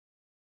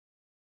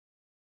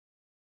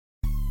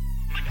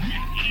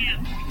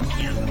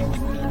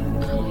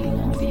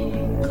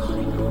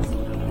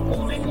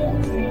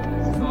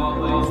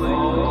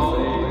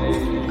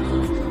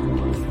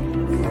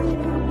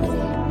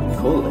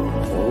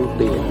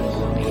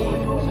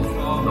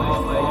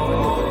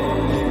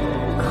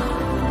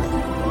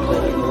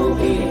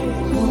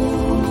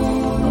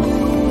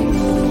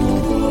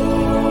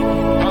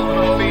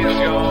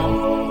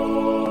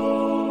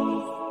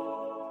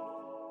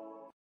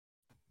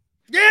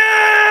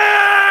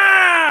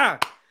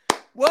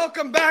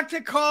Welcome back to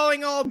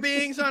Calling All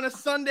Beings on a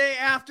Sunday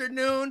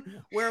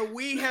afternoon, where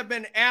we have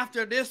been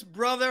after this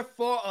brother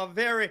for a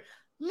very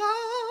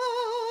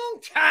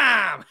long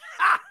time.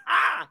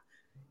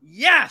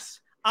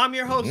 Yes, I'm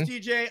your host,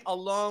 DJ,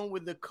 along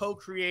with the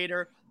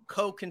co-creator,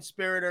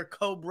 co-conspirator,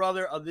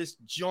 co-brother of this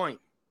joint,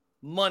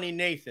 Money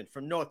Nathan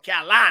from North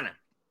Carolina.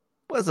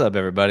 What's up,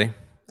 everybody?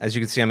 As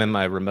you can see, I'm in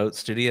my remote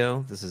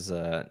studio. This is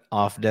an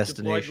off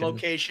destination. Deployed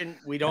location.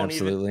 We don't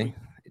Absolutely.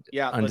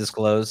 Yeah,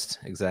 undisclosed.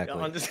 Exactly.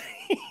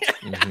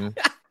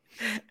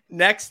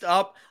 Next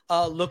up,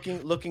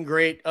 looking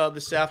great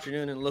this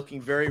afternoon and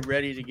looking very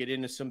ready to get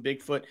into some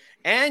Bigfoot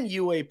and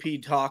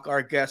UAP talk.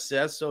 Our guest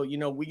says so. You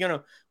know,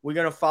 we're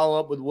gonna follow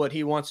up with what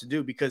he wants to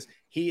do because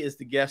he is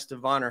the guest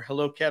of honor.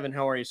 Hello, Kevin.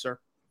 How are you, sir?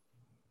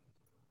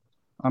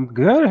 I'm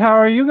good. How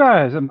are you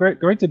guys? I'm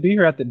great to be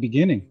here at the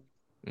beginning.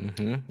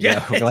 Mm-hmm.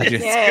 Yeah, glad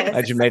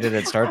you made it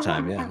at start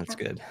time. Yeah, that's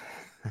good.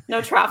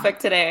 No traffic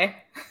today.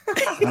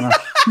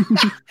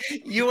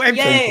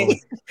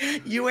 UAP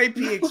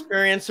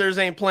experiencers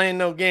ain't playing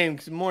no game.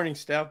 Good morning,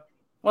 Steph.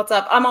 What's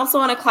up? I'm also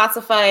on a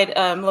classified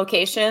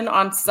location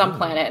on some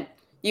planet.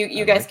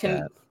 You guys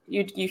can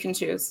you can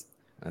choose.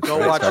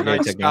 Go watch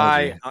Night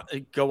Sky.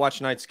 Go watch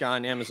Night Sky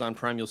on Amazon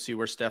Prime. You'll see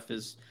where Steph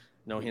is.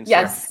 No hints.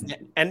 Yes. There.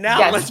 And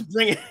now let's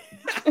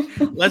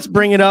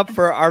bring it up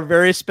for our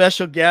very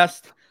special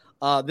guest.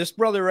 This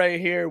brother right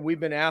here, we've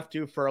been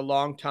after for a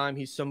long time.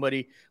 He's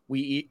somebody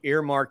we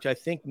earmarked. I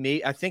think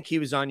he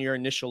was on your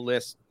initial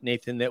list,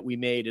 Nathan, that we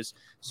made as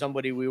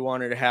somebody we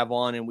wanted to have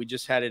on, and we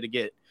just had to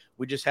get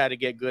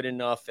good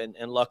enough and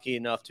lucky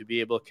enough to be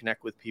able to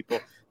connect with people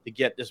to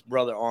get this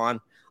brother on.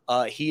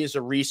 He is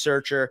a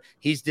researcher.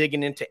 He's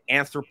digging into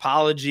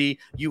anthropology,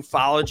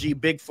 ufology,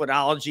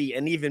 Bigfootology,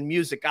 and even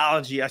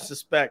musicology, I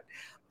suspect.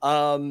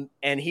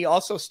 And he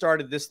also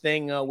started this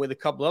thing with a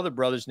couple other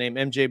brothers named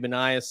MJ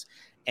Benias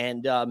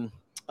and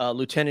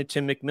Lieutenant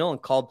Tim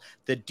McMillan called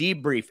The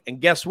Debrief.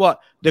 And guess what?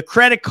 The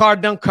credit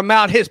card done come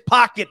out his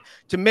pocket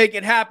to make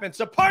it happen.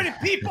 So party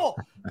people,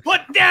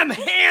 put them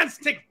hands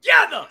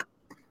together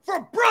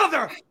for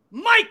brother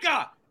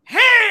Micah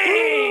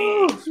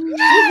Haynes.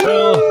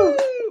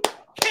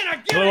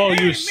 Hello,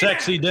 you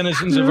sexy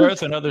denizens of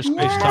Earth and other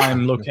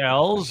space-time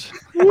locales.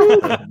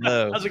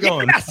 How's it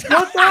going? Yes.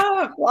 What's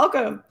up?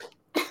 Welcome.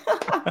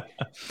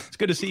 It's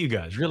good to see you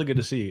guys. Really good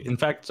to see you. In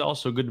fact, it's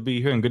also good to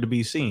be here and good to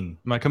be seen.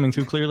 Am I coming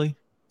through clearly?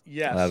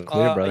 Yes.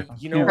 Clear, brother.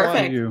 You know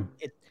Perfect.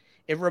 what?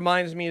 It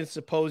reminds me of the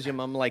Symposium.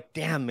 I'm like,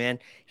 damn, man.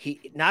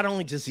 He not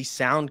only does he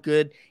sound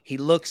good, he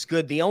looks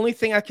good. The only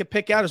thing I could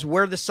pick out is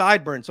where the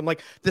sideburns. I'm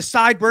like, the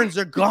sideburns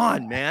are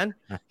gone, man.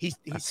 He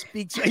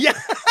speaks. Yeah.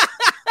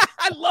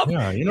 I love your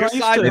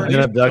They've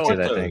been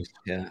abducted, I think.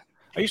 Yeah.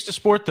 I used to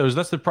sport those.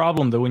 That's the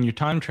problem, though. When you're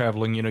time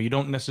traveling, you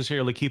don't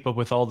necessarily keep up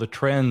with all the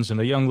trends. And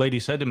a young lady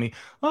said to me,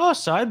 "Oh,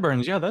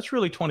 sideburns. Yeah, that's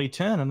really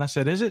 2010." And I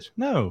said, "Is it?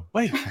 No.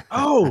 Wait.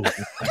 Oh."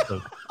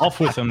 So, off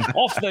with them.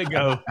 Off they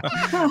go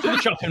to the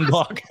chopping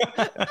block.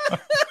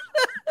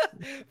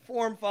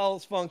 Form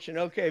follows function.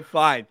 Okay,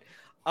 fine.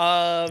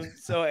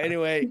 So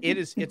anyway,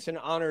 it's an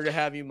honor to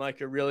have you,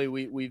 Micah. Really,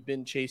 we've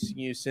been chasing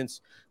you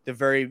since the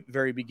very,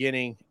 very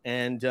beginning,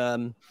 and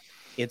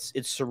it's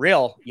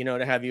surreal,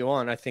 to have you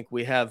on. I think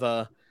we have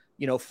 4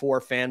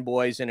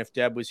 fanboys, and if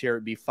Deb was here,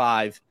 it'd be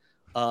 5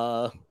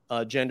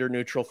 gender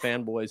neutral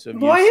fanboys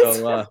of you.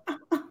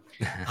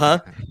 So,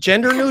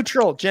 gender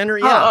neutral, yeah.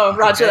 Oh,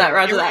 roger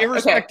that.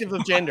 Irrespective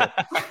of gender.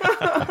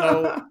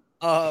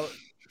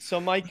 So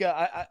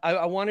Micah,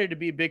 I wanted to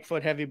be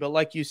Bigfoot heavy, but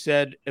like you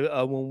said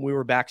when we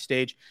were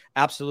backstage,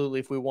 absolutely,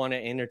 if we want to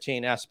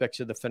entertain aspects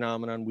of the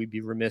phenomenon, we'd be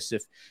remiss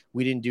if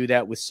we didn't do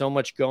that with so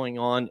much going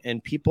on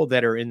and people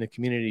that are in the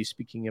community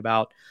speaking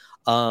about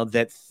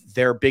that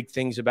there are big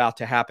things about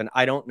to happen.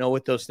 I don't know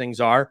what those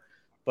things are,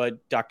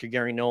 but Dr.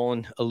 Gary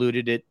Nolan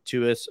alluded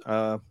to it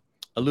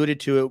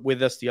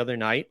with us the other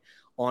night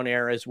on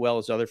air, as well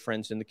as other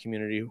friends in the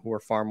community who are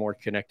far more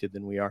connected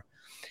than we are.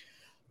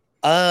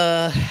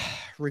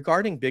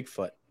 Regarding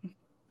Bigfoot,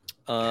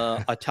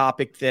 a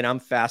topic that I'm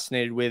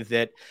fascinated with,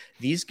 that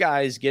these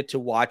guys get to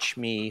watch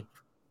me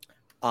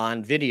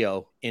on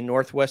video in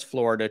Northwest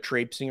Florida,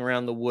 traipsing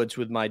around the woods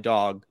with my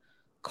dog,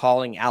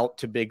 calling out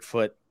to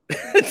Bigfoot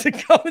to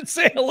come and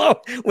say hello,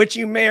 which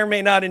you may or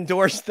may not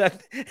endorse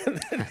that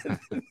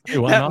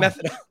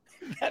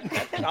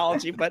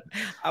methodology, but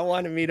I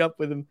want to meet up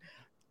with him.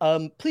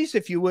 Please,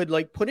 if you would,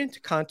 put into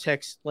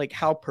context,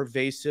 how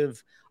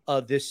pervasive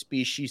this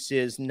species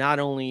is, not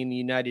only in the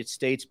United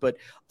States, but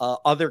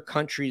other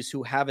countries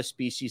who have a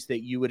species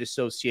that you would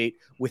associate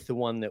with the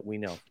one that we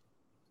know.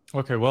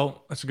 Okay,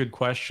 well, that's a good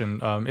question.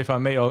 If I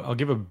may, I'll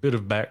give a bit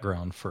of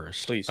background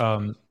first. Please.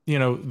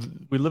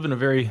 We live in a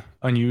very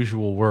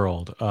unusual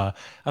world. I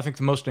think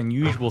the most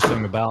unusual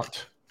thing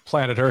about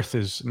planet Earth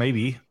is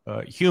maybe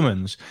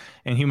humans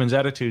and humans'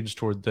 attitudes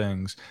toward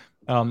things.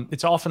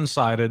 It's often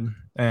cited,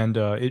 and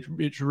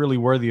it's really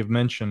worthy of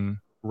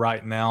mention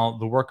right now,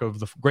 the work of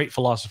the great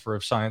philosopher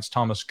of science,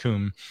 Thomas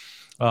Kuhn,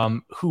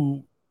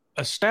 who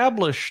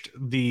established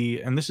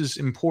and this is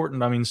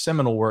important, I mean,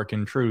 seminal work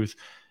in truth,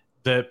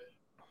 that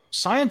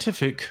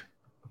scientific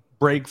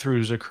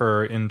breakthroughs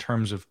occur in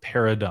terms of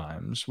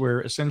paradigms where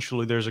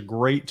essentially there's a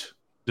great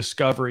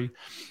discovery.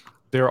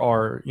 There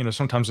are,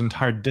 sometimes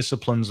entire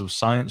disciplines of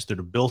science that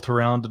are built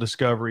around the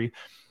discovery.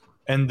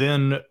 And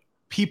then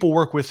people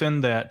work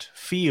within that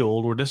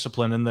field or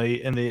discipline, and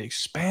they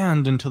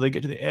expand until they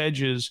get to the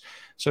edges,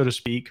 so to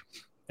speak.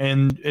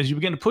 And as you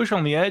begin to push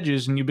on the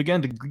edges and you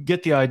begin to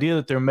get the idea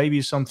that there may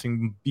be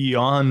something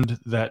beyond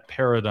that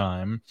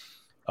paradigm,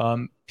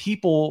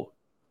 people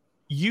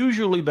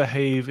usually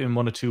behave in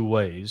one of two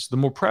ways. The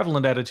more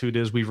prevalent attitude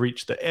is we've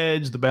reached the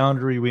edge, the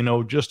boundary, we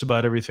know just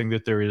about everything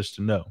that there is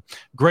to know.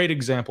 Great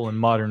example in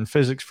modern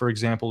physics, for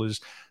example,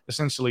 is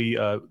essentially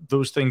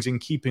those things in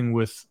keeping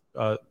with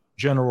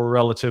general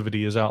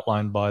relativity as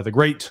outlined by the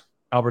great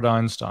Albert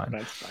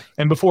Einstein.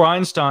 And before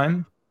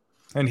Einstein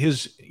and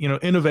his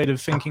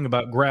innovative thinking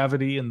about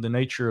gravity and the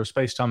nature of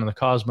space-time and the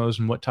cosmos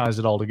and what ties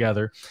it all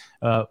together,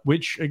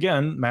 which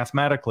again,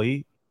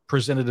 mathematically,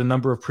 presented a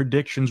number of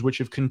predictions which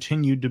have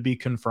continued to be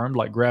confirmed,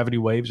 like gravity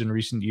waves in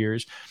recent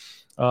years.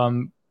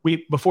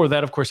 We, before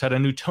that, of course, had a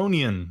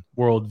Newtonian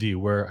worldview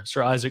where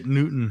Sir Isaac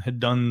Newton had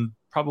done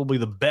probably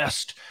the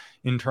best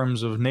in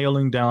terms of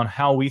nailing down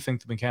how we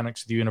think the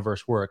mechanics of the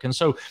universe work. And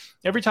so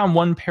every time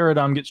one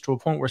paradigm gets to a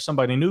point where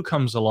somebody new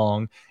comes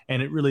along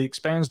and it really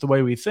expands the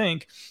way we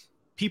think,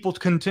 people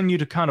continue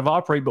to kind of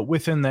operate, but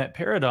within that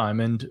paradigm.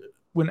 And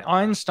when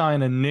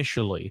Einstein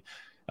initially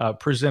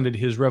presented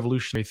his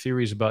revolutionary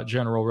theories about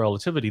general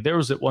relativity, there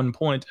was at one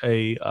point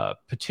a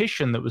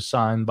petition that was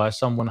signed by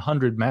some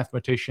 100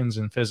 mathematicians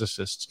and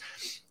physicists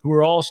who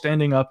were all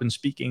standing up and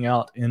speaking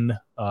out in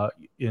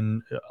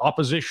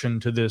opposition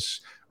to this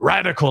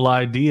radical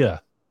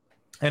idea.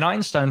 And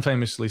Einstein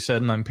famously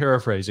said, and I'm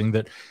paraphrasing,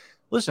 that,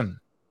 listen,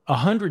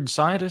 100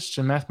 scientists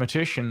and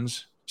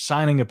mathematicians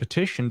signing a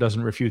petition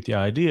doesn't refute the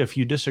idea. If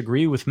you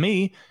disagree with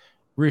me,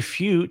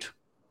 refute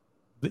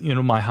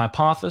my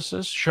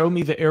hypothesis, show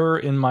me the error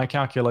in my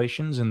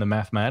calculations in the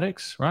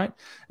mathematics, right?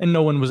 And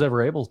no one was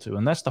ever able to.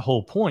 And that's the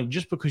whole point.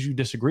 Just because you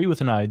disagree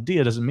with an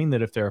idea doesn't mean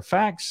that if there are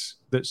facts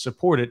that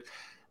support it,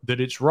 that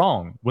it's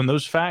wrong. When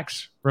those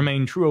facts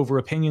remain true over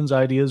opinions,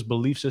 ideas,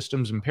 belief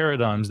systems, and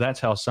paradigms, that's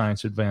how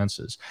science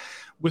advances.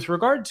 With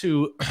regard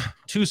to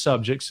two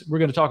subjects, we're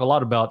going to talk a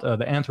lot about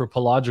the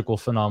anthropological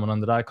phenomenon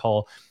that I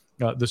call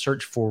the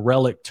search for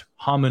relict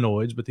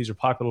hominoids, but these are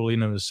popularly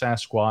known as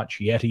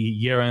Sasquatch,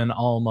 Yeti, Yeren,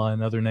 Alma,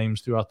 and other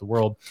names throughout the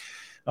world.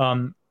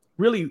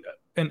 Really,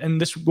 and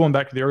this going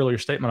back to the earlier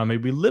statement I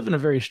made, we live in a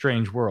very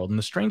strange world. And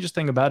the strangest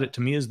thing about it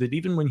to me is that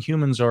even when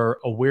humans are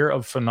aware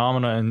of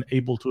phenomena and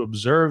able to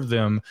observe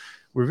them,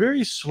 we're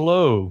very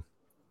slow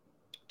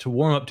to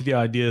warm up to the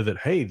idea that,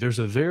 hey, there's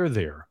a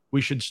there. We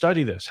should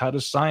study this. How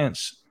does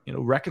science,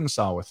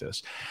 reconcile with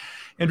this?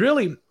 And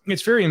really,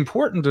 it's very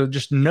important to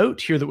just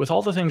note here that with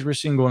all the things we're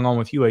seeing going on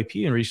with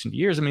UAP in recent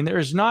years, I mean, there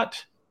is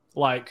not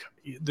like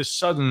this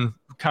sudden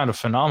kind of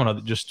phenomena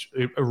that just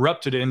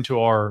erupted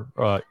into our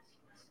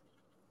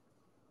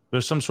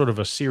there's some sort of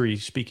a Siri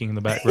speaking in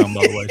the background,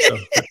 by the way. So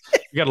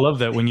you got to love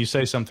that when you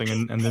say something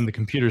and then the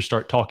computers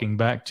start talking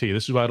back to you.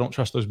 This is why I don't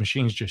trust those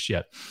machines just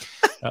yet.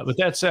 But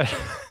that said,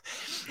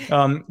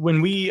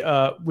 when we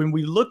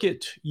look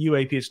at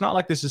UAP, it's not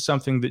like this is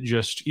something that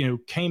just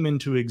came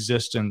into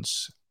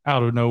existence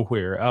out of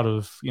nowhere, out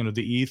of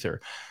the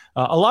ether.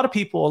 A lot of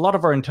people, a lot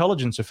of our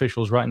intelligence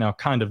officials right now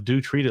kind of do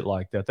treat it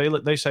like that.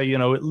 They say,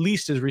 at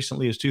least as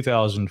recently as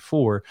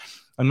 2004,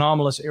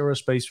 anomalous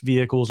aerospace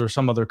vehicles or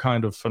some other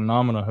kind of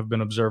phenomena have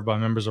been observed by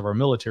members of our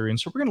military. And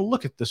so we're going to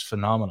look at this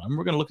phenomenon.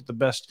 We're going to look at the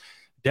best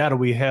data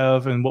we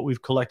have and what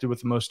we've collected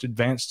with the most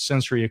advanced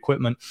sensory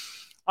equipment.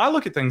 I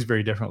look at things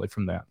very differently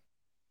from that.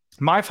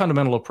 My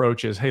fundamental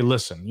approach is, hey,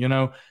 listen,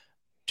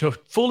 to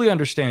fully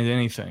understand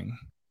anything,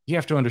 you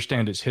have to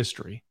understand its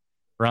history,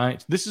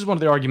 right? This is one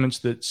of the arguments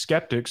that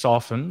skeptics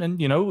often,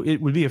 and,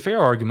 it would be a fair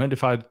argument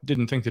if I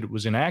didn't think that it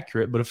was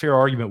inaccurate, but a fair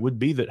argument would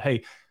be that,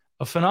 hey,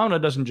 a phenomena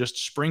doesn't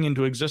just spring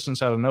into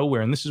existence out of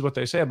nowhere. And this is what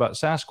they say about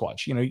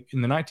Sasquatch.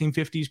 In the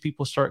 1950s,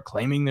 people start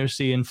claiming they're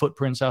seeing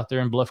footprints out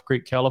there in Bluff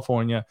Creek,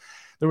 California.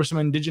 There were some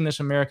indigenous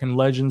American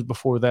legends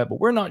before that,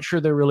 but we're not sure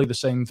they're really the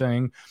same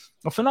thing.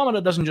 A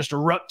phenomena doesn't just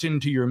erupt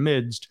into your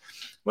midst.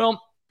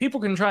 Well, people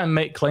can try and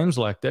make claims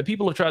like that.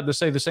 People have tried to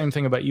say the same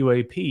thing about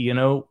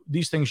UAP.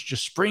 These things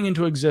just spring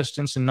into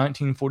existence in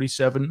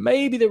 1947.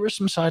 Maybe there were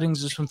some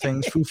sightings of some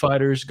things, Foo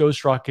Fighters,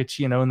 ghost rockets,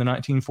 in the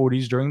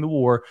 1940s during the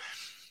war.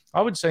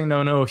 I would say,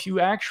 no, if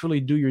you actually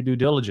do your due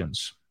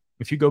diligence,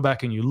 if you go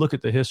back and you look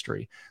at the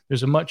history,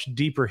 there's a much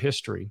deeper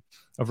history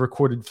of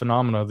recorded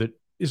phenomena that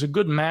is a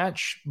good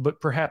match, but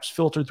perhaps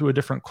filtered through a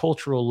different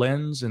cultural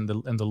lens and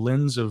the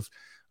lens of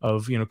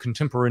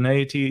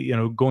contemporaneity,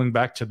 going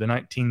back to the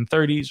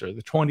 1930s or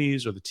the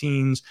 20s or the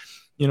teens,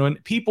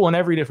 and people in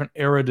every different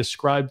era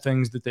describe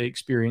things that they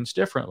experience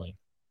differently.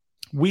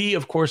 We,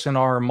 of course, in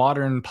our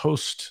modern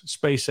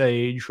post-space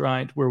age,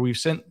 right, where we've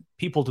sent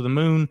people to the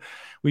moon,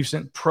 we've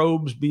sent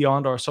probes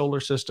beyond our solar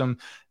system,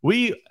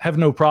 we have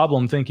no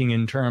problem thinking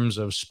in terms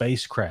of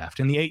spacecraft.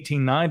 In the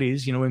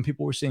 1890s, when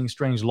people were seeing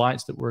strange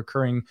lights that were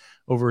occurring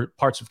over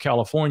parts of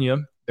California,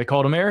 they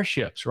called them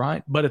airships,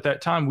 right? But at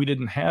that time, we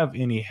didn't have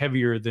any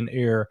heavier than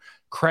air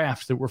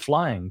craft that were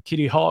flying.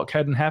 Kitty Hawk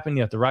hadn't happened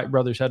yet. The Wright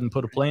brothers hadn't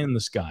put a plane in the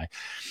sky.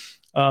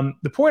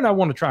 The point I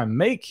want to try and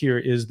make here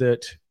is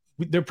that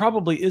there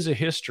probably is a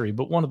history,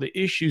 but one of the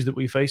issues that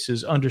we face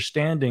is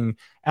understanding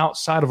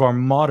outside of our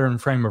modern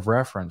frame of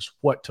reference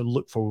what to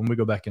look for when we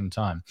go back in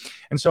time.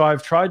 And so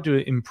I've tried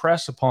to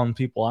impress upon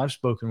people I've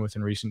spoken with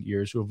in recent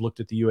years who have looked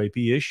at the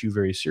UAP issue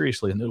very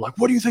seriously. And they're like,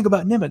 what do you think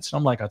about Nimitz? And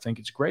I'm like, I think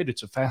it's great.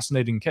 It's a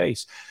fascinating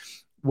case.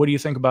 What do you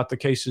think about the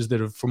cases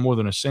that have for more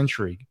than a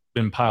century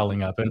been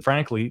piling up? And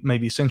frankly,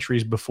 maybe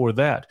centuries before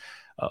that.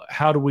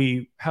 How do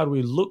we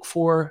look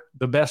for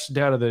the best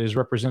data that is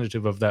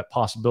representative of that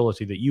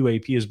possibility that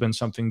UAP has been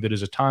something that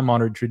is a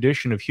time-honored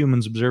tradition of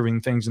humans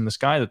observing things in the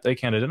sky that they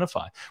can't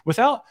identify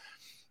without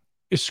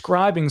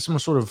ascribing some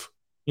sort of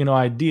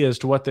idea as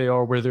to what they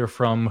are, where they're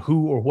from,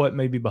 who or what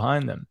may be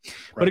behind them. Right.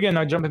 But again,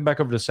 now jumping back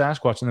over to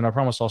Sasquatch, and then I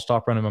promise I'll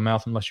stop running my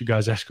mouth unless you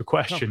guys ask a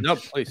question. No,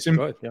 please.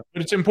 Go ahead. Yeah.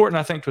 But it's important,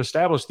 I think, to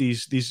establish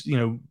these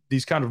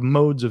kind of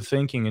modes of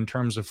thinking in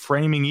terms of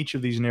framing each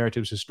of these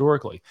narratives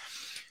historically.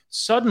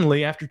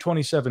 Suddenly, after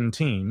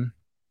 2017,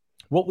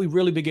 what we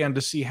really began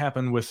to see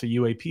happen with the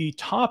UAP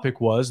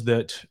topic was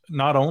that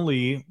not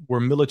only were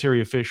military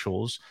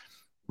officials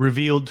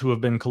revealed to have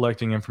been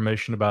collecting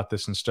information about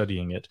this and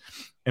studying it,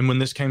 and when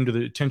this came to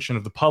the attention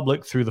of the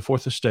public through the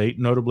Fourth Estate,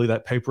 notably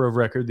that paper of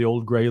record, the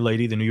old gray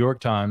lady, the New York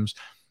Times,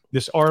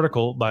 this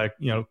article by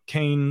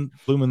Kane,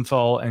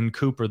 Blumenthal, and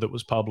Cooper that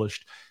was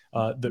published,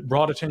 that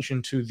brought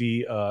attention to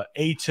the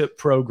ATIP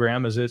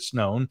program, as it's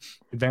known,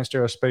 Advanced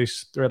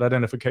Aerospace Threat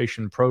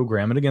Identification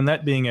Program. And again,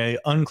 that being a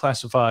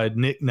unclassified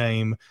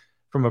nickname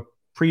from a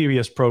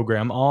previous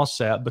program,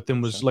 ALSAT, but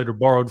then was later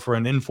borrowed for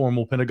an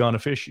informal Pentagon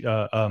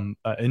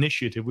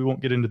initiative. We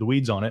won't get into the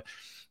weeds on it.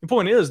 The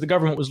point is, the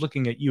government was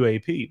looking at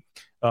UAP.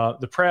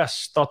 The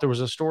press thought there was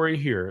a story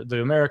here.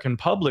 The American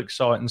public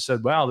saw it and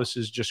said, wow, this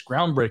is just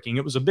groundbreaking.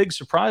 It was a big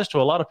surprise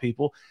to a lot of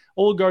people,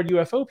 old guard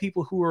UFO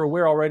people who were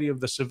aware already of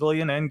the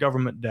civilian and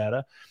government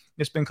data.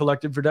 It's been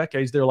collected for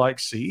decades. They're like,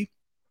 see,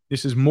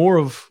 this is more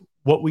of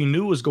what we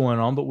knew was going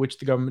on, but which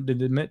the government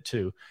didn't admit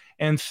to.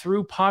 And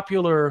through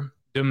popular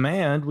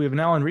demand, we have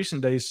now in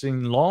recent days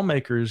seen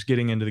lawmakers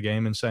getting into the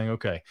game and saying,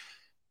 okay,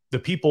 the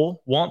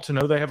people want to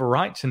know, they have a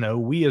right to know.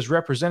 We as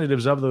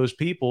representatives of those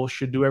people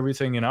should do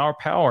everything in our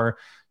power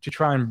to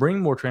try and bring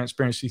more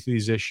transparency to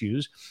these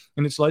issues.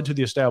 And it's led to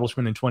the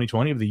establishment in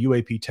 2020 of the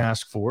UAP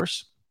Task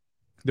Force.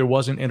 There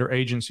was an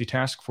interagency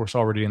task force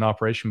already in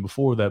operation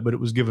before that, but it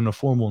was given a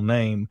formal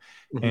name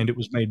and it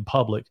was made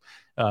public.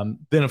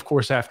 Then, of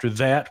course, after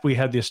that, we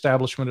had the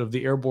establishment of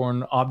the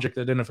Airborne Object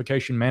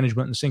Identification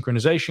Management and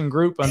Synchronization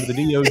Group under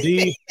the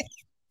DoD.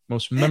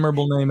 Most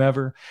memorable name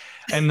ever.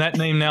 And that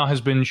name now has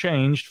been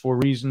changed for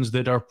reasons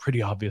that are pretty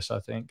obvious,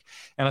 I think.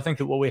 And I think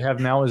that what we have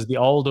now is the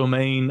All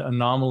Domain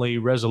Anomaly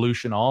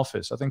Resolution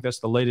Office. I think that's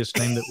the latest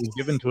name that we've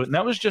given to it. And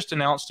that was just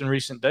announced in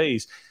recent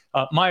days.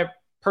 My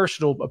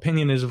personal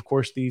opinion is, of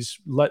course, these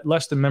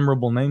less than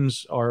memorable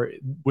names are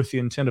with the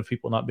intent of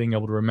people not being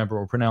able to remember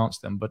or pronounce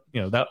them. But,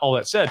 that all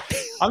that said,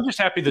 I'm just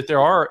happy that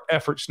there are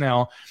efforts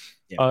now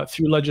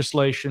through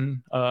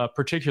legislation,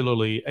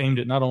 particularly aimed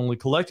at not only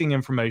collecting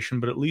information,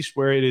 but at least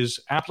where it is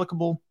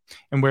applicable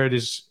and where it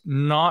is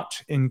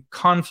not in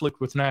conflict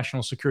with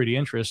national security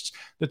interests,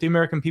 that the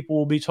American people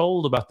will be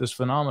told about this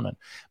phenomenon.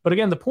 But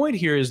again, the point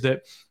here is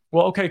that,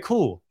 well, okay,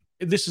 cool.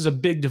 This is a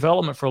big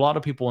development for a lot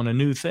of people and a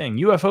new thing.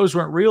 UFOs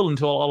weren't real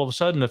until all of a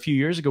sudden a few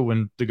years ago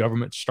when the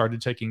government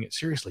started taking it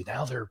seriously.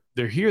 Now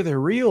they're here, they're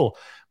real.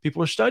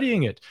 People are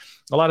studying it.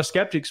 A lot of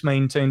skeptics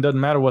maintain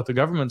doesn't matter what the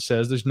government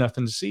says, there's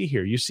nothing to see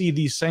here. You see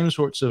these same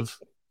sorts of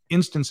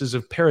instances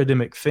of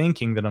paradigmic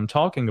thinking that I'm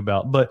talking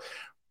about, but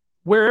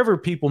wherever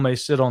people may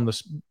sit on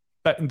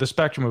the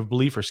spectrum of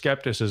belief or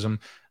skepticism,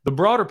 the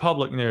broader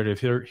public narrative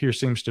here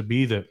seems to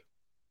be that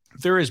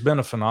there has been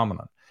a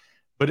phenomenon,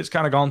 but it's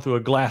kind of gone through a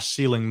glass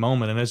ceiling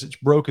moment. And as it's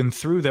broken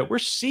through that, we're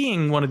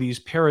seeing one of these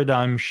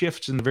paradigm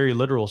shifts in the very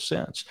literal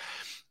sense.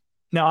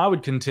 Now, I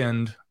would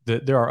contend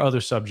that there are other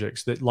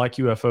subjects that, like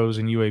UFOs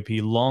and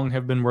UAP, long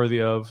have been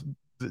worthy of.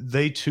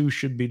 They too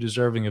should be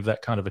deserving of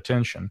that kind of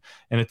attention.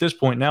 And at this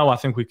point now, I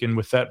think we can,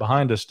 with that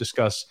behind us,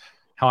 discuss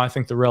how I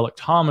think the relict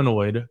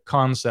hominoid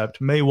concept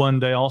may one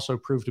day also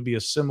prove to be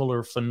a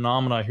similar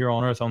phenomena here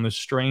on Earth, on this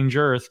strange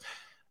Earth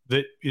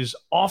that is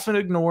often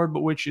ignored,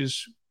 but which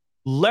is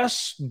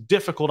less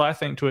difficult, I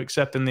think, to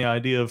accept than the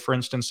idea of, for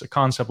instance, a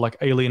concept like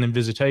alien and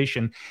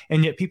visitation,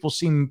 and yet people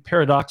seem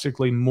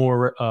paradoxically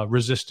more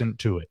resistant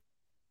to it.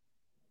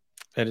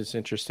 That is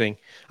interesting.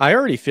 I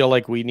already feel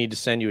like we need to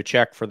send you a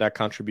check for that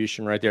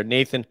contribution right there.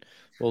 Nathan,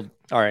 all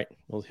right.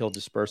 Well, he'll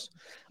disperse.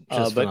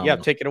 But yeah,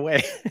 take it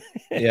away.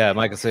 Yeah,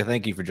 Michael, say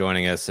thank you for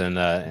joining us, and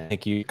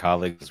thank you,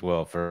 colleagues, as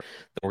well, for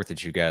the work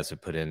that you guys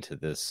have put into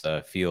this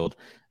field.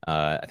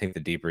 I think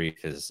the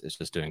debrief is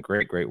just doing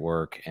great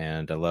work,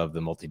 and I love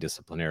the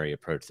multidisciplinary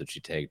approach that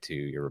you take to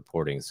your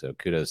reporting. So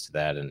kudos to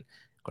that. And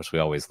of course, we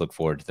always look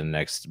forward to the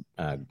next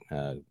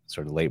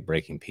sort of late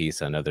breaking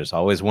piece. I know there's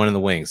always one in the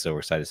wings, so we're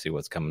excited to see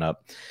what's coming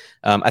up.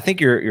 I think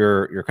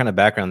your kind of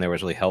background there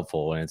was really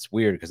helpful, and it's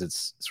weird because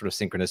it's sort of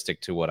synchronistic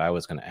to what I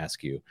was going to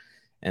ask you,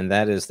 and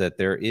that is that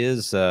there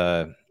is,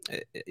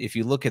 if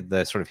you look at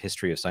the sort of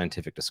history of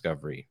scientific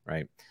discovery,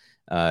 right,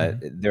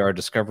 there are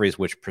discoveries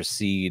which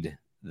precede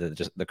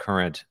the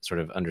current sort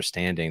of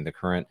understanding, the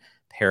current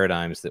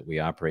paradigms that we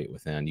operate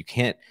within. You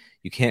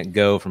can't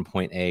go from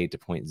point A to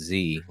point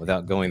Z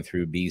without going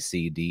through B,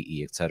 C, D,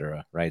 E, et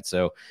cetera, right?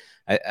 So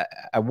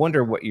I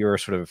wonder what your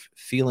sort of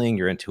feeling,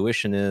 your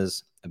intuition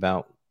is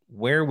about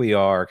where we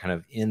are kind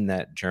of in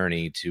that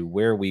journey to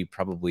where we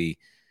probably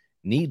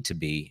need to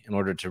be in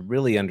order to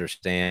really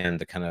understand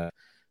the kind of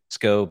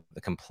scope,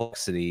 the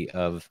complexity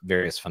of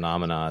various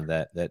phenomena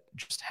that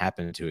just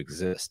happen to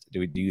exist.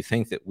 Do you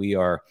think that we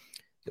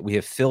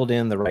have filled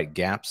in the right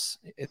gaps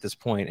at this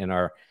point in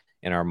our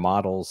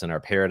models and our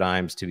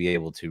paradigms to be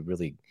able to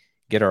really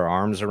get our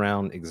arms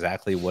around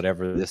exactly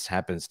whatever this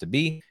happens to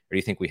be? Or do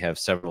you think we have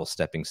several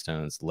stepping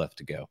stones left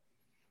to go?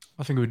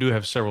 I think we do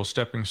have several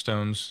stepping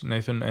stones,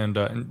 Nathan. And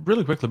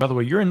really quickly, by the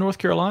way, you're in North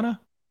Carolina?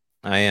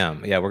 I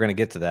am. Yeah, we're going to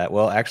get to that.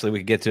 Well, actually, we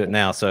can get to it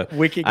now. So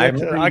we can get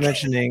to it.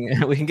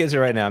 Mentioning, we can get to it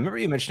right now. I remember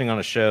you mentioning on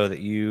a show that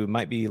you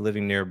might be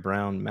living near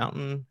Brown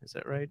Mountain. Is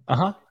that right?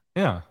 Uh-huh.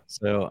 Yeah.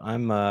 So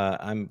I'm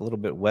a little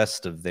bit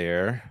west of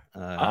there.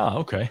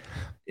 Okay.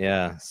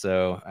 Yeah.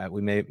 So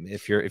we may,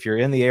 if you're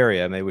in the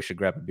area, maybe we should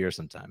grab a beer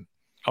sometime.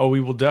 Oh,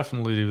 we will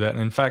definitely do that. And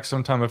in fact,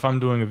 sometime if I'm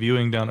doing a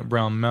viewing down at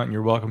Brown Mountain,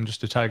 you're welcome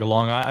just to tag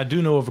along. I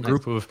do know of a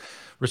group of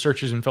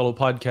researchers and fellow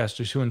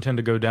podcasters who intend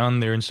to go down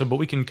there. And so, but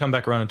we can come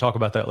back around and talk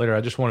about that later.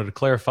 I just wanted to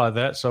clarify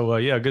that. So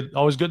yeah, good.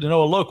 Always good to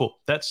know a local.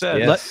 That said,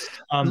 yes.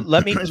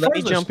 let me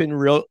jump in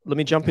real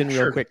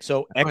Sure. quick.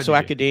 So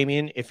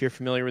Exo-Academian, if you're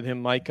familiar with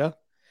him, Micah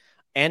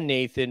and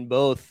Nathan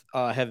both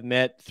have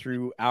met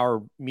through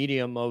our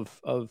medium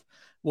of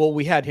well,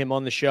 we had him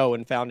on the show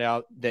and found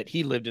out that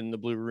he lived in the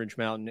Blue Ridge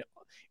Mountain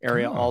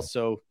area,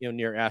 also,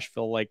 near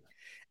Asheville.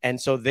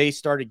 And so they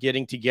started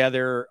getting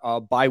together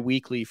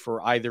bi-weekly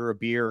for either a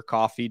beer or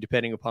coffee,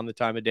 depending upon the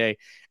time of day.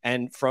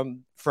 And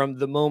from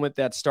the moment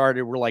that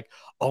started, we're like,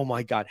 oh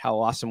my God, how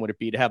awesome would it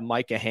be to have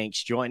Micah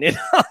Hanks join in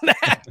on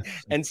that?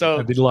 And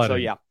so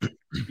yeah.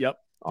 Yep.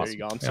 Awesome. There you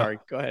go. I'm sorry.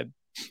 Go ahead.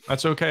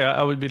 That's okay.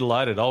 I would be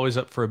delighted. Always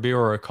up for a beer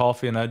or a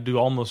coffee. And I'd do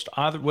almost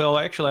either. Well,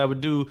 actually, I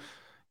would do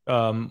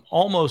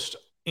almost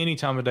any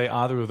time of day,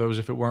 either of those,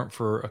 if it weren't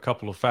for a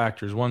couple of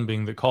factors. One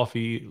being that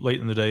coffee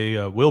late in the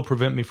day will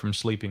prevent me from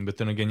sleeping. But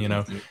then again,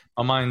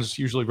 my mind's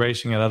usually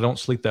racing and I don't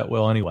sleep that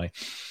well anyway.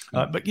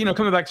 But,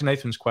 coming back to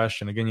Nathan's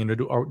question again,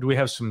 do we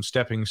have some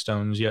stepping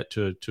stones yet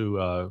to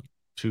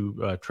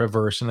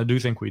traverse? And I do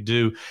think we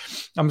do.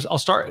 I'll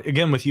start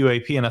again with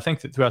UAP. And I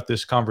think that throughout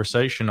this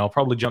conversation, I'll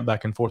probably jump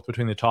back and forth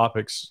between the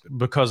topics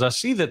because I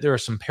see that there are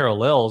some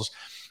parallels.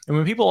 And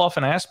when people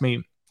often ask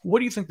me, what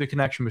do you think the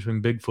connection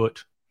between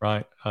Bigfoot,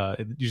 right,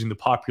 using the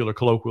popular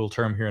colloquial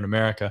term here in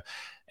America,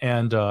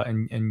 and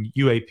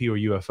UAP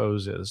or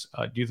UFOs is?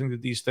 Do you think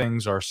that these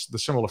things are the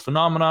similar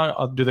phenomena?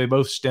 Do they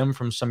both stem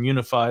from some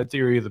unified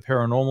theory of the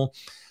paranormal?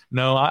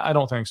 No, I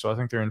don't think so. I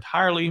think they're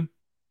entirely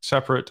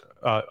separate.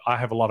 I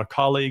have a lot of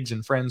colleagues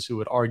and friends who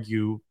would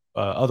argue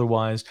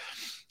otherwise.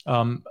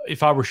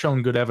 If I were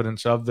shown good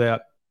evidence of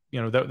that,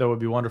 that would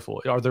be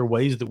wonderful. Are there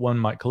ways that one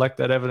might collect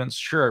that evidence?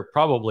 Sure,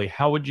 probably.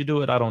 How would you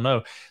do it? I don't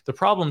know. The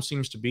problem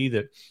seems to be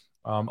that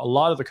a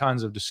lot of the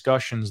kinds of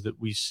discussions that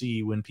we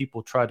see when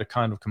people try to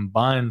kind of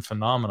combine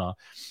phenomena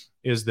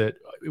is that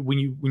when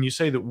you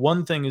say that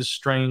one thing is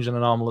strange and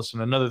anomalous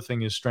and another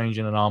thing is strange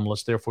and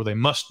anomalous, therefore they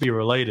must be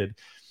related.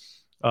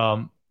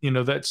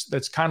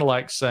 That's kind of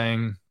like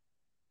saying,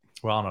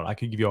 well, I don't know, I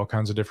could give you all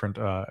kinds of different,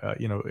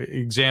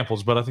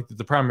 examples, but I think that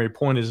the primary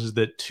point is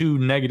that two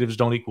negatives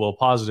don't equal a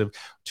positive.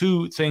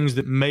 Two things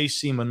that may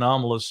seem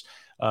anomalous,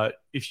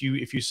 if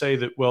you say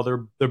that, well,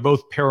 they're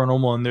both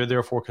paranormal and they're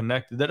therefore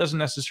connected, that doesn't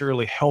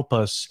necessarily help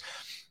us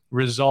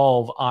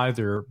resolve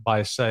either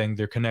by saying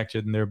they're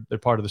connected and they're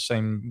part of the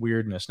same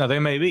weirdness. Now, they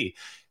may be.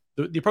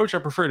 The approach I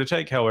prefer to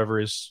take, however,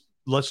 is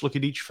let's look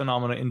at each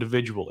phenomena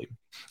individually,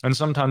 and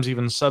sometimes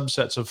even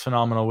subsets of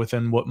phenomena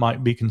within what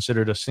might be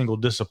considered a single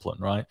discipline,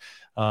 right?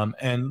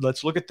 And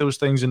let's look at those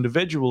things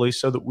individually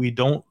so that we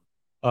don't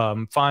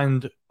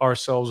find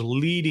ourselves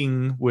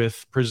leading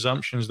with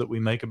presumptions that we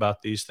make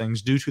about these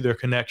things due to their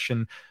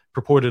connection,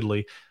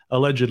 purportedly,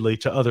 allegedly,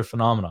 to other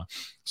phenomena.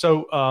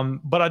 So,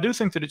 but I do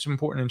think that it's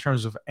important in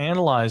terms of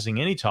analyzing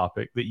any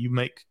topic that you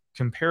make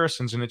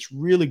comparisons, and it's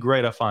really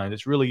great. I find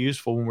it's really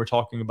useful when we're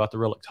talking about the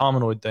relic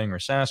hominoid thing or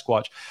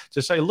Sasquatch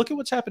to say, look at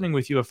what's happening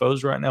with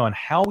UFOs right now and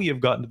how we have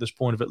gotten to this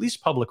point of at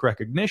least public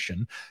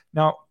recognition.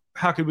 Now,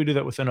 how could we do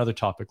that with another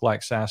topic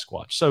like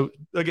Sasquatch? So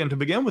again, to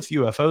begin with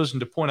UFOs and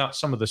to point out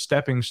some of the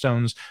stepping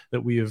stones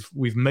that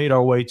we've made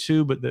our way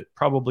to, but that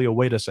probably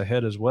await us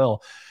ahead as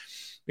well.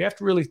 We have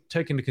to really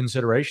take into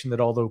consideration that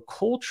although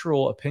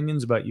cultural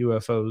opinions about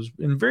UFOs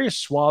in various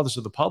swaths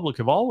of the public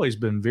have always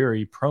been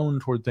very prone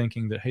toward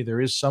thinking that, hey,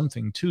 there is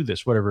something to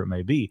this, whatever it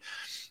may be.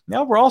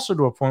 Now we're also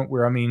to a point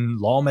where,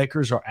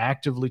 lawmakers are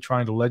actively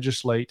trying to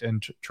legislate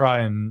and try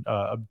and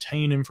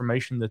obtain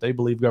information that they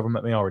believe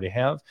government may already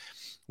have.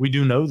 We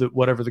do know that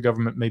whatever the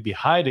government may be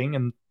hiding,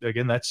 and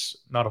again, that's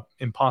not an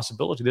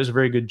impossibility. There's a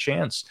very good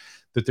chance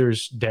that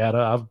there's data.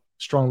 I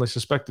strongly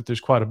suspect that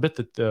there's quite a bit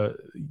that the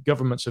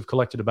governments have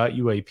collected about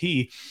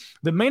UAP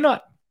that may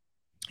not,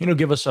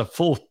 give us a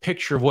full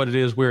picture of what it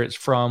is, where it's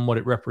from, what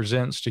it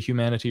represents to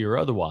humanity or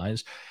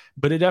otherwise.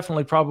 But it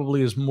definitely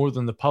probably is more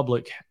than the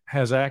public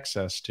has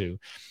access to.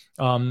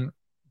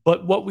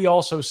 But what we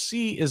also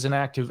see is an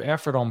active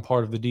effort on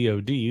part of the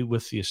DoD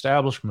with the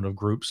establishment of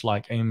groups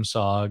like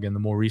AIMSOG and the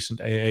more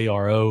recent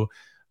AARO,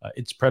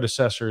 its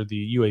predecessor,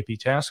 the UAP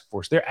Task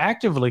Force. They're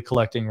actively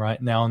collecting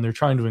right now, and they're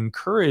trying to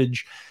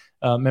encourage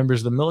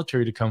members of the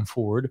military to come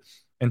forward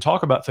and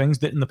talk about things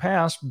that in the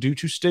past, due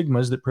to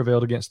stigmas that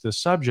prevailed against this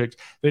subject,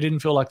 they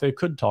didn't feel like they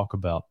could talk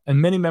about. And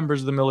many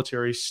members of the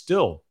military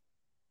still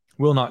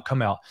will not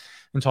come out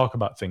and talk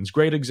about things.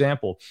 Great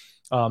example.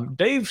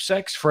 Dave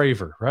Sex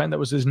Fravor, right? That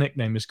was his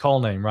nickname, his call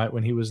name, right?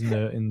 When he was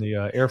in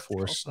the Air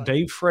Force.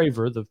 Dave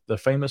Fravor, the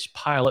famous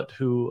pilot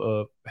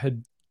who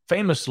had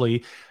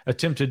famously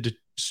attempted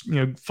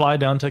to fly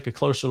down, take a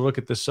closer look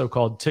at this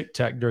so-called Tic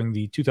Tac during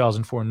the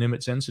 2004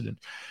 Nimitz incident.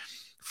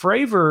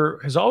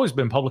 Fravor has always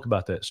been public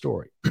about that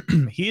story.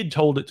 He had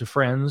told it to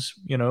friends,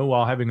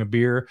 while having a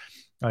beer.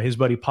 His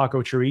buddy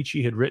Paco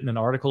Chirichi had written an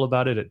article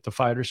about it at the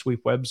Fighter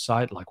Sweep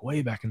website, like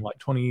way back in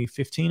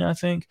 2015, I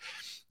think.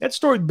 That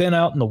story had been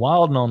out in the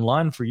wild and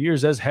online for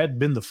years, as had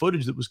been the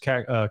footage that was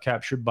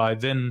captured by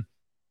then,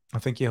 I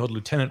think he held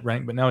lieutenant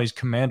rank, but now he's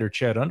Commander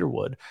Chad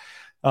Underwood.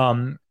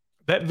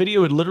 That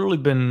video had literally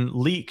been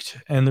leaked,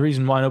 and the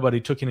reason why nobody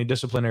took any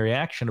disciplinary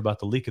action about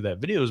the leak of that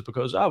video is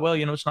because,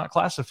 it's not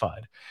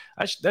classified.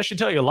 That should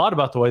tell you a lot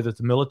about the way that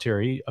the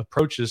military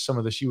approaches some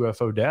of this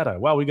UFO data.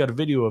 Wow, we got a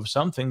video of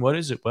something. What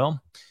is it?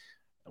 Well,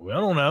 we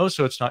don't know,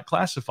 so it's not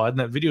classified, and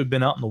that video had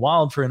been out in the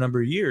wild for a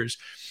number of years.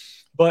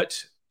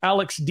 But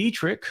Alex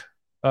Dietrich,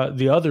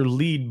 the other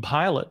lead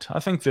pilot, I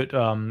think that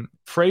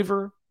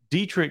Fravor,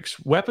 Dietrich's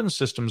weapons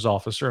systems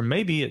officer, and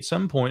maybe at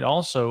some point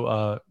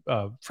also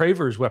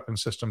Fravor's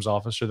weapons systems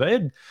officer,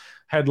 they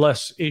had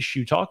less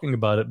issue talking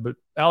about it, but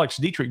Alex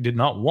Dietrich did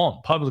not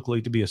want publicly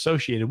to be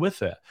associated with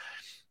that.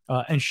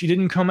 And she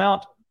didn't come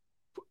out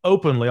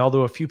openly,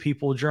 although a few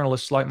people,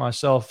 journalists like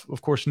myself,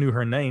 of course, knew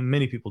her name.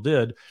 Many people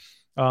did.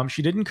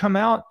 She didn't come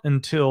out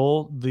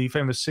until the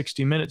famous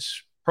 60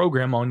 Minutes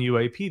program on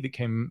UAP that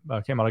came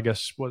out, I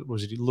guess, what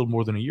was it, a little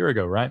more than a year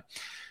ago, right?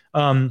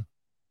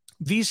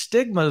 These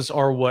stigmas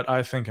are what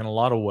I think in a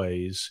lot of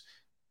ways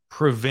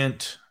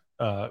prevent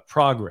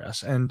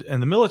progress. And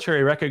the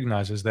military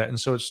recognizes that. And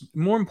so it's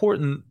more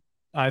important,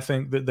 I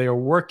think, that they are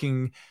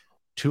working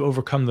to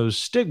overcome those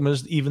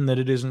stigmas, even that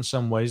it is in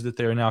some ways that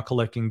they are now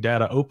collecting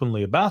data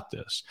openly about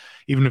this,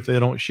 even if they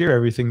don't share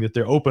everything that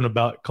they're open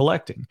about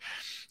collecting.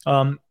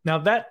 Now,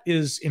 that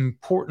is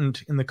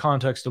important in the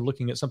context of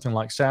looking at something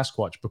like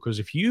Sasquatch, because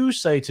if you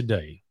say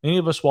today, any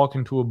of us walk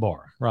into a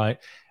bar, right?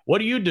 What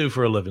do you do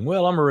for a living?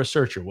 Well, I'm a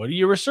researcher. What do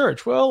you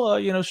research?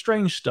 Well,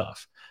 strange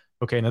stuff.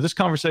 Okay, now this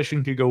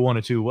conversation could go one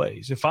of two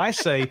ways. If I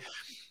say,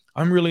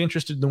 I'm really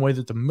interested in the way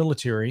that the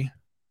military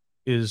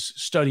is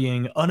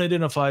studying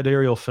unidentified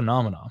aerial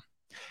phenomena.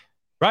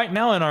 Right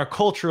now in our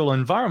cultural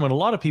environment, a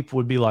lot of people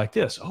would be like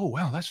this. Oh,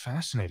 wow, that's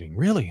fascinating.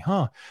 Really,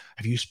 huh?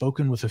 Have you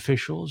spoken with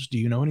officials? Do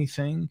you know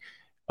anything?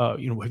 Have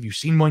you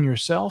seen one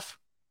yourself?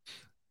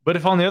 But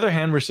if on the other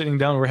hand, we're sitting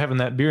down, we're having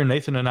that beer,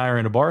 Nathan and I are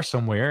in a bar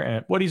somewhere,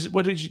 and what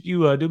did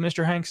you do,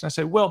 Mr. Hanks? And I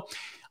say, well,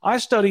 I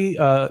study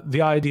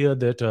the idea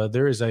that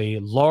there is a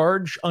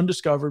large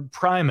undiscovered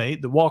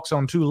primate that walks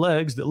on two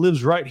legs that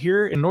lives right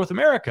here in North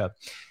America,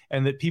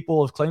 and that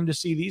people have claimed to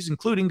see these,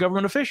 including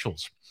government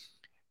officials.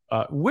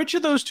 Which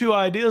of those two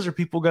ideas are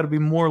people got to be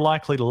more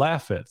likely to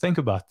laugh at? Think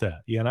about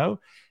that,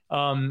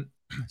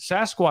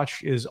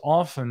 Sasquatch is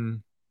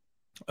often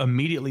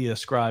immediately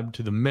ascribed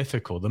to the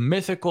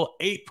mythical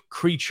ape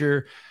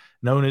creature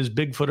known as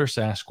Bigfoot or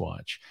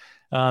Sasquatch.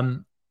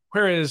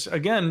 Whereas,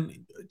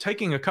 again,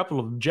 taking a couple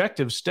of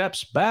objective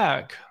steps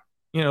back,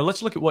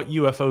 let's look at what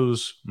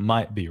UFOs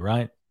might be,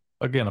 right?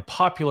 Again, a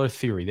popular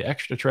theory, the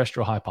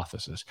extraterrestrial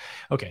hypothesis.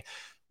 Okay,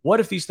 what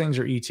if these things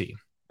are ET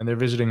and they're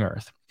visiting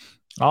Earth?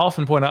 I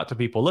often point out to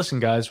people, listen,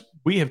 guys,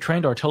 we have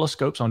trained our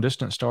telescopes on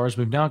distant stars.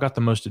 We've now got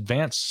the most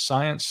advanced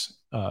science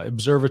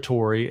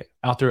observatory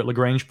out there at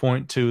Lagrange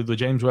Point to the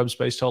James Webb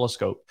Space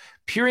Telescope,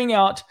 peering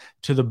out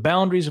to the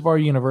boundaries of our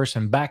universe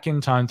and back in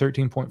time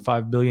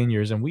 13.5 billion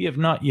years. And we have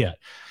not yet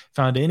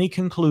found any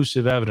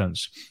conclusive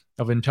evidence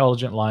of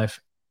intelligent life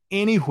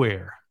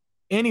anywhere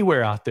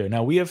out there.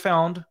 Now, we have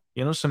found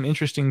some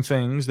interesting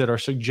things that are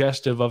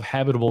suggestive of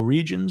habitable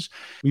regions.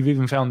 We've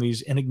even found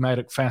these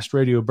enigmatic fast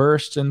radio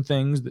bursts and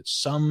things that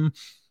some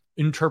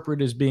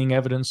interpret as being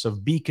evidence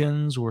of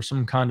beacons or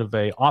some kind of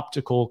a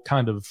optical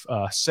kind of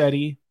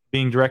SETI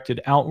being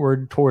directed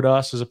outward toward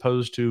us, as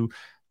opposed to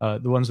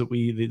the ones that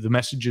the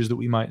messages that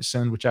we might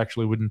send, which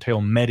actually would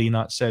entail METI,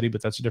 not SETI,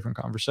 but that's a different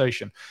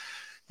conversation.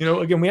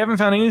 Again, we haven't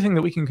found anything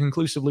that we can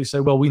conclusively say,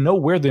 well, we know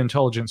where the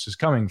intelligence is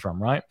coming from,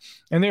 right?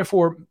 And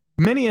therefore,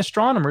 many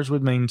astronomers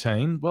would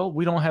maintain, well,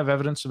 we don't have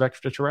evidence of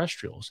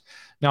extraterrestrials.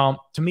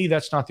 Now, to me,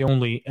 that's not the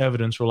only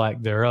evidence or lack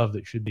thereof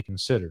that should be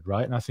considered,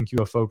 right? And I think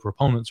UFO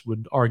proponents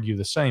would argue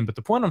the same. But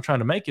the point I'm trying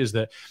to make is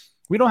that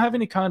we don't have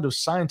any kind of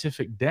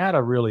scientific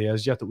data really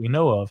as yet that we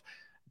know of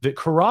that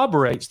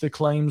corroborates the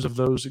claims of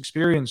those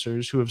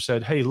experiencers who have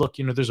said, hey, look,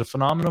 there's a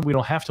phenomenon. We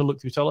don't have to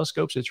look through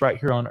telescopes. It's right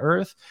here on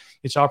Earth.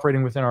 It's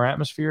operating within our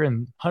atmosphere,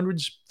 and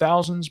hundreds,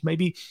 thousands,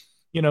 maybe,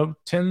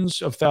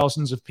 tens of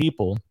thousands of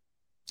people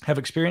have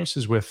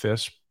experiences with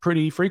this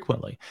pretty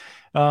frequently.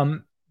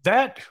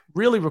 That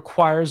really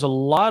requires a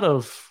lot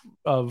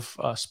of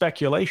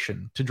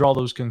speculation to draw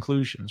those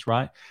conclusions,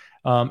 right?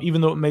 Even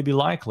though it may be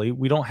likely,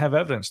 we don't have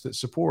evidence that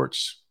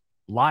supports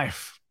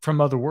life from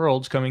other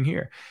worlds coming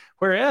here.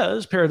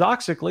 Whereas,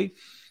 paradoxically,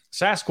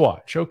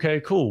 Sasquatch,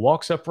 okay, cool,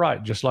 walks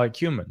upright just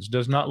like humans,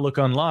 does not look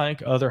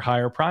unlike other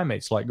higher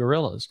primates like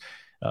gorillas.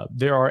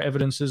 There are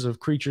evidences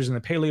of creatures in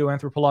the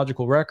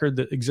paleoanthropological record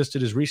that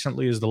existed as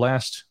recently as the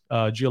last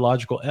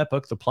geological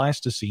epoch, the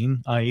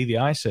Pleistocene, i.e. the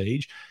Ice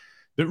Age,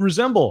 that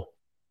resemble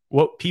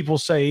what people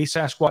say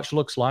Sasquatch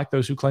looks like,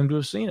 those who claim to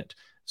have seen it.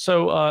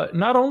 So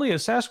not only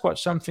is Sasquatch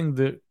something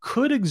that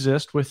could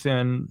exist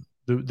within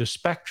the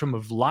spectrum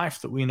of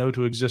life that we know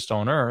to exist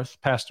on Earth,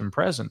 past and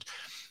present,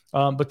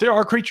 but there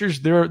are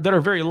creatures that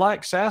are very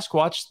like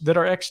Sasquatch that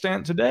are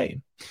extant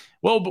today.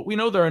 Well, but we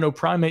know there are no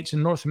primates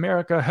in North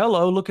America.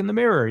 Hello, look in the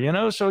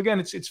mirror, So again,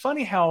 it's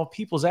funny how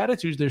people's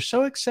attitudes, they're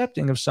so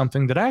accepting of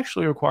something that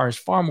actually requires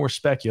far more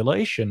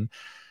speculation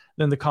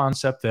than the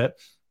concept that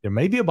there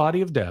may be a body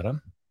of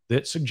data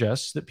that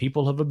suggests that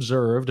people have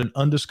observed an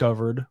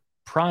undiscovered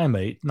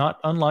primate, not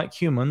unlike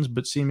humans,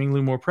 but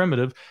seemingly more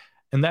primitive,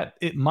 and that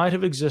it might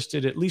have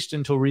existed at least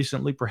until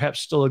recently, perhaps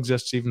still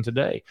exists even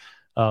today.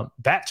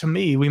 That, to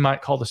me, we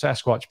might call the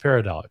Sasquatch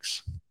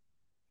paradox.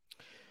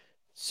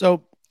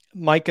 So,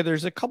 Micah,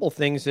 there's a couple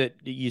things that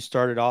you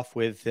started off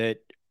with that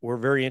were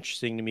very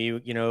interesting to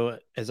me.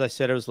 As I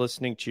said, I was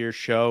listening to your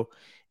show,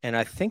 and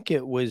I think I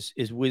don't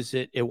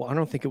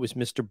think it was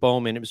Mr.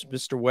 Bowman. It was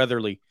Mr.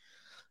 Weatherly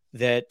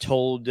that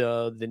told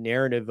the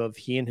narrative of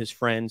he and his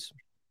friends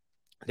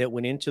that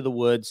went into the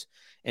woods.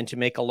 And to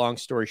make a long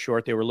story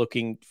short, they were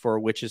looking for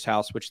a witch's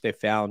house, which they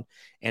found.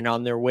 And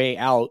on their way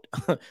out,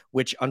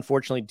 which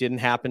unfortunately didn't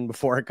happen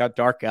before it got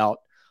dark out,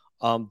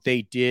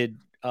 they did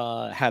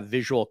have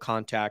visual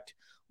contact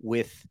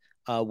with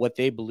what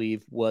they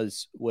believe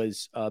was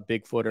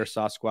Bigfoot or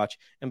Sasquatch.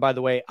 And by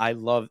the way,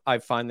 I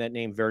find that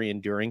name very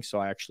endearing, so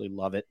I actually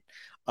love it.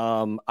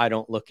 I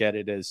don't look at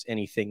it as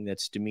anything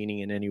that's demeaning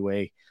in any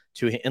way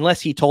to him.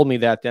 Unless he told me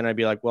that, then I'd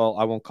be like, well,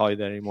 I won't call you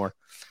that anymore.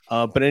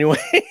 But anyway,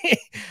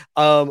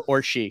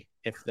 or she,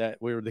 if that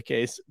were the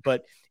case.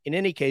 But in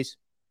any case,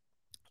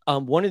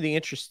 one of the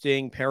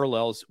interesting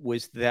parallels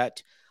was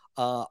that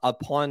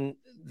upon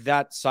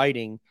that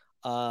sighting,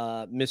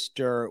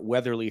 Mr.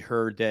 Weatherly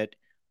heard that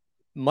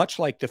much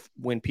like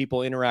when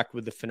people interact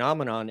with the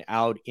phenomenon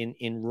out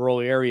in rural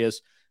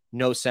areas,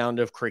 no sound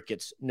of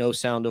crickets, no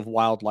sound of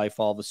wildlife.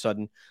 All of a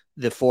sudden,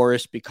 the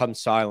forest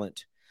becomes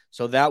silent.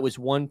 So that was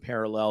one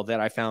parallel that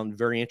I found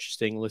very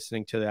interesting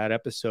listening to that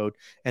episode.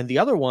 And the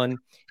other one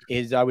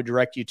is I would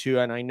direct you to,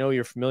 and I know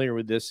you're familiar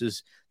with this,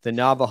 is the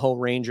Navajo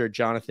Ranger,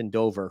 Jonathan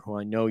Dover,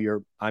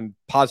 who I'm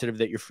positive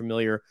that you're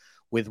familiar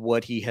with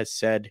what he has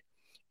said.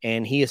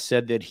 And he has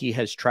said that he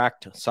has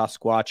tracked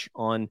Sasquatch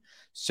on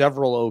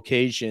several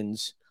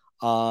occasions,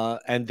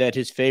 and that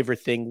his favorite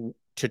thing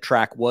to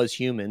track was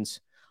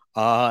humans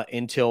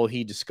until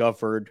he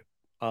discovered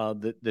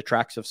the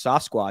tracks of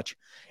Sasquatch.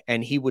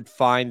 And he would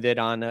find that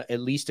on at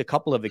least a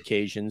couple of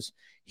occasions,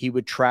 he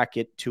would track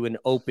it to an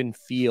open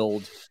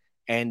field,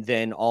 and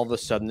then all of a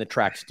sudden the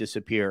tracks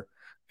disappear.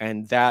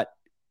 And that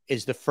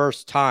is the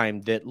first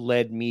time that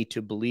led me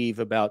to believe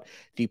about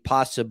the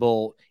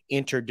possible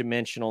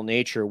interdimensional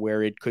nature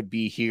where it could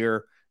be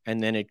here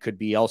and then it could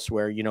be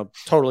elsewhere,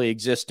 totally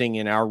existing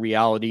in our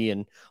reality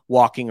and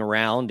walking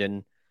around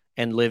and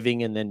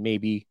living, and then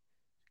maybe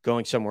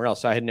going somewhere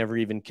else. I had never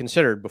even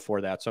considered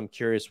before that. So I'm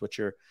curious what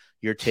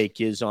your take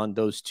is on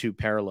those two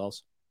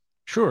parallels.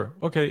 Sure.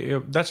 Okay.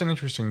 That's an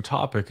interesting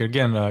topic.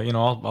 Again,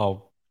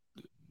 I'll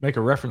make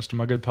a reference to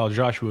my good pal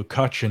Joshua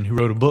Cutchin, who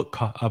wrote a book,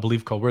 I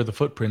believe, called Where the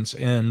Footprints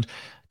End,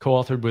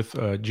 co-authored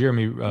with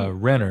Jeremy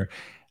Renner.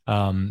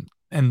 And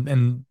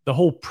the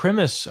whole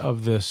premise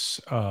of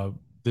this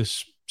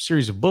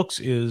series of books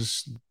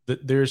is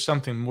that there's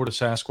something more to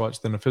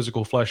Sasquatch than a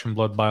physical flesh and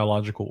blood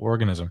biological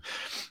organism.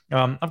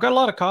 I've got a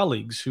lot of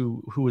colleagues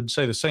who would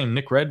say the same.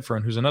 Nick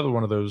Redfern, who's another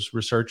one of those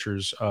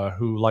researchers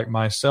who, like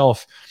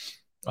myself,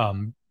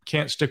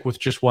 can't stick with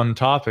just one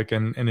topic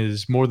and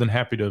is more than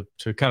happy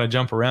to kind of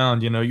jump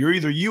around. You're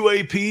either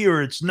UAP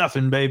or it's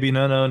nothing, baby.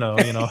 No.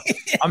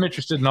 I'm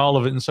interested in all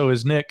of it, and so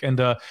is Nick. And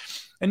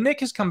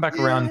Nick has come back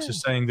around to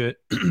saying that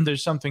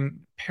there's something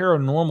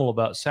paranormal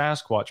about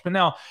Sasquatch. But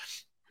now,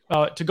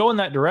 to go in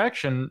that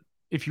direction,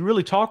 if you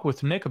really talk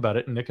with Nick about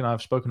it, and Nick and I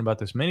have spoken about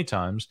this many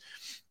times,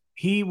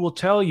 he will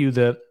tell you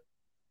that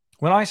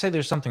when I say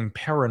there's something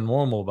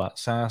paranormal about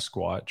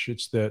Sasquatch,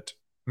 it's that,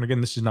 and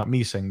again, this is not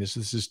me saying this.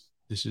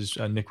 This is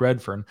Nick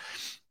Redfern.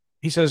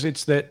 He says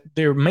it's that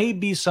there may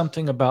be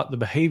something about the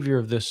behavior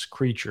of this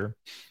creature,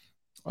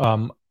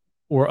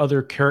 or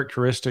other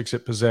characteristics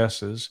it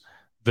possesses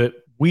that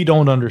we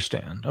don't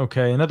understand.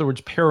 Okay. In other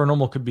words,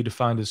 paranormal could be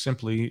defined as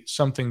simply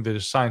something that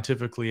is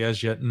scientifically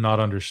as yet not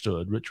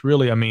understood, which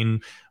really, I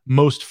mean,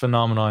 most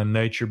phenomena in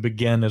nature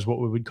begin as what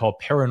we would call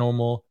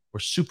paranormal or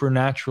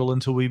supernatural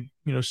until we,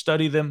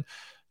 study them,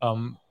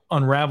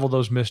 unravel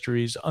those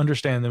mysteries,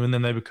 understand them, and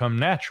then they become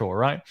natural,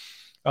 right?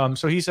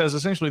 So he says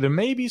essentially there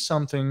may be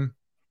something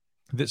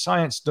that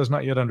science does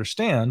not yet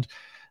understand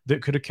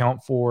that could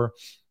account for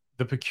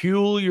the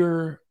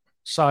peculiar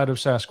side of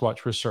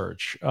Sasquatch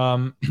research.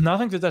 Now, I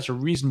think that that's a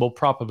reasonable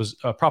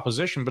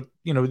proposition, but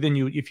then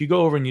if you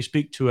go over and you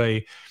speak to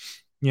a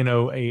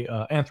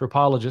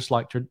anthropologist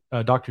like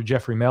Dr.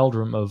 Jeffrey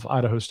Meldrum of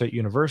Idaho State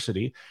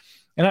University,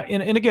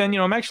 and again,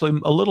 I'm actually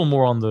a little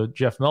more on the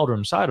Jeff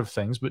Meldrum side of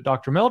things, but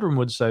Dr. Meldrum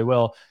would say,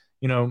 well,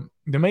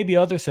 there may be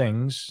other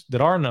things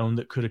that are known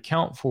that could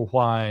account for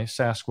why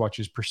Sasquatch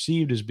is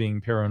perceived as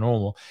being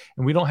paranormal.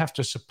 And we don't have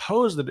to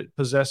suppose that it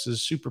possesses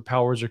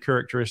superpowers or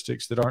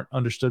characteristics that aren't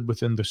understood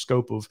within the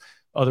scope of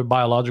other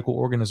biological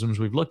organisms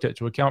we've looked at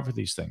to account for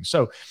these things.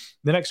 So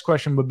the next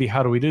question would be,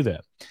 how do we do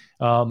that?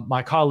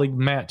 My colleague,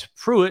 Matt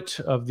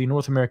Pruitt of the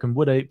North American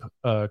Wood Ape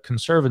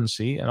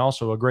Conservancy, and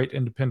also a great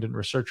independent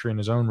researcher in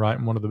his own right,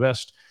 and one of the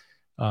best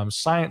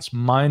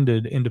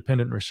science-minded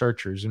independent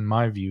researchers, in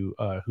my view,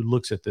 who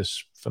looks at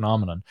this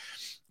phenomenon.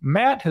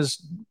 Matt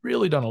has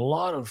really done a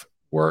lot of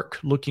work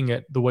looking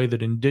at the way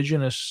that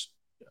indigenous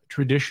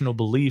traditional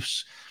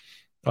beliefs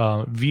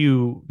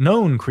view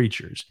known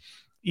creatures,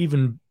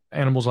 even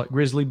animals like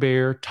grizzly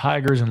bear,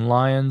 tigers, and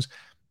lions.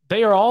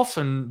 They are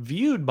often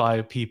viewed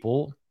by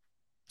people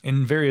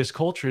in various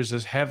cultures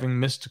as having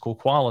mystical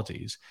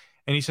qualities.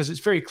 And he says it's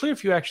very clear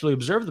if you actually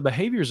observe the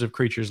behaviors of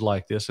creatures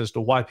like this as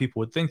to why people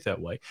would think that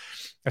way.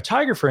 A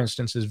tiger, for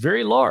instance, is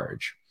very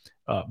large,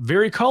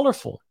 very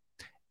colorful,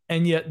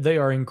 and yet they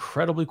are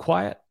incredibly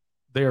quiet.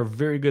 They are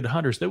very good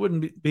hunters. They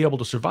wouldn't be able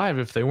to survive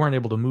if they weren't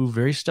able to move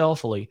very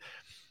stealthily.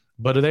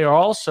 But they are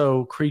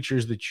also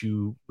creatures that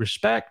you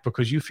respect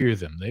because you fear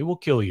them. They will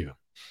kill you.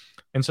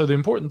 And so the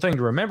important thing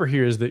to remember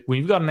here is that when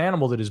you've got an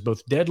animal that is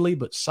both deadly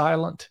but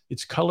silent,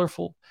 it's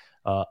colorful,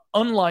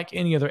 unlike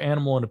any other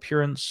animal in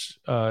appearance,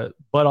 but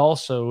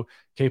also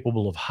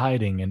capable of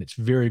hiding, and it's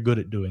very good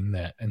at doing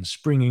that and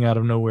springing out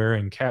of nowhere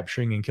and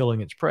capturing and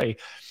killing its prey.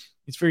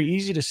 It's very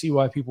easy to see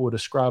why people would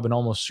ascribe an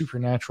almost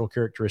supernatural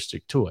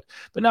characteristic to it.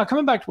 But now,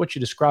 coming back to what you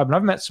described, and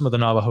I've met some of the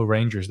Navajo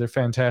Rangers. They're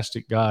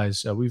fantastic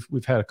guys.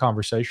 We've had a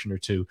conversation or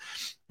two,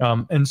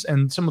 and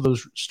some of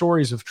those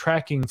stories of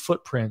tracking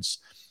footprints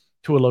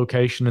to a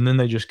location and then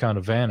they just kind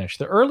of vanish.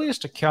 The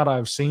earliest account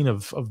I've seen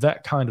of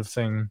that kind of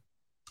thing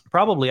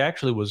probably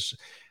actually was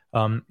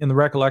in the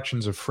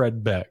recollections of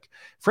Fred Beck.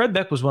 Fred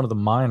Beck was one of the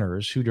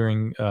miners who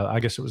during,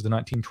 I guess it was the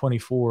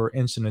 1924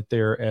 incident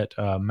there at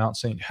Mount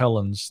St.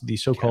 Helens, the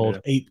so-called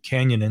Canada. Ape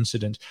Canyon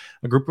incident.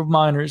 A group of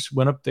miners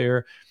went up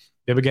there.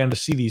 They began to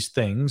see these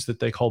things that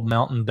they called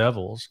mountain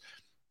devils.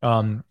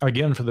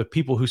 Again, for the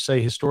people who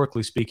say,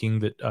 historically speaking,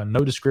 that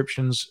no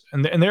descriptions,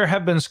 and there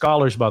have been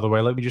scholars, by the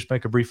way, let me just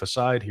make a brief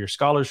aside here,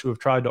 scholars who have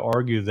tried to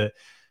argue that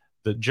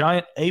the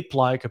giant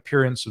ape-like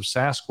appearance of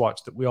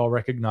Sasquatch that we all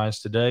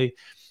recognize today,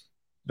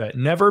 that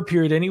never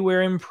appeared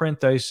anywhere in print,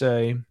 they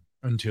say,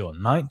 until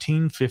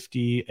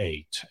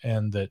 1958,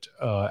 and that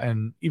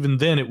and even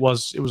then it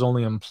was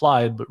only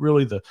implied, but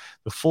really the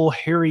full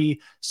hairy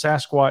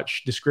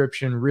Sasquatch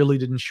description really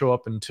didn't show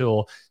up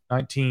until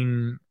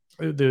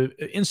the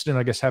incident,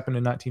 I guess, happened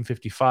in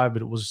 1955,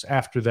 but it was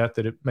after that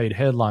it made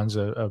headlines.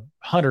 A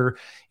hunter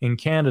in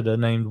Canada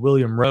named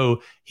William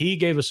Rowe, he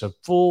gave us a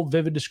full,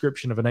 vivid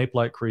description of an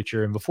ape-like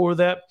creature. And before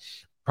that,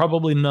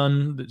 probably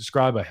none that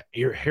describe a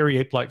hairy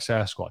ape-like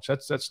Sasquatch.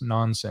 That's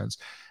nonsense.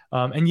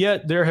 And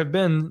yet there have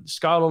been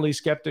scholarly,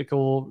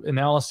 skeptical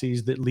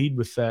analyses that lead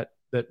with that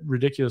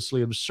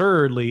ridiculously,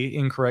 absurdly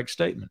incorrect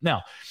statement.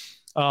 Now,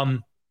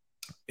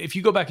 if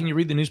you go back and you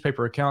read the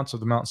newspaper accounts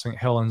of the Mount St.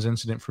 Helens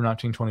incident from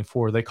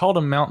 1924, they called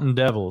them mountain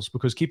devils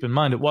because, keep in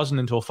mind, it wasn't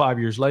until 5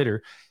 years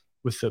later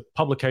with the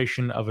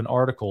publication of an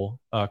article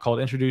called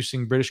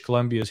Introducing British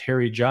Columbia's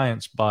Hairy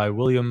Giants by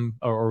William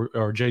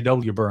or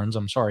J.W. Burns.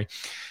 I'm sorry.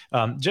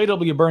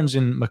 J.W. Burns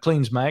in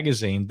Maclean's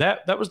magazine,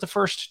 that was the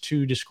first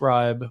to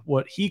describe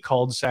what he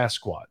called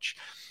Sasquatch.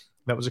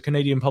 That was a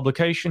Canadian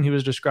publication. He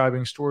was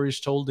describing stories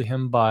told to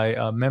him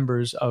by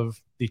members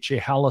of the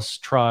Chehalis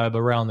tribe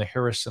around the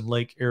Harrison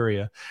Lake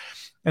area.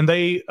 And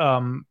they,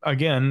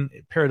 again,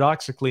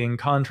 paradoxically, in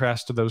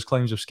contrast to those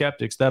claims of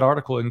skeptics, that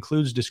article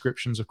includes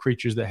descriptions of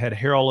creatures that had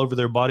hair all over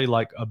their body,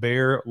 like a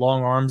bear,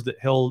 long arms that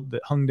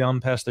hung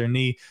down past their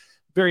knee.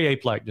 Very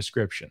ape-like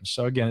descriptions.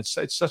 So again,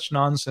 it's such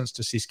nonsense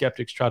to see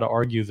skeptics try to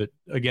argue that.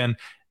 Again,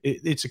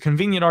 it's a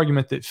convenient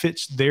argument that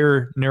fits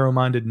their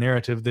narrow-minded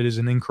narrative that is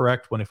an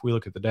incorrect one if we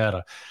look at the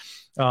data.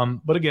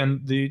 But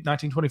again, the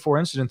 1924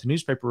 incident, the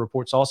newspaper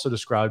reports also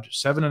described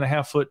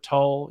 7.5 foot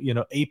tall,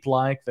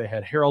 ape-like. They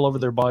had hair all over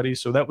their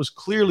bodies. So that was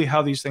clearly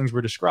how these things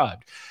were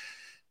described.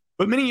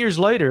 But many years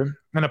later,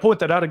 and I point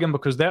that out again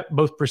because that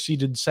both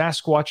preceded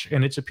Sasquatch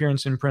and its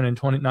appearance in print in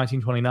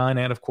 1929,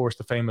 and of course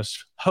the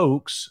famous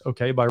hoax,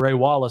 by Ray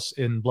Wallace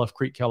in Bluff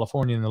Creek,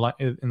 California in the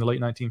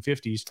late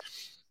 1950s,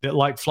 that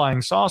like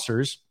flying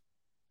saucers,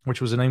 which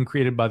was a name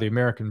created by the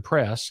American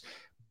press.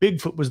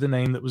 Bigfoot was the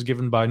name that was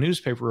given by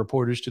newspaper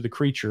reporters to the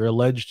creature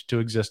alleged to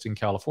exist in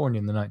California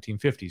in the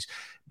 1950s.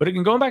 But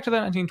again, going back to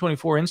that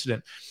 1924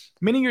 incident,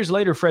 many years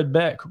later, Fred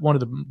Beck, one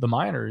of the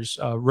miners,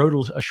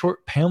 wrote a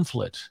short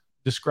pamphlet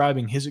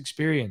describing his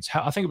experience.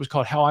 I think it was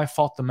called "How I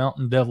Fought the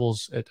Mountain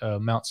Devils at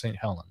Mount St.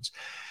 Helens."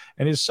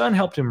 And his son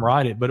helped him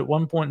write it. But at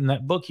one point in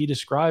that book, he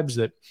describes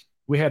that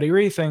we had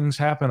eerie things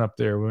happen up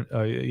there,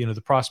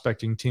 the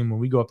prospecting team, when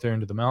we go up there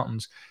into the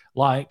mountains.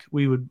 Like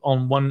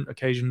on one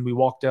occasion, we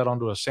walked out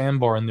onto a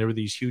sandbar and there were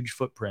these huge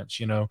footprints,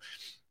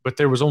 but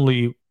there was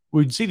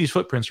we'd see these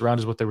footprints around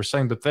is what they were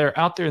saying. But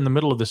out there in the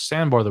middle of the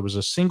sandbar, there was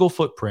a single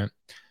footprint,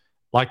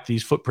 like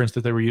these footprints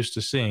that they were used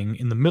to seeing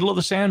in the middle of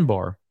the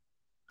sandbar.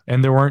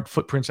 And there weren't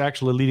footprints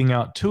actually leading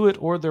out to it,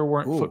 or there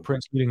weren't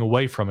footprints leading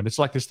away from it. It's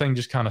like this thing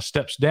just kind of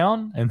steps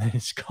down and then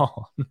it's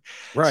gone.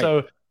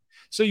 Right.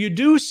 So you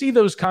do see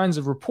those kinds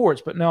of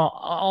reports. But now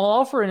I'll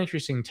offer an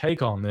interesting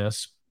take on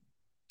this.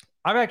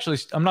 I'm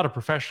not a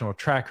professional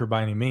tracker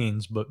by any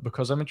means, but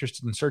because I'm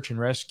interested in search and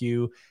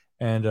rescue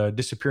and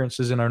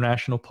disappearances in our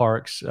national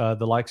parks,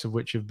 the likes of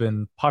which have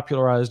been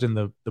popularized in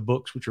the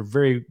books, which are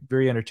very,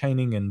 very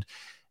entertaining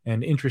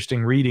and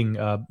interesting reading,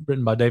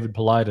 written by David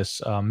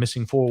Paulides,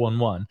 Missing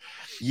 411.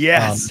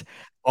 Yes.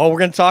 We're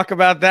going to talk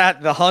about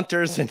that. The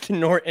hunters in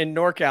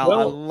NorCal. Well,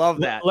 I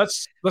love that.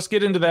 Let's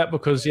get into that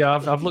because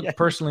I've looked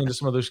personally into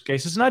some of those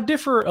cases, and I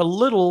differ a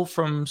little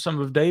from some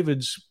of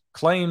David's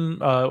claim.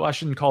 I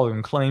shouldn't call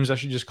them claims. I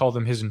should just call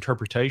them his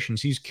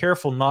interpretations. He's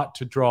careful not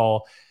to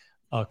draw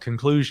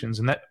conclusions,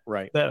 and that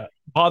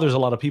bothers a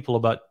lot of people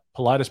about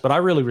Paulides, but I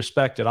really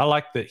respect it. I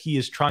like that he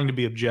is trying to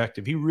be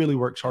objective. He really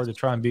works hard to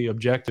try and be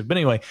objective. But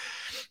anyway,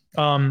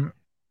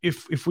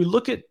 if we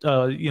look at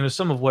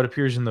some of what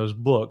appears in those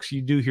books,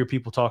 you do hear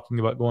people talking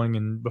about going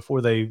and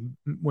before they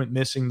went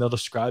missing, they'll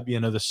describe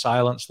the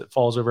silence that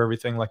falls over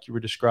everything, like you were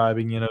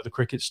describing. The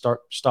crickets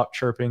stop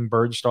chirping,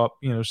 birds stop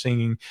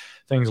singing,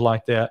 things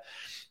like that.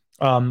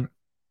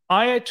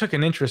 I took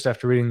an interest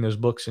after reading those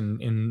books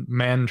in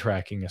man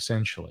tracking.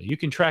 Essentially, you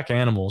can track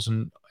animals,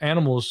 and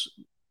animals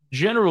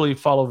generally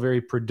follow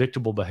very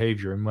predictable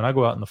behavior. And when I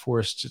go out in the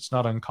forests, it's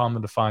not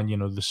uncommon to find,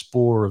 the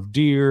spoor of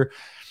deer,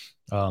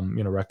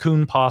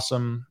 raccoon,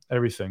 possum,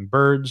 everything,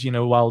 birds,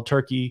 wild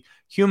turkey,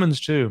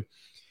 humans too.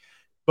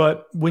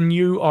 But when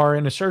you are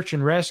in a search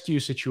and rescue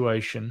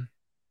situation,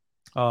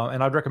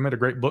 and I'd recommend a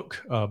great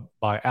book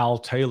by Al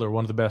Taylor,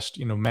 one of the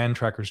best, man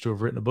trackers to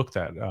have written a book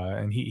that,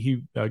 and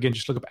he again,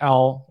 just look up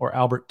Al or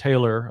Albert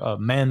Taylor,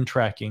 man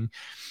tracking.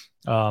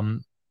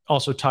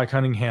 Also, Ty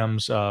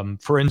Cunningham's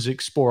Forensic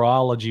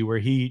Sporology, where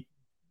he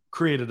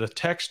created a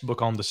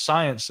textbook on the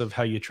science of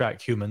how you track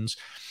humans.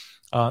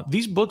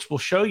 These books will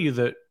show you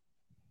that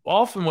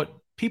often what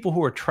people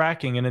who are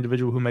tracking an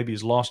individual who maybe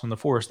is lost in the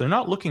forest, they're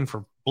not looking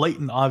for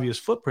blatant, obvious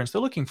footprints.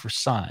 They're looking for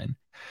sign.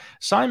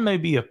 Sign may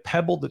be a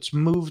pebble that's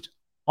moved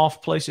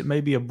off place. It may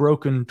be a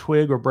broken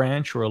twig or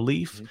branch or a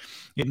leaf.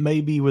 Mm-hmm. It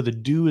may be where the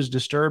dew is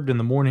disturbed in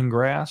the morning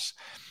grass.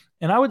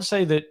 And I would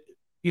say that,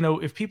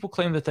 if people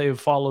claim that they have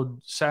followed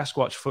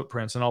Sasquatch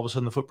footprints and all of a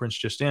sudden the footprints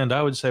just end,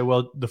 I would say,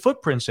 well, the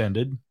footprints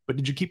ended, but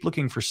did you keep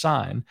looking for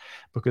sign?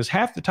 Because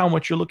half the time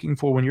what you're looking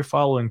for when you're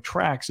following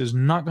tracks is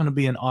not going to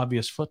be an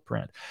obvious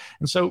footprint.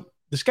 And so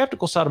the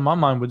skeptical side of my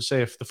mind would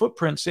say if the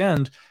footprints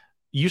end,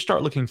 you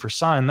start looking for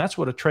sign. That's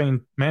what a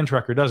trained man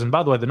tracker does. And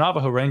by the way, the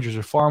Navajo Rangers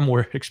are far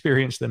more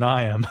experienced than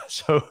I am.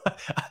 So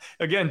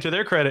again, to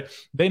their credit,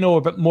 they know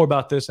a bit more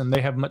about this and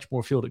they have much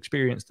more field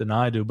experience than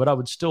I do. But I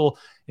would still,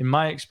 in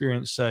my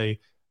experience, say,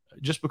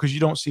 just because you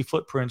don't see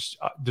footprints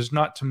does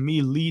not, to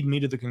me, lead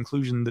me to the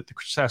conclusion that the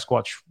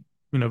Sasquatch,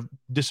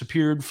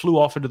 disappeared, flew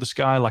off into the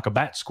sky like a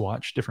bat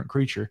squatch, different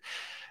creature.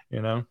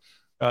 There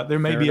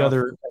may be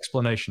other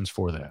explanations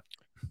for that.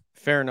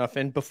 Fair enough.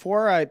 And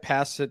before I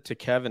pass it to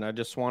Kevin, I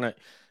just want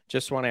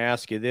to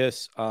ask you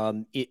this: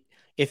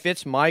 if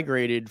it's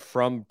migrated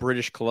from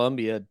British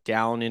Columbia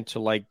down into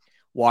like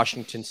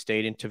Washington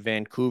State into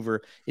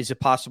Vancouver, is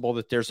it possible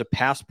that there's a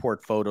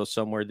passport photo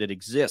somewhere that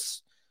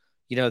exists?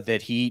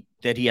 That he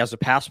has a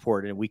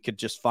passport and we could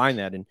just find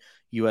that in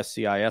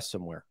USCIS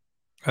somewhere.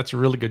 That's a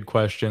really good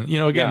question.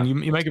 Again,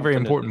 you make a very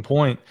important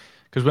point.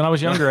 Because when I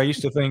was younger, I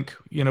used to think,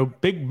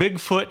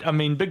 Bigfoot. I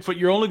mean, Bigfoot.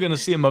 You're only going to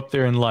see them up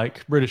there in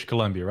like British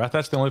Columbia, right?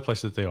 That's the only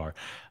place that they are.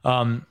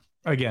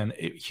 Again,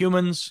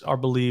 humans are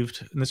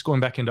believed, and this going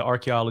back into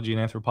archaeology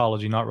and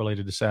anthropology, not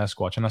related to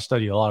Sasquatch, and I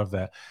study a lot of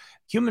that.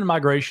 Human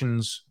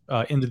migrations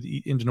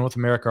into North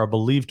America are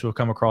believed to have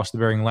come across the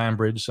Bering Land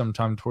Bridge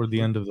sometime toward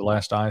the end of the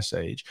last ice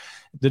age.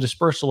 The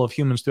dispersal of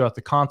humans throughout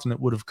the continent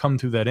would have come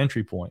through that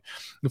entry point.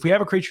 If we have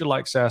a creature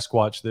like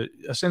Sasquatch that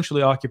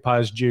essentially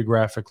occupies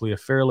geographically a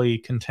fairly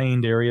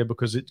contained area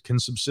because it can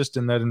subsist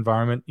in that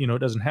environment, it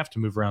doesn't have to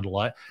move around a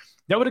lot,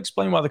 that would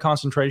explain why the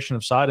concentration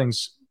of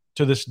sightings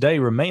to this day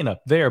remain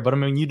up there. But I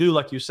mean, you do,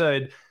 like you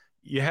said,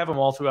 you have them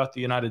all throughout the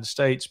United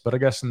States, but I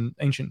guess in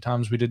ancient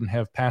times we didn't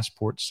have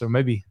passports, so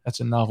maybe that's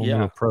a novel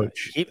new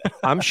approach.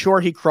 I'm sure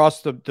he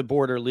crossed the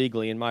border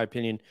legally. In my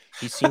opinion,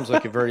 he seems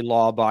like a very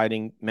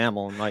law-abiding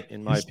mammal.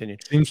 In my opinion,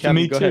 seems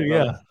Kevin, to me too.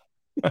 Ahead,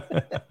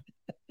 yeah.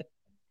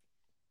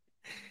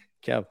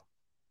 Kev.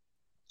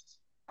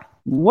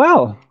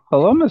 Well,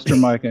 hello, Mr.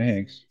 Micah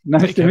Hanks.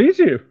 Nice to meet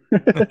you.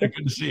 Good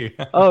to see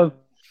you.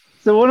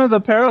 So one of the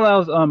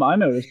parallels I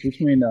noticed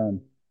between the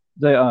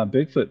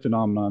Bigfoot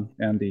phenomenon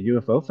and the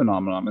UFO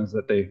phenomenon is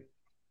that they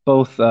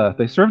both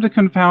they serve to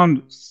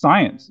confound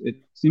science. It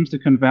seems to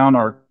confound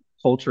our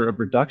culture of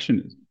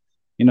reductionism.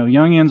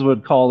 Jungians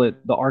would call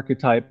it the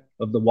archetype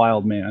of the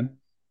wild man.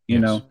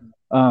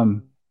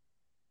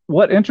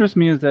 What interests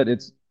me is that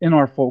it's in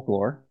our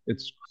folklore.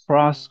 It's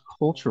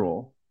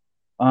cross-cultural.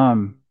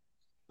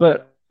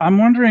 But I'm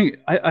wondering,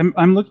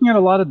 I'm looking at a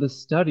lot of the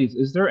studies.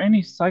 Is there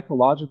any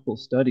psychological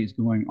studies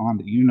going on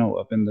that you know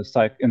of in the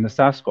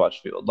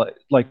Sasquatch field,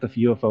 like the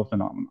UFO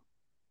phenomenon?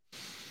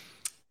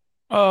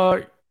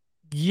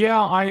 Yeah,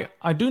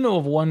 I do know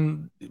of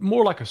one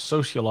more like a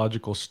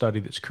sociological study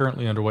that's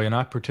currently underway, and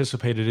I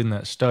participated in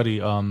that study.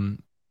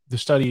 The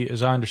study,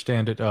 as I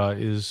understand it,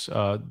 is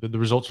the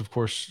results, of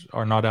course,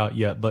 are not out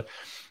yet, but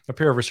a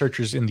pair of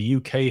researchers in the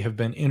UK have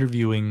been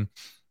interviewing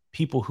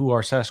people who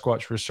are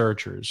Sasquatch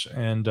researchers,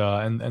 and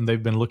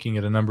they've been looking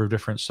at a number of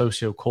different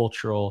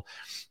sociocultural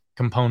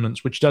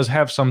components, which does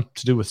have some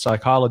to do with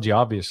psychology.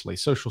 Obviously,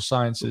 social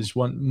sciences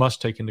one must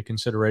take into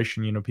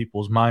consideration,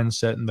 people's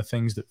mindset and the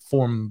things that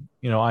form,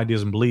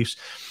 ideas and beliefs.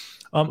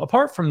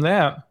 Apart from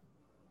that,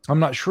 I'm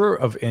not sure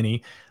of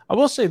any. I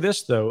will say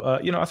this though,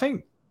 I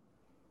think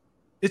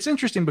it's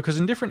interesting because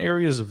in different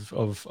areas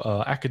of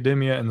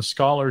academia and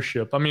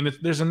scholarship, I mean,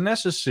 there's a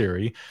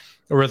necessary,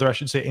 or rather I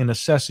should say a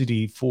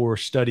necessity for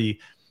study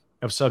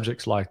of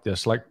subjects like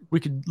this. Like we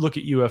could look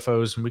at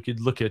UFOs and we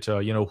could look at,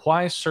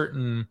 why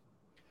certain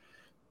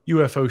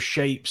UFO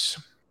shapes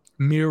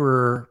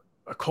mirror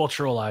a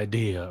cultural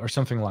idea or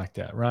something like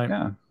that, right?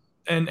 Yeah.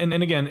 And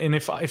again,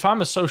 if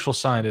I'm a social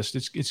scientist,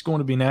 it's going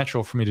to be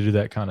natural for me to do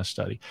that kind of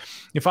study.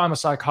 If I'm a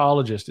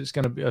psychologist, it's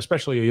going to be,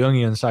 especially a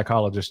Jungian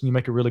psychologist, and you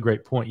make a really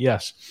great point.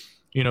 Yes,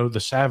 the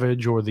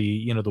savage or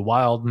the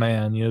wild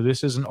man,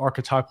 this is an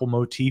archetypal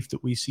motif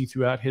that we see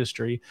throughout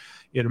history.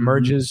 It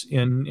emerges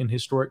in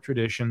historic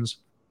traditions.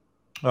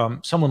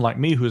 Someone like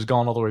me who has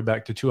gone all the way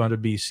back to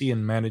 200 BC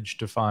and managed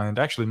to find,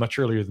 actually much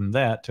earlier than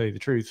that, tell you the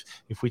truth,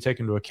 if we take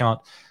into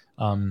account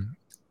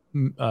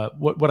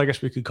what I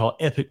guess we could call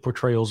epic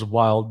portrayals of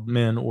wild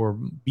men or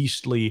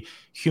beastly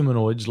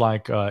humanoids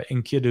like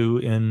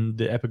Enkidu in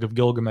the Epic of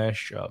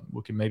Gilgamesh.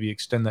 We can maybe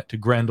extend that to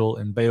Grendel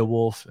and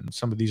Beowulf and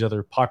some of these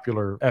other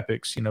popular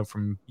epics,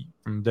 from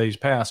days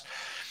past.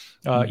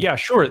 Yeah,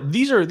 sure.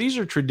 These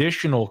are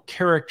traditional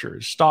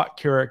characters, stock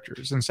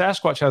characters, and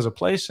Sasquatch has a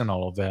place in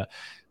all of that.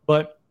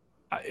 But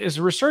as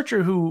a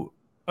researcher who,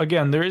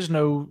 again, there is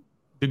no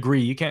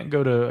degree. You can't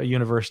go to a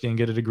university and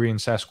get a degree in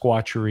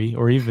Sasquatchery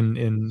or even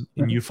in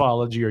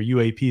ufology or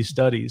UAP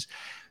studies.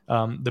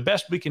 The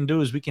best we can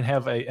do is we can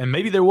have and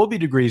maybe there will be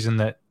degrees in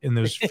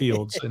those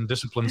fields and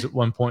disciplines at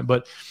one point.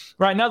 But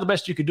right now, the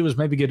best you could do is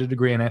maybe get a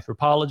degree in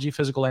anthropology,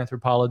 physical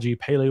anthropology,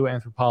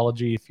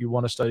 paleoanthropology, if you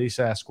want to study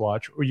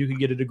Sasquatch, or you could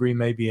get a degree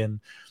maybe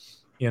in,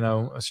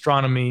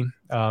 astronomy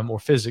or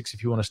physics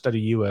if you want to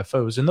study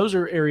UFOs. And those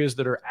are areas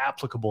that are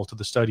applicable to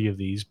the study of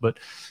these. But,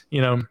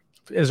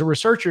 as a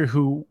researcher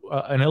who,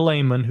 and a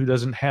layman who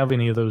doesn't have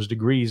any of those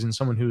degrees and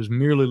someone who is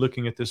merely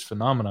looking at this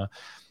phenomena,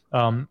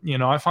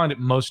 I find it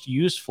most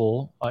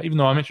useful, even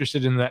though I'm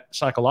interested in that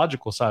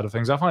psychological side of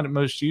things, I find it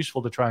most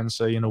useful to try and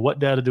say, what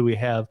data do we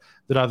have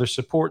that either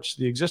supports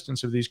the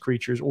existence of these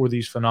creatures or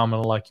these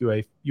phenomena like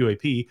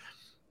UAP,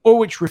 or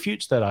which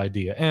refutes that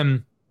idea.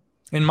 And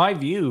in my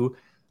view,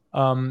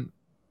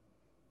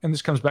 and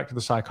this comes back to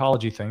the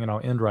psychology thing, and I'll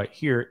end right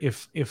here.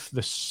 If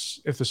the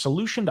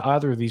solution to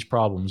either of these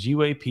problems,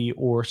 UAP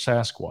or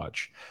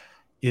Sasquatch,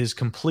 is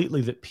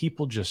completely that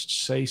people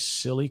just say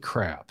silly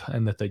crap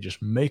and that they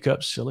just make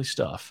up silly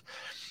stuff,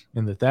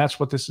 and that's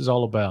what this is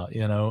all about,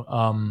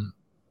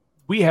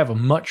 we have a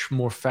much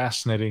more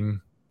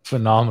fascinating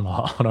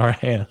phenomena on our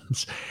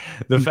hands.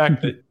 The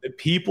fact that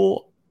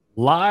people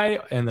lie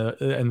and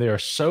they are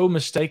so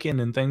mistaken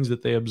in things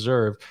that they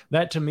observe,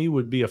 that to me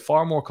would be a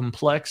far more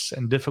complex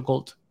and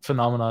difficult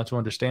phenomena to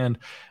understand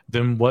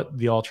than what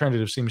the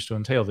alternative seems to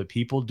entail, that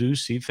people do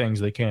see things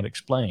they can't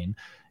explain.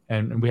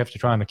 and we have to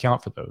try and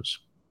account for those.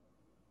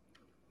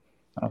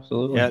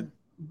 Absolutely. Yeah.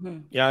 Mm-hmm.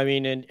 Yeah. I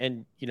mean,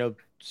 and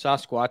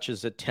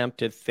Sasquatch's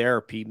attempt at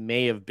therapy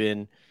may have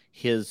been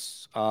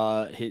his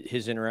or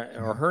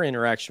her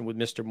interaction with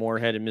Mr.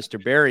 Moorhead and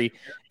Mr. Barry,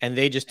 and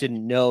they just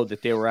didn't know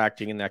that they were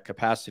acting in that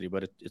capacity,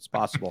 but it's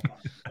possible.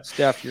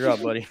 Steph, you're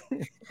up, buddy.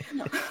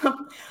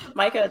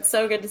 Micah, it's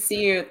so good to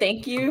see you.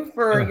 Thank you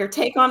for your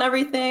take on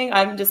everything.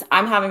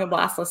 I'm having a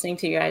blast listening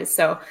to you guys.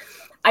 So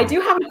I do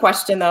have a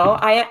question though.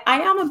 I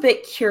am a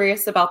bit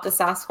curious about the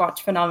Sasquatch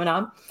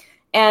phenomenon,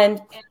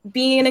 and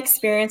being an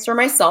experiencer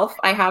myself,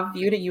 I have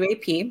viewed a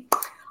UAP.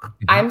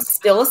 I'm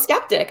still a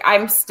skeptic.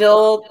 I'm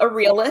still a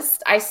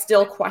realist. I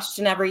still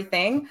question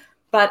everything.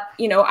 But,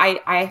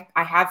 I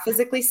have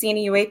physically seen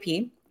a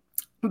UAP.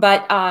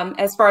 But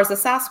as far as the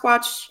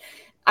Sasquatch,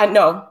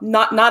 no,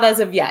 not as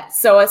of yet.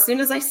 So as soon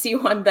as I see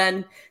one,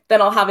 then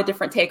I'll have a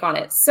different take on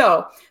it.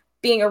 So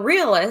being a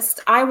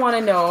realist, I want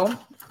to know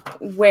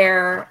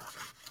where...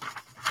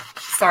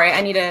 Sorry,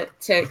 I need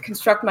to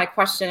construct my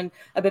question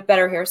a bit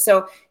better here.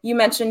 So you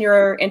mentioned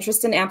your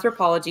interest in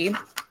anthropology,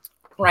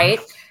 right?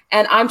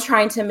 And I'm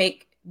trying to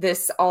make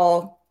this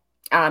all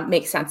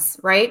make sense,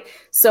 right?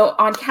 So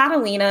on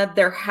Catalina,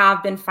 there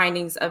have been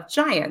findings of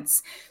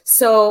giants.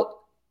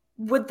 So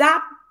would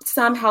that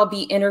somehow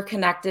be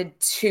interconnected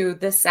to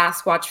the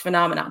Sasquatch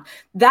phenomenon?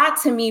 That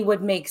to me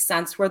would make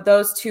sense, where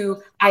those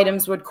two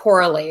items would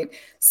correlate.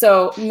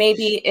 So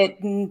maybe it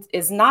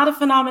is not a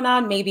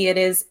phenomenon. Maybe it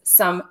is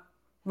some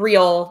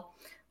real,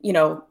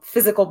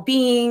 physical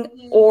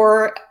being,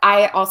 or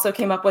I also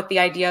came up with the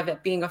idea of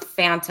it being a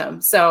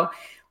phantom. So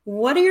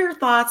what are your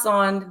thoughts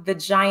on the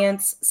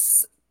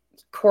giants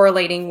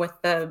correlating with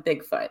the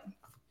Bigfoot?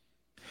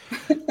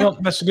 Well,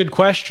 that's a good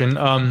question.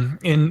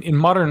 In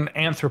modern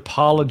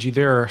anthropology,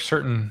 there are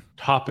certain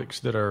topics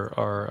that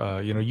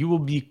are you will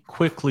be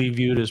quickly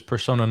viewed as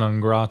persona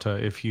non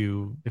grata if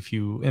you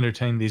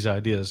entertain these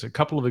ideas. A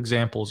couple of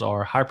examples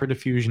are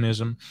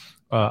hyperdiffusionism,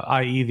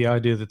 i.e., the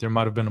idea that there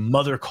might have been a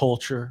mother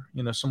culture,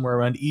 somewhere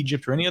around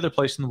Egypt or any other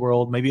place in the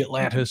world, maybe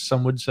Atlantis,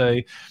 some would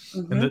say,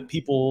 and that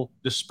people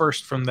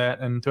dispersed from that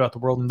and throughout the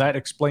world, and that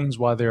explains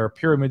why there are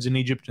pyramids in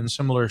Egypt and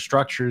similar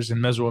structures in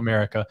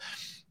Mesoamerica.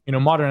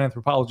 Modern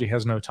anthropology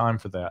has no time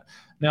for that.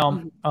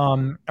 Now,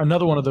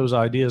 another one of those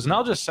ideas, and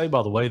I'll just say,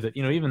 by the way, that,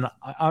 even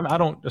I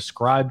don't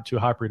ascribe to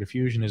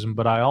hyperdiffusionism,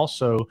 but I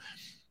also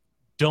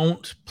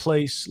don't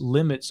place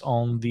limits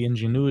on the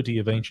ingenuity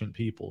of ancient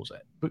peoples,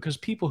 because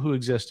people who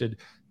existed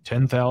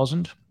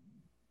 10,000,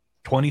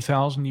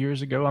 20,000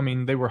 years ago,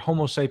 they were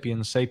Homo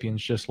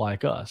sapiens just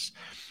like us.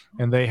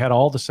 And they had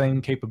all the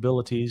same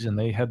capabilities, and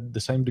they had the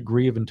same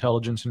degree of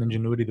intelligence and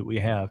ingenuity that we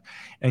have.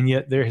 And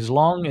yet there has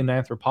long in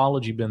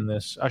anthropology been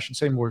this, I should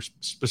say more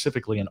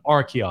specifically in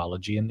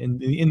archaeology. And in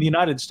the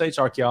United States,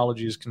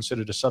 archaeology is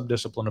considered a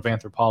subdiscipline of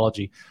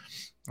anthropology,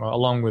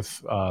 along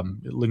with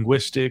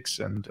linguistics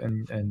and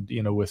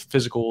with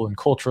physical and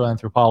cultural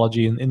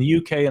anthropology. In the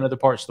UK and other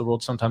parts of the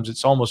world, sometimes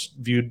it's almost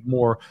viewed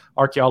more,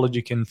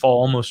 archaeology can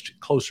fall almost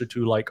closer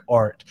to like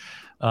art.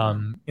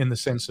 In the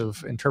sense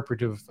of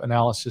interpretive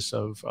analysis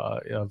of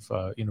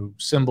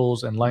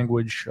symbols and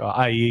language,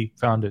 i.e.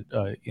 found it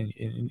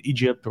in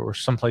Egypt or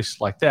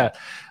someplace like that.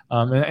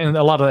 And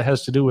a lot of that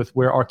has to do with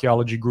where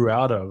archaeology grew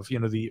out of,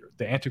 the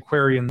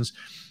antiquarians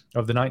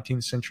of the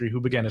 19th century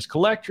who began as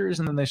collectors,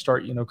 and then they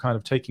start, kind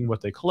of taking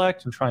what they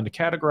collect and trying to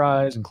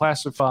categorize and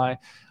classify.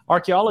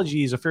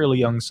 Archaeology is a fairly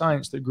young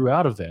science that grew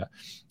out of that.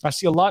 I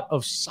see a lot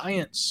of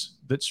science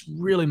that's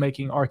really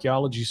making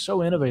archaeology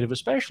so innovative,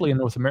 especially in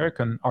North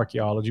American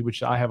archaeology,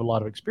 which I have a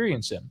lot of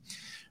experience in.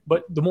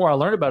 But the more I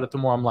learn about it, the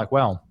more I'm like,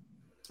 wow,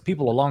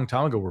 people a long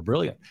time ago were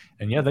brilliant.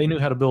 And yeah, they knew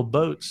how to build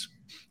boats.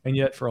 And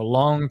yet for a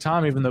long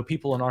time, even though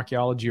people in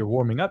archaeology are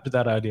warming up to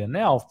that idea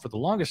now, for the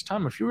longest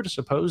time, if you were to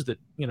suppose that,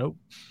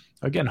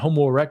 again,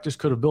 Homo erectus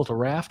could have built a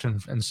raft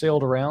and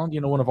sailed around,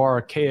 one of our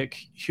archaic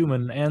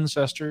human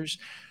ancestors,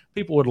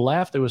 people would have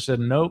laughed. They would have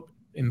said, nope,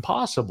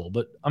 impossible.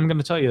 But I'm going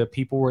to tell you that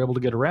people were able to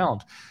get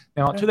around.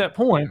 Now, to that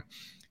point,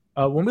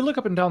 when we look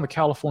up and down the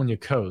California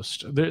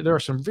coast, there are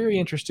some very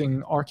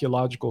interesting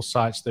archaeological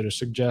sites that are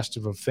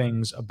suggestive of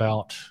things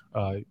about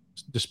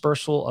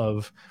dispersal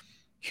of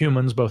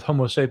humans, both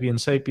Homo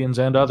sapiens sapiens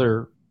and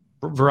other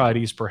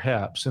varieties,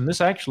 perhaps. And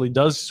this actually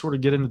does sort of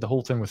get into the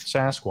whole thing with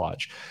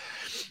Sasquatch.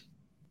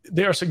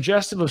 They are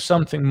suggestive of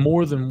something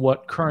more than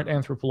what current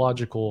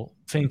anthropological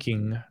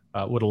thinking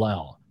would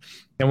allow.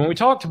 And when we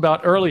talked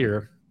about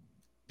earlier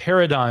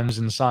paradigms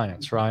in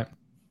science, right?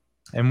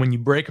 And when you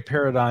break a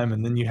paradigm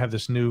and then you have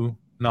this new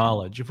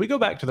knowledge, if we go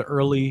back to the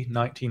early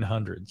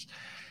 1900s,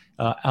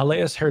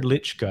 Alois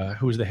Hrdlicka,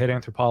 who was the head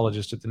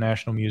anthropologist at the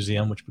National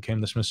Museum, which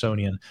became the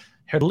Smithsonian,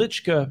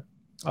 Hrdlicka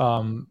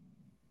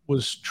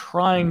was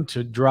trying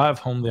to drive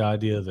home the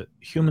idea that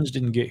humans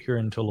didn't get here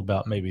until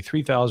about maybe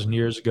 3,000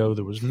 years ago.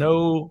 There was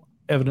no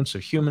evidence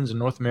of humans in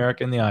North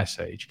America in the Ice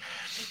Age.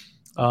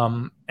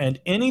 And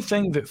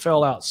anything that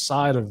fell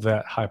outside of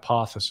that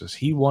hypothesis,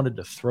 he wanted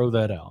to throw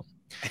that out.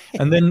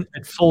 And then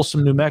at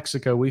Folsom, New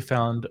Mexico, we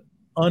found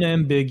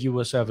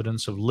unambiguous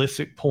evidence of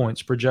lithic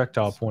points,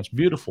 projectile points,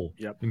 beautiful,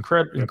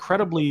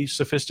 incredibly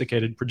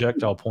sophisticated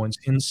projectile points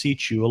in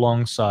situ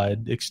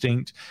alongside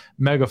extinct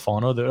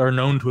megafauna that are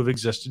known to have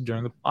existed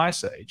during the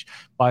Ice Age.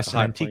 Bison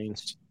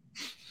antiquus.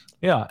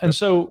 Yeah, and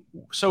so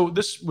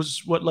this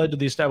was what led to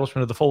the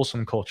establishment of the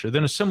Folsom culture.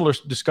 Then a similar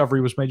discovery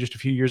was made just a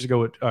few years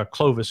ago at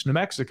Clovis, New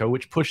Mexico,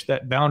 which pushed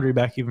that boundary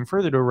back even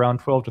further to around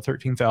 12 to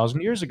 13,000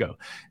 years ago.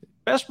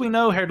 Best we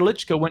know,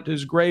 Herdlichka went to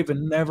his grave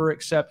and never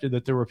accepted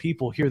that there were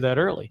people here that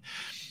early.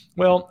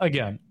 Well,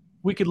 again,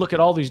 we could look at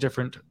all these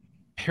different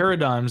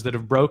paradigms that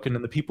have broken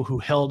and the people who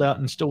held out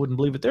and still wouldn't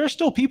believe it. There are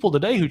still people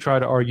today who try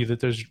to argue that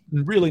there's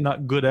really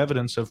not good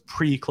evidence of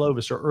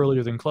pre-Clovis or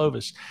earlier than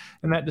Clovis,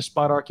 and that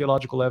despite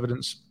archaeological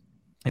evidence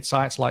at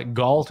sites like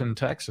Galton,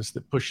 Texas,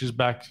 that pushes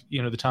back,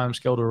 the time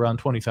scale to around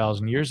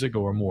 20,000 years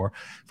ago or more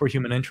for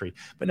human entry.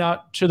 But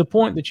now, to the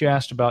point that you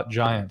asked about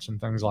giants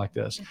and things like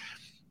this,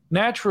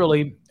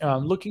 naturally,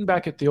 looking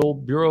back at the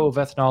old Bureau of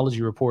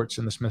Ethnology reports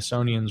in the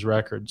Smithsonian's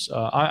records,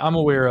 I'm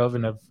aware of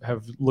and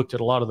have looked at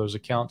a lot of those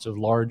accounts of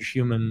large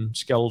human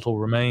skeletal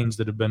remains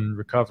that have been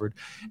recovered.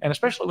 And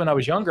especially when I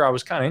was younger, I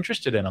was kind of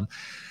interested in them.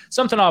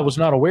 Something I was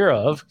not aware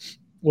of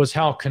was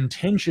how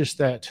contentious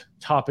that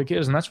topic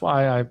is. And that's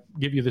why I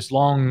give you this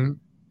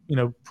long,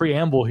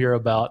 preamble here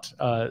about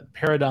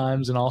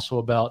paradigms and also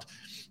about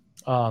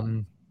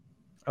the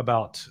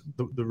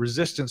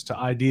resistance to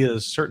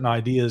ideas, certain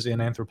ideas in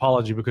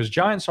anthropology, because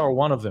giants are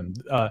one of them.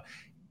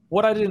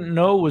 What I didn't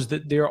know was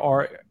that there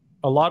are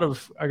a lot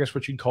of, I guess,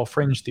 what you'd call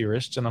fringe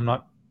theorists, and I'm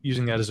not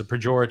using that as a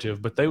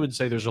pejorative, but they would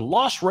say there's a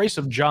lost race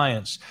of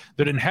giants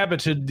that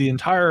inhabited the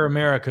entire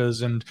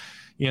Americas, and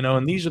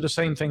these are the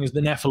same thing as the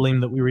Nephilim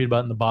that we read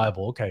about in the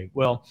Bible. Okay,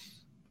 well,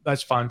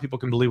 that's fine. People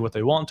can believe what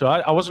they want to.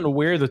 I wasn't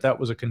aware that that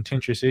was a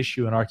contentious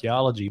issue in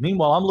archaeology.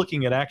 Meanwhile, I'm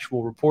looking at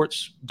actual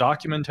reports,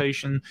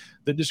 documentation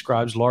that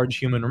describes large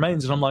human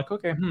remains, and I'm like,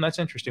 okay, that's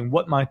interesting.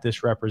 What might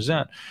this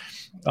represent?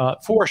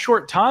 For a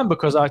short time,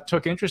 because I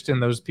took interest in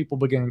those, people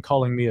began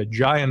calling me a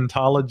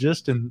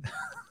giantologist and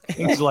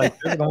things like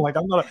this. And I'm like,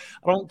 I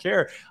don't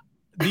care.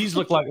 These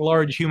look like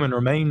large human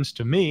remains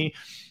to me.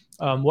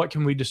 What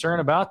can we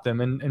discern about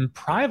them? And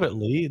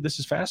privately, this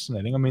is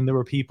fascinating. I mean, there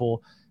were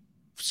people,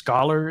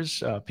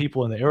 scholars,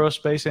 people in the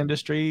aerospace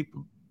industry,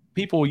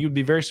 people you'd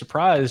be very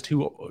surprised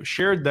who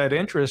shared that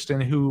interest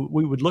and who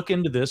we would look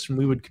into this and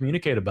we would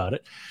communicate about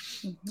it.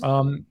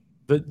 Mm-hmm.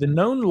 The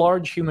known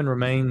large human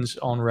remains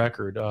on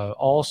record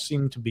all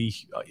seem to be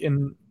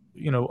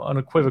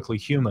unequivocally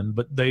human,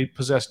 but they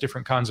possess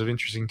different kinds of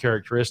interesting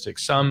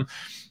characteristics. Some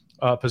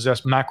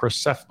possess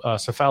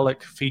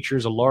macrocephalic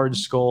features, a large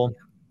skull,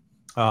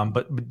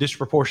 but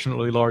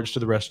disproportionately large to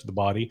the rest of the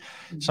body.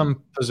 Mm-hmm.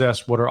 Some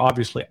possess what are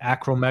obviously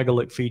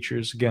acromegalic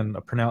features, again,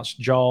 a pronounced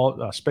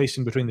jaw,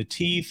 spacing between the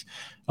teeth,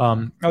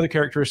 other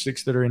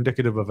characteristics that are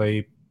indicative of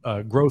a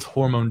growth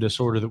hormone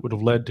disorder that would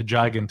have led to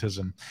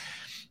gigantism.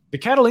 The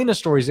Catalina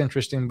story is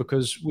interesting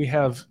because we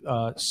have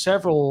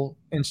several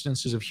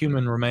instances of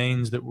human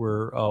remains that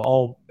were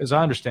all, as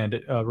I understand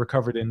it,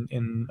 recovered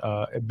in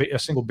a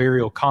single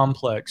burial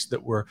complex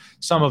that were,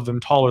 some of them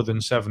taller than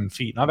 7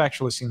 feet. And I've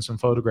actually seen some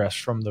photographs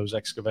from those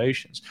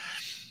excavations.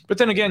 But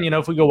then again,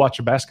 if we go watch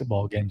a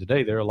basketball game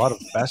today, there are a lot of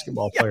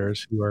basketball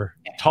players who are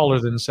taller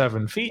than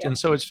 7 feet. And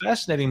so it's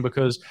fascinating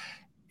because,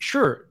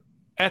 sure,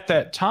 at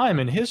that time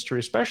in history,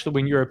 especially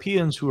when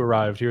Europeans who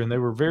arrived here and they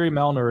were very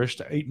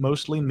malnourished, ate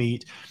mostly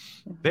meat,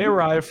 they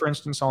arrive, for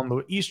instance, on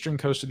the eastern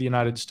coast of the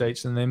United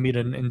States, and they meet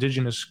an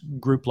indigenous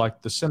group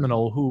like the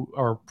Seminole who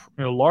are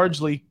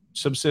largely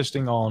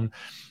subsisting on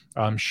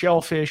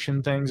shellfish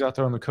and things out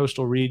there in the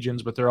coastal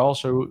regions, but they're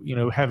also,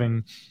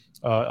 having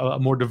a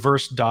more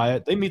diverse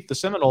diet. They meet the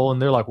Seminole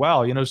and they're like,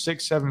 wow,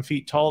 6, 7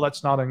 feet tall,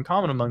 that's not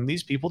uncommon among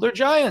these people. They're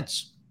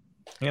giants.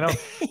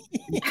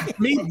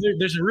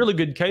 There's a really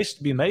good case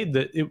to be made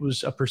that it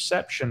was a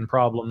perception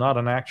problem, not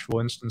an actual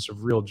instance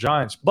of real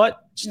giants. But,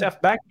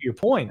 Steph, back to your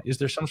point, is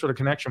there some sort of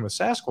connection with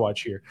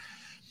Sasquatch here?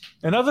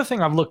 Another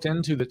thing I've looked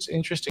into that's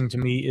interesting to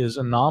me is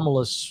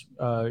anomalous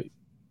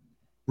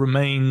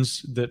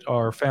remains that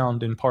are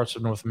found in parts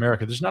of North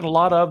America. There's not a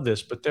lot of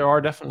this, but there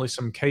are definitely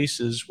some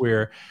cases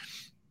where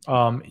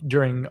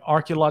during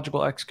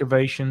archaeological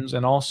excavations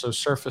and also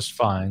surface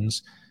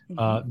finds,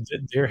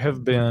 there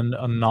have been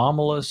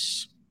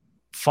anomalous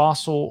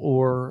fossil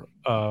or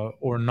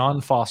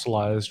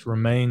non-fossilized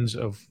remains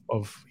of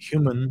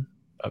human,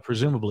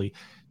 presumably,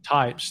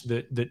 types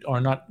that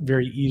are not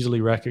very easily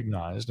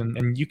recognized.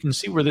 And you can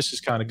see where this is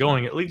kind of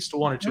going. It leads to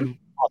one or two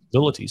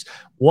possibilities.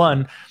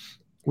 One,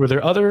 were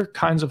there other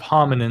kinds of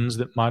hominins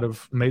that might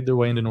have made their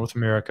way into North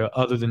America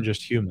other than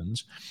just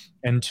humans?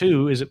 And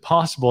two, is it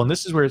possible, and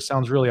this is where it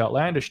sounds really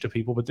outlandish to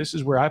people, but this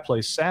is where I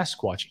place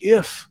Sasquatch,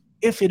 if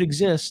it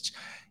exists,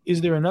 is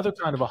there another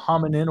kind of a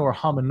hominin or a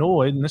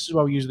hominoid, and this is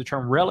why we use the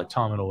term relict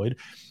hominoid,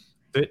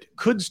 that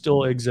could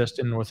still exist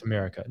in North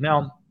America?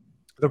 Now,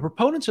 the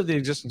proponents of the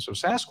existence of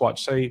Sasquatch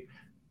say,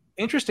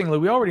 interestingly,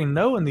 we already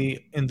know in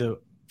the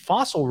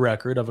fossil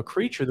record of a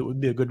creature that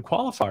would be a good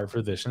qualifier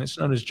for this, and it's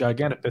known as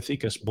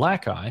Gigantopithecus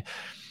blacki,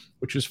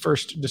 which was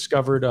first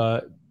discovered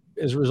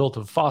as a result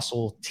of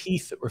fossil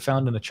teeth that were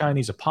found in a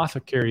Chinese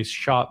apothecary's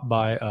shop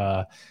by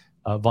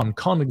von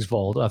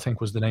Königswald, I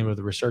think was the name of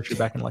the researcher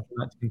back in like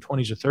the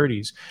 1920s or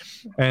 30s.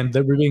 And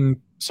they were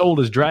being sold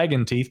as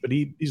dragon teeth, but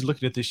he's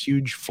looking at this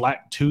huge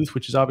flat tooth,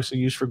 which is obviously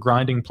used for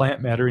grinding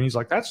plant matter. And he's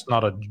like, that's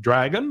not a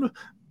dragon.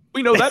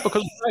 We know that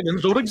because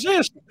dragons don't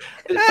exist.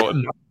 It's a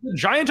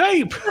giant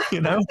ape,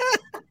 you know?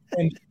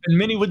 And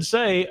many would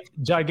say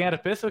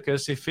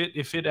Gigantopithecus,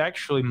 if it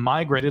actually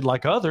migrated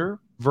like other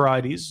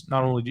varieties,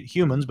 not only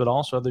humans, but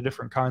also other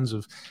different kinds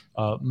of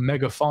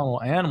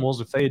megafaunal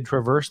animals, if they had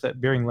traversed that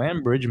Bering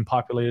Land Bridge and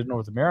populated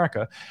North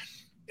America,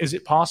 is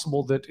it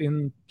possible that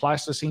in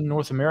Pleistocene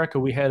North America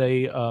we had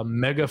a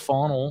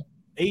megafaunal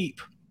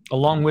ape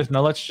along with,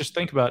 now let's just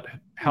think about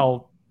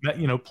how,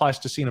 you know,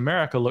 Pleistocene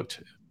America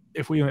looked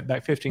if we went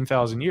back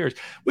 15,000 years.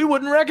 We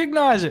wouldn't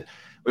recognize it.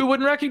 We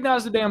wouldn't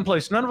recognize the damn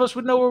place. None of us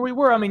would know where we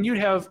were. I mean, you'd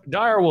have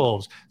dire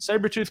wolves,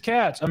 saber-toothed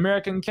cats,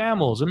 American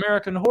camels,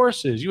 American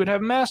horses. You would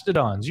have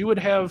mastodons. You would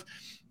have,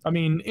 I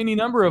mean, any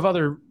number of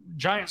other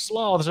giant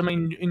sloths. I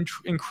mean,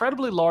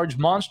 incredibly large,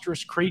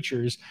 monstrous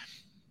creatures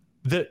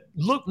that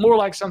look more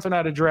like something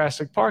out of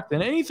Jurassic Park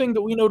than anything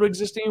that we know to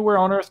exist anywhere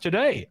on Earth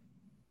today.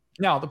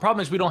 Now, the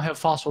problem is we don't have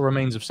fossil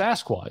remains of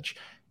Sasquatch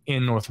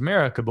in North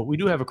America, but we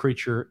do have a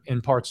creature in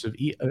parts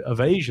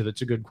of Asia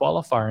that's a good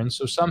qualifier. And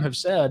so some have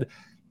said,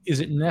 is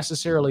it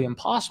necessarily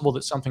impossible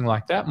that something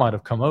like that might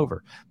have come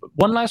over? But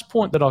one last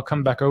point that I'll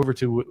come back over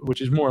to, which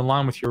is more in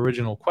line with your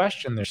original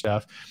question there,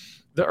 Steph.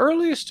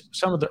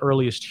 Some of the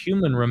earliest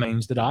human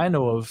remains that I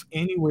know of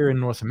anywhere in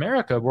North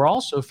America were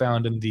also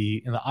found in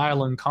the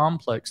island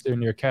complex there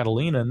near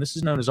Catalina, and this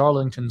is known as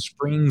Arlington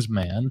Springs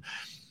Man.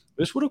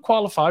 This would have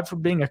qualified for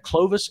being a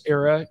Clovis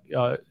era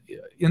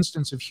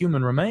instance of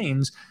human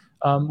remains,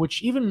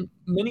 which even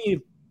many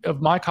of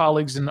my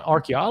colleagues in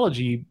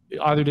archaeology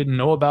either didn't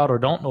know about or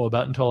don't know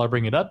about until I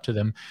bring it up to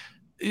them.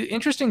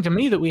 Interesting to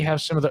me that we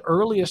have some of the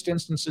earliest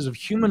instances of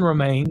human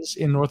remains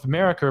in North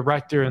America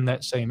right there in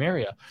that same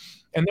area.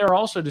 And there are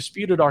also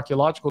disputed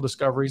archaeological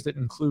discoveries that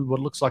include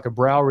what looks like a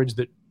brow ridge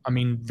that, I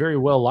mean, very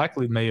well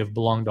likely may have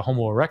belonged to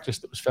Homo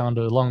erectus that was found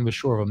along the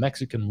shore of a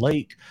Mexican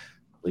lake,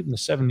 I believe in the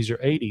 70s or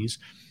 80s.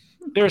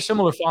 There are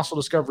similar fossil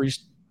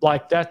discoveries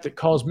like that that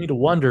cause me to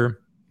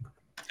wonder,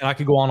 and I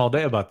could go on all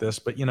day about this,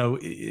 but, you know,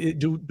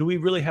 do we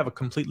really have a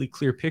completely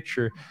clear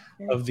picture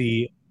of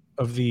the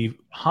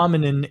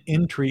hominin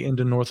entry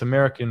into North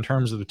America in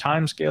terms of the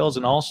timescales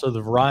and also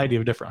the variety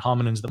of different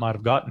hominins that might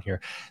have gotten here?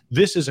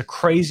 This is a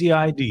crazy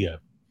idea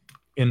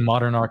in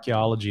modern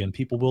archaeology, and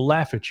people will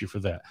laugh at you for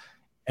that.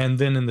 And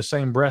then in the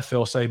same breath,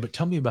 they'll say, but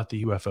tell me about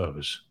the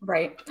UFOs.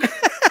 Right.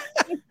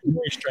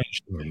 Very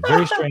strange to me.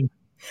 Very strange.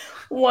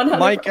 100%.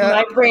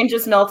 My brain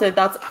just melted.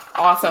 That's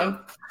awesome.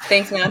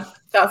 Thanks, man.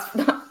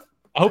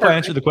 I hope I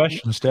answered the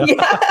question, Steph.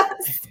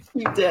 Yes,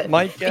 you did.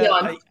 Mike,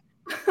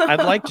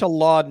 I'd like to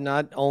laud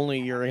not only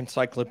your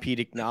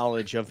encyclopedic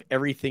knowledge of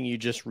everything you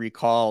just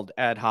recalled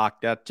ad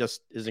hoc. That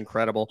just is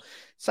incredible.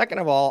 Second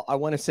of all, I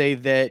want to say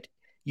that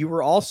you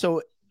were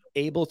also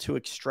able to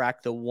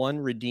extract the one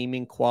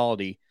redeeming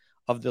quality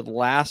of the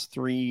last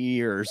 3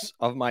 years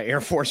of my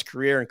Air Force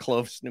career in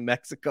Clovis, New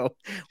Mexico,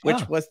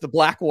 which was the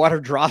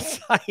Blackwater draw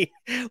site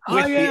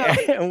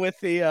with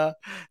the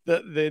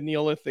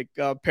Neolithic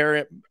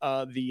parent,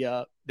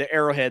 the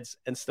arrowheads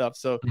and stuff.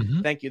 So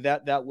thank you.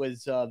 That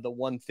was the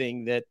one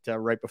thing that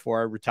right before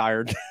I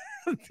retired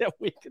that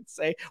we could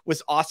say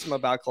was awesome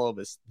about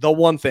Clovis. The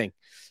one thing.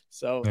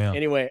 So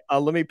anyway,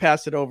 let me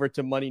pass it over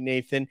to Money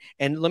Nathan.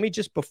 And let me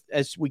just,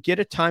 as we get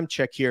a time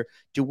check here,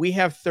 do we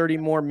have 30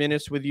 more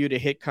minutes with you to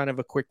hit kind of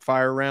a quick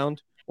fire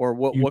round? Or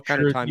what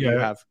kind of time do you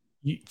have?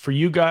 For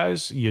you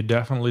guys, you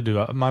definitely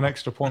do. My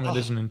next appointment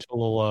isn't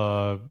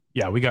until,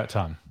 we got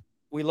time.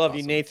 We love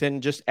you,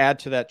 Nathan. Just add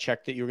to that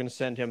check that you're going to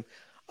send him.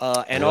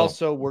 And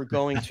also we're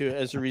going to,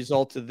 as a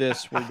result of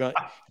this, we're going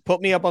to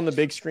put me up on the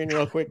big screen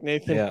real quick,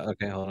 Nathan. Yeah.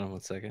 Okay. Hold on 1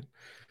 second.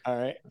 All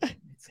right.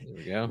 Here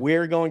we go.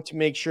 We're going to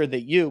make sure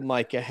that you,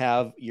 Micah,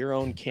 have your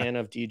own can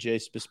of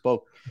DJ's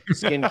Bespoke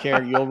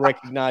Skincare. You'll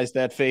recognize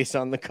that face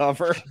on the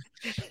cover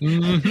as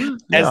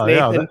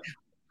Nathan.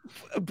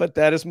 But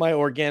that is my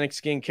organic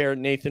skincare.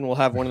 Nathan will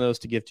have one of those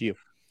to give to you.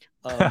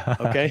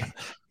 Okay.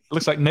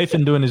 Looks like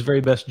Nathan doing his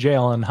very best Jay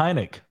Allen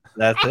Hynek.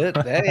 That's it.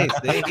 Hey,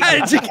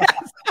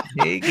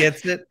 he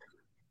gets it.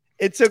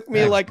 It took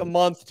me like a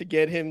month to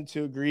get him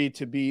to agree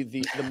to be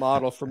the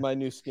model for my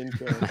new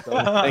skincare. So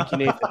thank you,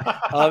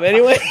 Nathan.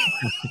 Anyway,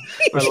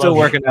 we're still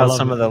working out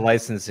some of the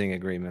licensing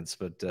agreements,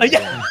 but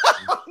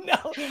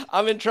no,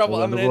 I'm in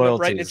trouble. I'm going to end up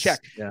writing a check.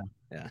 Yeah.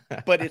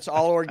 But it's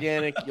all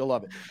organic. You'll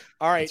love it.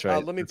 All right.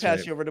 Right. Let me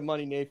pass you over to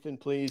Money Nathan,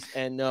 please.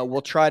 And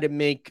we'll try to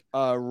make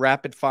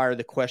rapid fire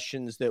the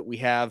questions that we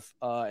have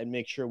and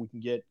make sure we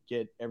can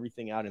get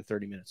everything out in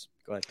 30 minutes.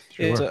 Go ahead.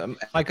 Sure.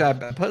 Mike,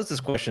 I posed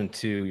this question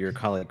to your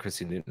colleague,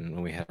 Chrissy Newton,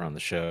 when we had her on the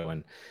show.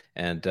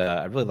 And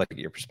I'd really like to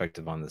get your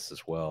perspective on this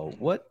as well.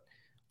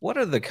 What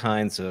are the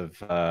kinds of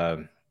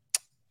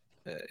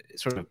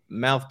sort of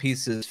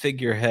mouthpieces,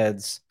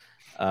 figureheads,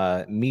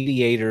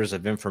 mediators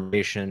of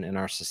information in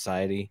our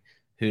society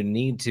who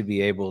need to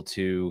be able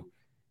to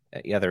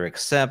either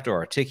accept or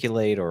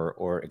articulate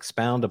or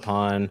expound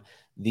upon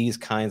these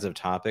kinds of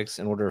topics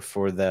in order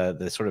for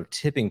the sort of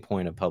tipping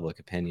point of public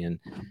opinion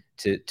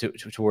to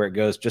where it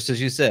goes, just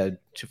as you said,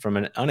 from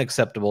an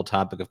unacceptable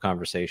topic of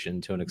conversation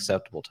to an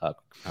acceptable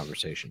topic of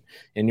conversation.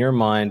 In your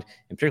mind,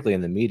 and particularly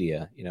in the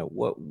media,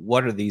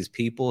 what are these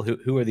people?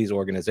 Who are these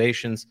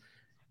organizations?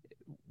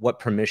 What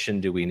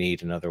permission do we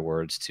need, in other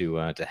words, to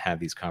have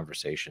these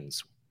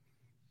conversations?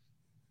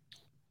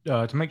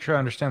 To make sure I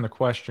understand the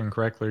question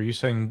correctly, are you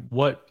saying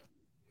what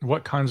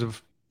kinds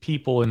of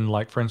people in,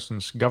 like, for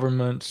instance,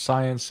 government,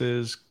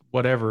 sciences,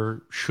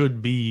 whatever, should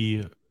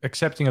be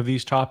accepting of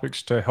these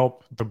topics to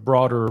help the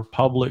broader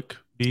public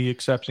be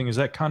accepting? Is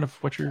that kind of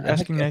what you're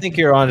asking? I think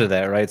you're onto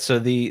that, right? So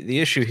the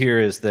issue here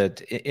is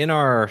that in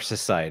our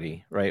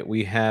society, right,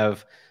 we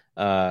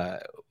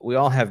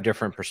all have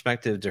different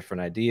perspectives,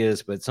 different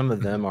ideas, but some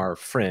of them are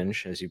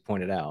fringe, as you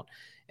pointed out.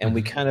 And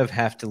we kind of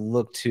have to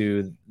look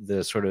to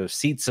the sort of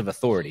seats of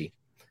authority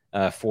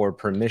for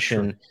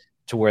permission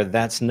to where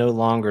that's no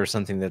longer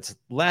something that's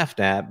laughed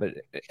at, but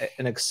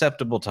an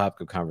acceptable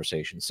topic of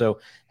conversation. So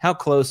how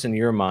close in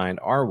your mind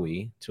are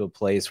we to a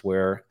place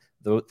where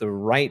the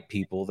right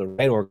people, the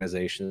right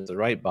organizations, the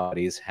right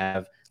bodies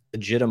have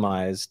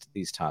legitimized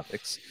these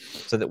topics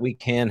so that we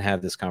can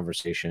have this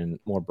conversation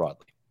more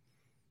broadly?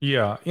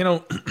 Yeah,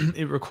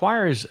 it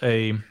requires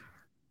a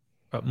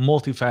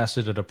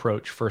multifaceted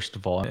approach, first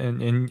of all.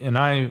 And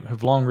I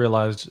have long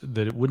realized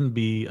that it wouldn't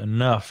be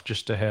enough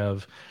just to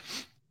have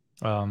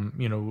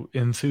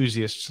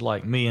enthusiasts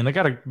like me. And I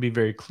got to be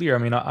very clear. I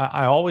mean,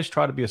 I always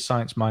try to be a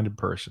science-minded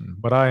person,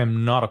 but I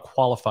am not a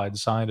qualified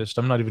scientist.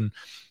 I'm not even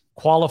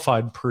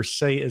qualified per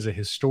se as a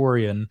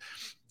historian,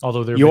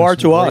 although you are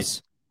to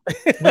us.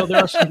 Well,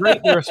 there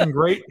are some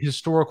great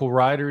historical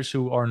writers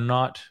who are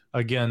not,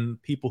 again,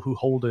 people who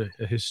hold a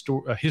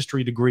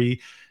history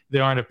degree. They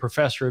aren't a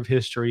professor of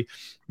history.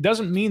 It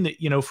doesn't mean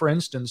that, for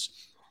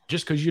instance,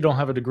 just because you don't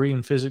have a degree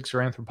in physics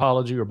or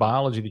anthropology or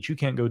biology, that you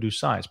can't go do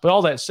science. But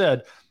all that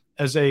said,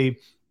 as a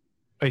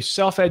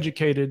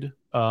self-educated,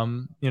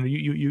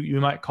 you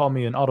might call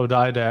me an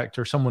autodidact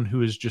or someone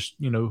who is just,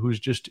 who's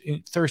just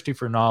thirsty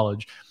for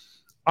knowledge.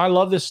 I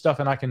love this stuff,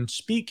 and I can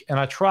speak, and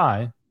I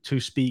try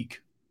to speak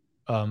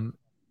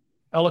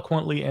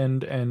eloquently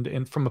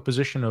and from a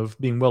position of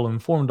being well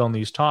informed on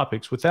these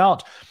topics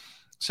without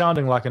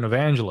sounding like an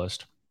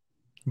evangelist.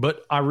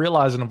 But I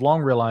realize, and I've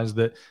long realized,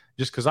 that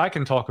just because I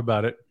can talk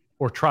about it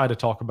or try to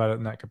talk about it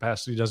in that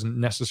capacity doesn't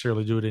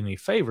necessarily do it any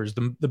favors.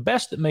 The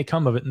best that may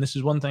come of it, and this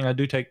is one thing I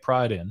do take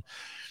pride in,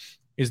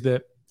 is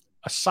that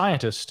a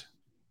scientist,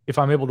 if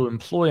I'm able to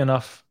employ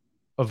enough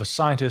of a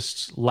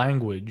scientist's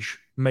language,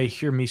 may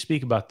hear me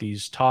speak about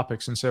these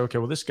topics and say, okay,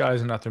 well, this guy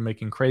isn't out there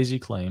making crazy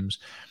claims.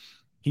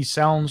 He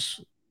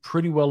sounds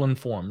pretty well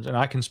informed, and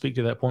I can speak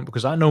to that point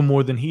because I know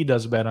more than he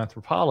does about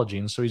anthropology,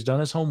 and so he's done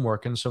his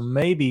homework, and so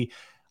maybe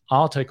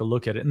I'll take a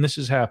look at it. And this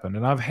has happened,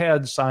 and I've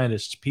had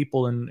scientists,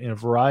 people in a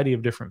variety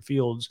of different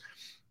fields,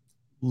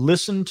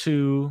 listen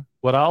to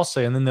what I'll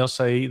say, and then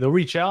they'll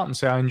reach out and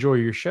say, I enjoy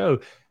your show,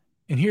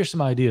 and here's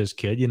some ideas,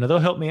 kid. They'll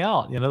help me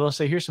out. They'll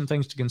say, here's some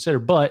things to consider.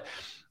 But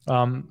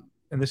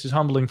and this is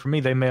humbling for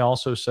me, they may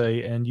also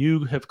say, and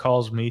you have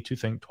caused me to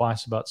think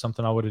twice about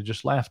something I would have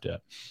just laughed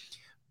at.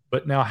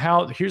 But now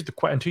here's the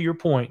question, to your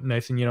point,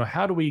 Nathan,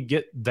 how do we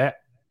get that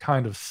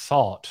kind of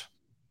thought,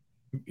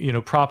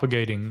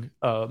 propagating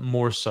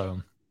more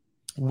so?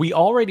 We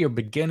already are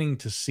beginning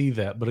to see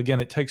that. But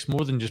again, it takes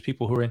more than just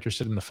people who are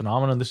interested in the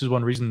phenomenon. This is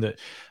one reason that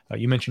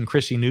you mentioned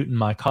Chrissy Newton,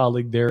 my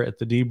colleague there at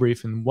the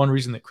debrief. And one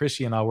reason that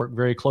Chrissy and I work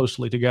very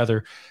closely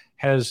together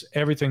has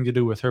everything to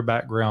do with her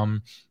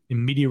background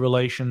in media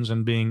relations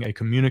and being a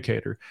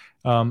communicator.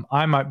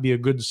 I might be a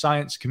good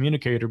science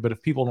communicator, but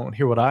if people don't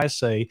hear what I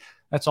say,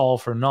 that's all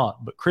for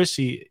naught. But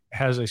Chrissy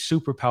has a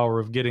superpower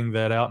of getting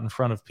that out in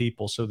front of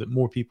people so that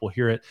more people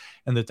hear it,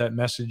 and that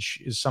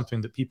message is something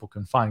that people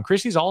can find.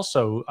 Chrissy's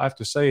also, I have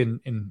to say,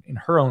 in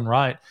her own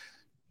right,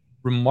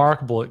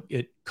 remarkable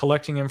at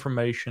collecting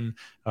information,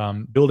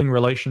 building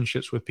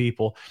relationships with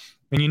people.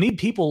 And you need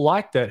people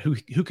like that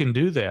who can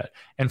do that.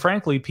 And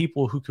frankly,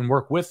 people who can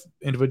work with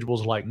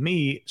individuals like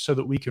me so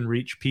that we can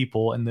reach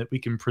people and that we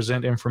can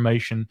present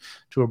information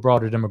to a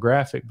broader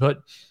demographic.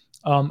 But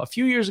a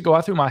few years ago,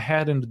 I threw my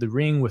hat into the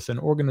ring with an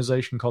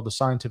organization called the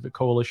Scientific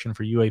Coalition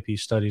for UAP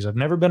Studies. I've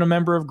never been a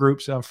member of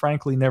groups. I've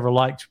frankly never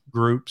liked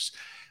groups.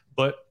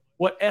 But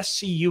what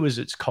SCU, as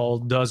it's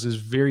called, does is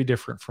very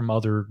different from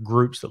other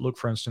groups that look,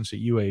 for instance, at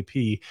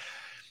UAP.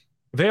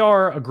 They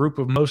are a group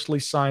of mostly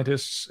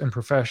scientists and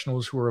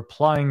professionals who are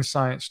applying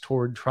science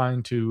toward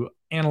trying to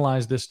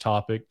analyze this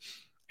topic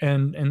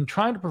and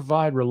trying to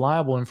provide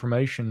reliable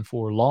information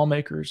for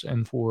lawmakers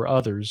and for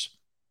others,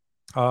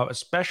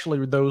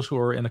 especially those who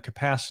are in a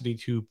capacity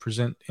to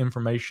present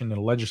information in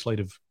a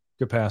legislative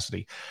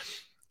capacity.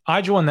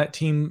 I joined that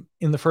team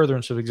in the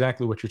furtherance of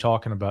exactly what you're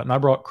talking about. And I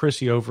brought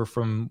Chrissy over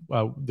from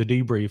the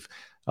debrief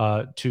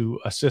to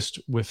assist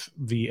with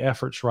the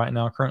efforts right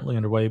now currently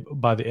underway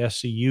by the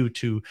SCU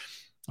to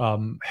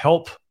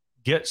help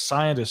get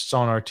scientists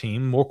on our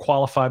team, more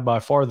qualified by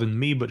far than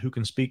me, but who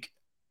can speak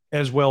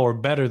as well or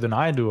better than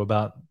I do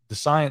about the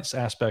science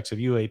aspects of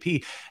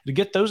UAP, to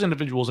get those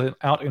individuals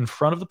out in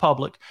front of the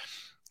public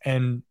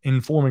and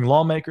informing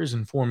lawmakers,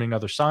 informing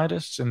other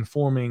scientists,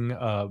 informing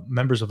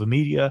members of the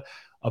media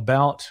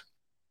about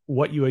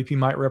what UAP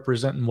might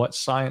represent and what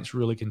science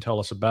really can tell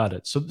us about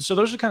it. So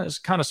those are kind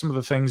of some of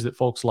the things that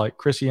folks like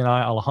Chrissy and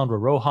I, Alejandro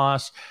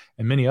Rojas,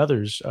 and many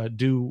others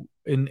do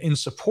in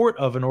support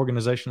of an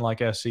organization like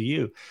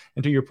SCU.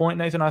 And to your point,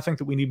 Nathan, I think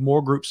that we need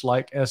more groups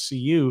like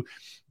SCU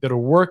that are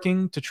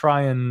working to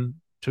try and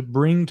to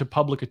bring to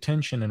public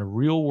attention in a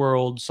real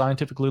world,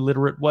 scientifically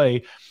literate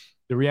way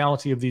the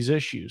reality of these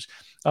issues.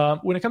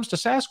 When it comes to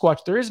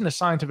Sasquatch, there isn't a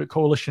scientific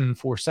coalition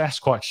for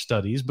Sasquatch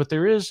studies, but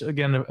there is,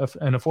 again,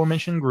 an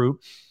aforementioned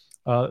group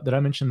that I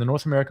mentioned, the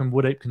North American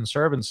Wood Ape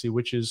Conservancy,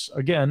 which is,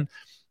 again,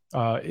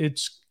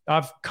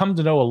 I've come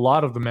to know a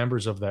lot of the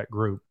members of that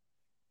group.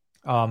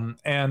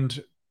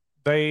 And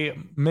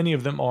many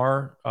of them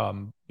are,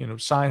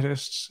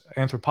 scientists,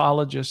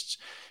 anthropologists,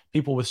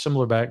 people with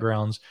similar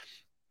backgrounds,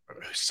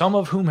 some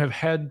of whom have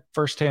had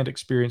firsthand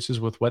experiences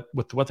with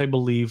what they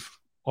believe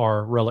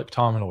are relic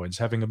hominoids,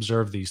 having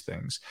observed these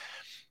things.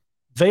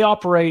 They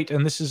operate,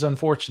 and this is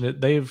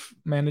unfortunate, they've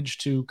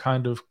managed to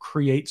kind of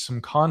create some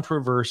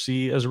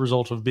controversy as a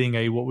result of being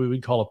what we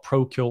would call a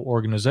pro-kill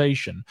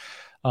organization.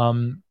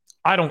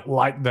 I don't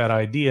like that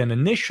idea. And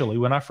initially,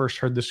 when I first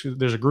heard this,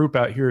 there's a group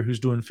out here who's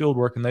doing field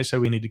work and they say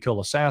we need to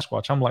kill a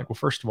Sasquatch. I'm like, well,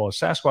 first of all, if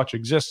Sasquatch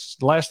exists,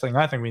 the last thing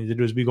I think we need to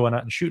do is be going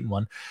out and shooting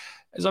one.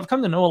 As I've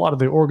come to know a lot of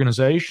the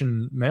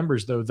organization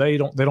members, though, they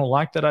don't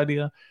like that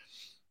idea.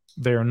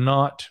 They are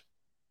not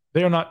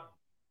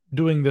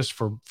doing this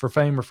for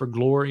fame or for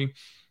glory.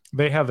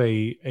 They have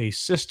a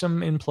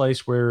system in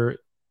place where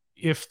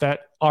if that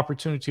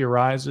opportunity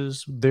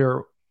arises,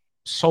 their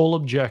sole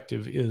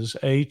objective is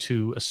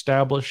to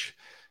establish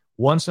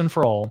once and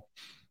for all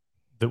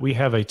that we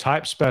have a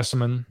type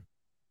specimen,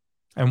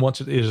 and once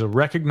it is a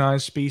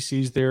recognized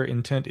species, their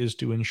intent is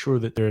to ensure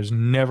that there is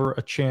never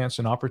a chance,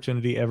 an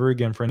opportunity ever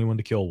again for anyone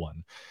to kill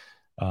one.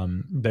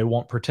 They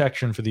want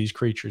protection for these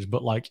creatures,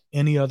 but like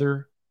any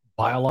other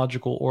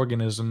biological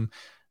organism,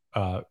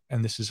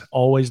 and this is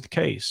always the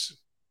case,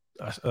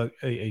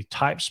 a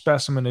type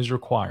specimen is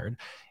required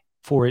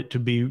for it to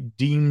be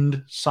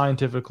deemed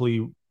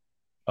scientifically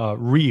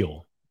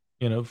real,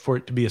 for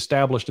it to be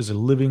established as a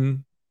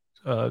living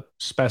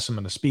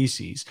specimen, a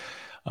species.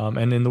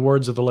 And in the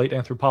words of the late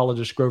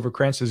anthropologist Grover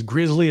Krantz, as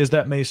grisly as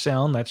that may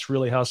sound, that's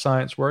really how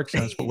science works,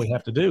 and that's what we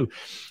have to do.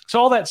 So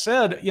all that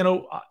said,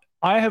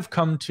 I have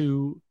come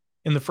to,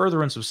 in the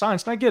furtherance of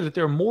science, and I get it,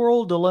 there are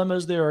moral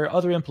dilemmas, there are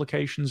other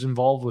implications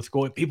involved with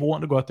people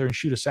wanting to go out there and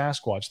shoot a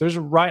Sasquatch. There's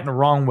a right and a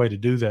wrong way to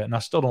do that, and I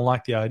still don't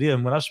like the idea.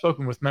 And when I've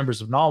spoken with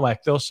members of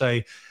NAWAC, they'll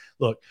say,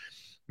 look,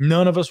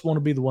 none of us want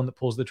to be the one that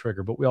pulls the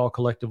trigger, but we all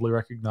collectively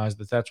recognize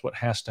that that's what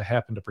has to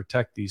happen to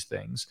protect these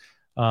things,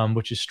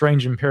 which is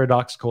strange and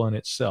paradoxical in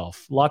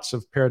itself. Lots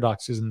of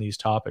paradoxes in these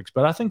topics,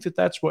 but I think that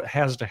that's what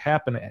has to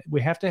happen. We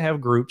have to have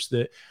groups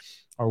that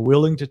are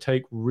willing to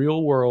take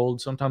real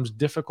world, sometimes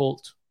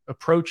difficult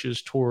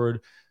approaches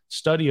toward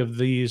study of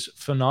these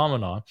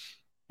phenomena,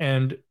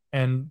 and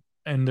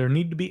there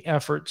need to be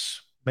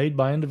efforts made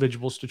by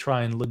individuals to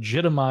try and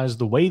legitimize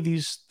the way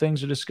these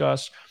things are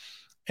discussed,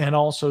 and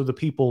also the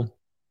people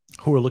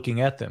who are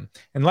looking at them.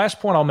 And last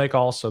point I'll make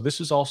also, this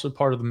is also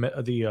part of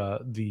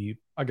the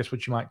I guess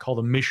what you might call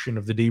the mission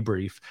of the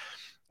debrief.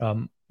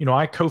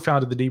 I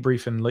co-founded the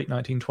debrief in late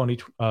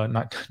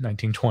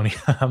 1920.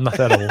 I'm not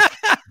that old.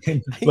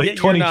 Late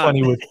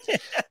 2020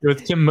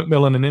 with Tim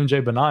McMillan and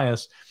MJ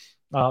Banias.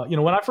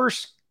 When I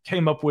first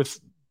came up with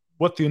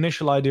what the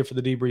initial idea for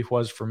the debrief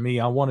was for me,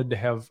 I wanted to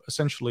have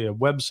essentially a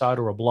website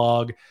or a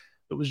blog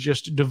that was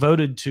just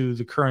devoted to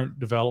the current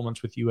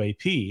developments with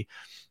UAP.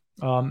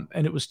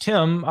 And it was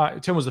Tim.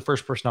 Tim was the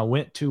first person I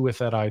went to with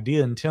that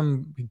idea. And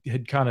Tim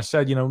had kind of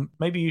said,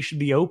 maybe you should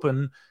be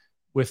open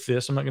with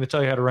this. I'm not going to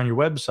tell you how to run your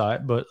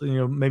website, but,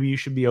 maybe you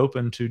should be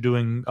open to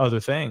doing other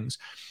things.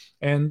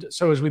 And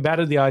so as we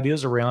batted the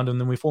ideas around, and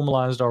then we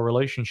formalized our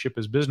relationship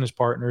as business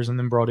partners, and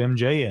then brought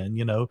MJ in,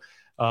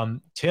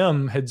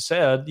 Tim had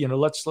said,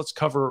 let's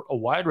cover a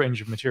wide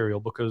range of material,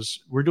 because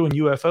we're doing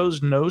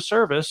UFOs no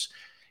service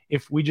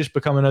if we just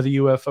become another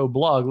UFO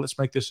blog. Let's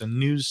make this a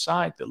news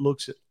site that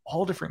looks at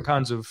all different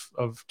kinds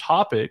of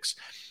topics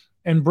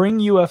and bring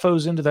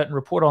UFOs into that and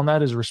report on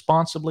that as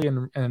responsibly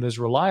and as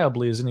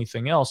reliably as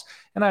anything else.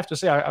 And I have to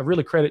say, I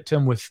really credit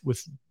Tim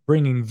with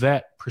bringing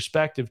that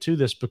perspective to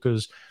this,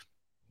 because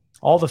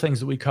all the things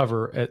that we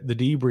cover at the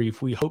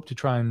debrief, we hope to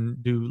try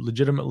and do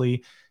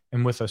legitimately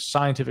and with a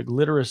scientific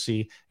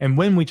literacy. And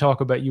when we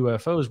talk about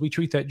UFOs, we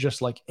treat that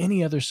just like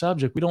any other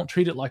subject. We don't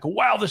treat it like,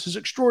 wow, this is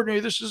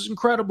extraordinary, this is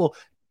incredible.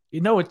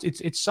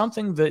 It's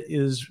something that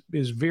is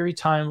very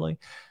timely,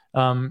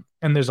 and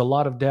there's a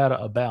lot of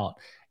data about.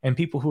 And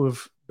people who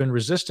have been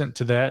resistant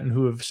to that and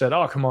who have said,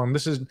 oh, come on,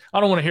 I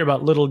don't want to hear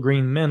about little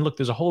green men. Look,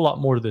 there's a whole lot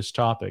more to this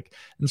topic.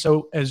 And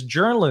so as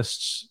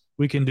journalists,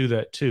 we can do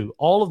that too.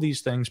 All of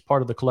these things,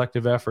 part of the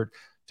collective effort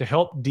to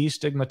help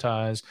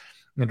destigmatize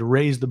and to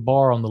raise the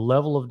bar on the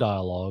level of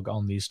dialogue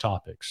on these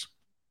topics.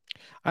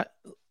 I,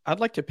 I'd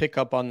like to pick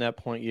up on that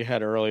point you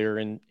had earlier,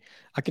 and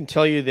I can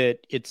tell you that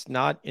it's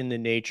not in the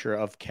nature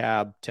of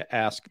CAB to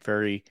ask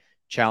very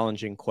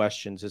challenging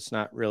questions. It's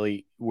not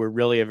really, we're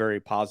really a very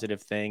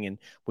positive thing, and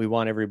we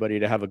want everybody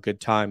to have a good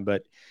time.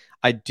 But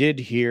I did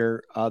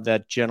hear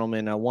that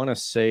gentleman, I want to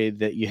say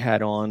that you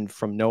had on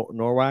from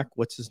Norwalk.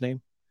 What's his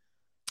name?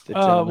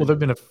 Well, there have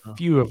been a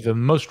few of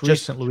them. Most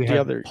recently, we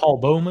had Paul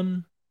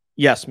Bowman.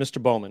 Yes,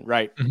 Mr. Bowman,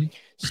 right. Mm-hmm.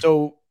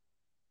 So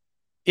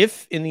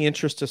if in the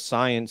interest of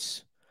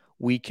science,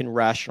 we can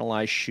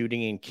rationalize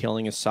shooting and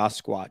killing a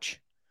Sasquatch,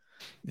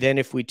 then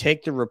if we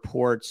take the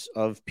reports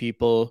of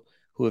people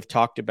who have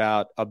talked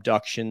about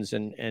abductions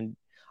and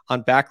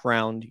on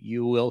background,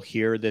 you will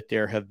hear that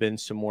there have been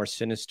some more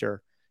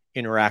sinister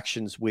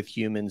interactions with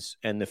humans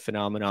and the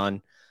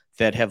phenomenon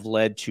that have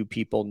led to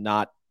people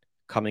not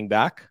coming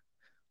back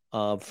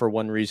for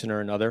one reason or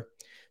another.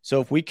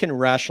 So if we can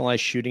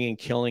rationalize shooting and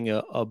killing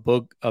a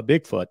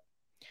Bigfoot,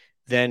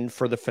 then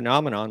for the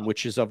phenomenon,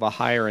 which is of a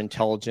higher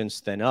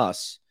intelligence than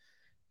us,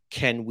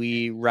 can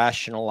we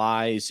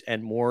rationalize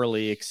and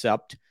morally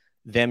accept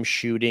them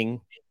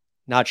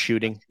not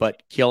shooting,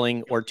 but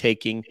killing or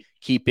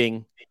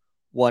keeping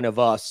one of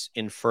us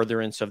in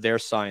furtherance of their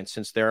science,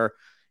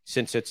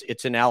 since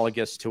it's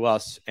analogous to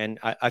us? And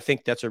I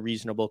think that's a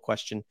reasonable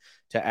question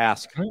to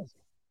ask.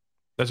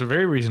 That's a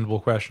very reasonable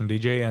question,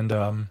 DJ,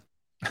 and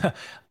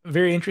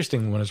very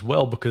interesting one as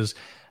well, because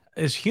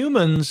as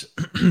humans,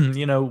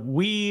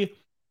 we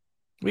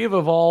have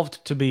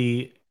evolved to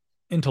be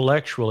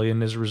intellectually,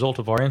 and as a result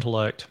of our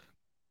intellect,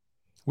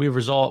 we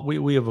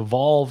have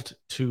evolved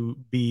to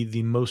be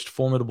the most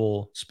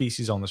formidable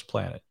species on this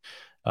planet.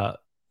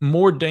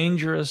 More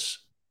dangerous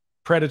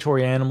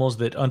predatory animals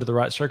that under the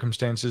right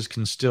circumstances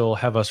can still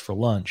have us for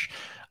lunch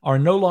are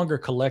no longer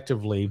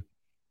collectively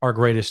our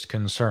greatest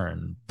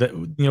concern. That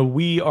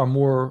we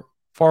are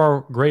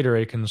far greater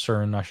a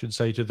concern, I should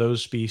say, to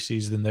those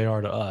species than they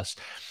are to us.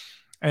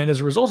 And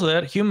as a result of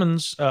that,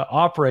 humans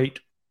operate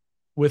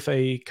with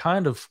a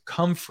kind of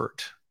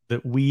comfort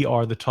that we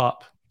are the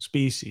top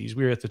species.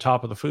 We're at the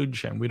top of the food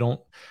chain.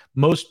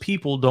 Most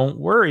people don't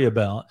worry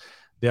about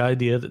the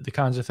idea that the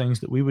kinds of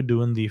things that we would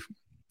do in the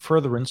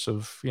furtherance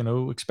of,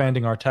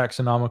 expanding our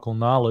taxonomical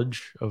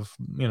knowledge of,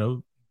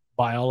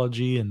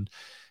 biology and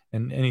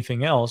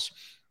anything else,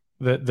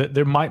 that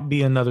there might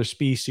be another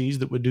species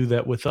that would do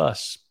that with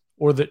us,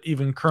 or that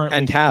even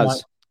currently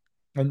has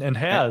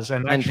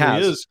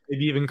is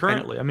maybe even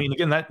currently. I mean,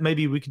 again, that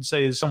maybe we could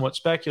say is somewhat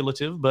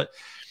speculative, but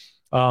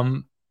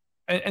and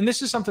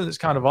this is something that's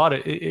kind of odd.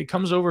 It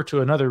comes over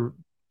to another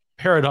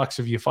paradox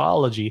of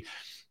ufology.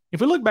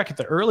 If we look back at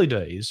the early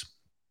days,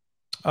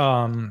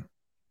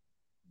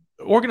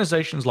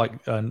 organizations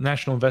like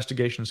National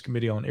Investigations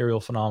Committee on Aerial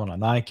Phenomena,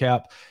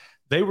 NICAP,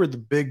 they were the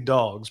big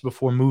dogs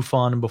before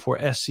MUFON and before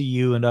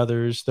SCU and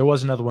others. There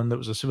was another one that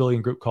was a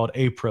civilian group called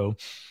APRO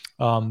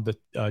that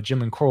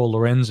Jim and Coral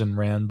Lorenzen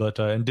ran,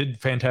 and did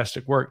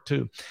fantastic work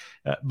too.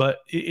 But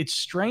it's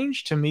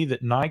strange to me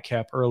that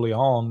NICAP early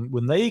on,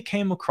 when they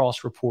came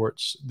across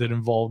reports that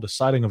involved a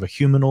sighting of a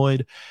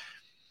humanoid,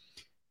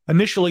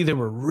 initially they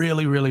were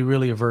really, really,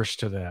 really averse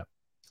to that.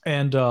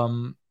 And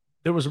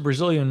there was a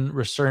Brazilian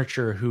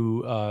researcher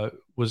who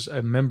was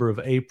a member of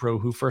APRO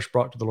who first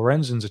brought to the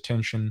Lorenzen's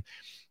attention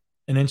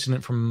an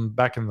incident from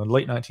back in the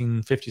late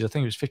 1950s. I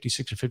think it was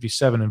 56 or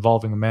 57,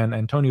 involving a man,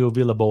 Antonio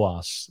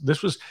Villa-Boas.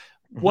 This was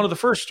one of the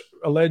first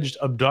alleged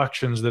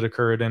abductions that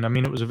occurred. And I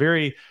mean, it was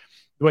the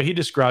way he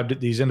described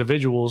it, these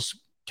individuals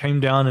came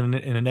down in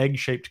an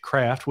egg-shaped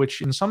craft,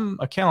 which in some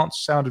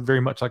accounts sounded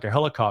very much like a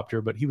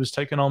helicopter, but he was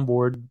taken on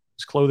board.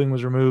 His clothing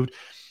was removed.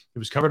 It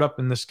was covered up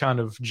in this kind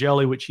of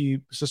jelly, which he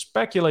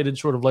speculated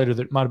sort of later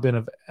that it might have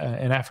been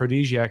an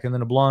aphrodisiac. And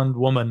then a blonde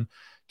woman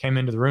came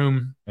into the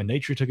room and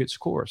nature took its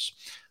course.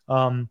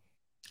 A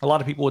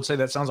lot of people would say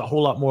that sounds a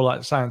whole lot more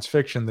like science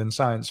fiction than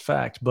science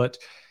fact, but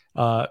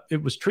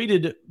it was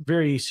treated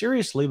very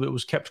seriously, but it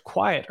was kept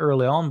quiet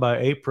early on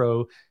by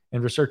APRO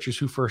and researchers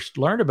who first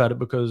learned about it,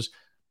 because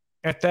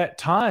at that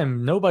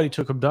time, nobody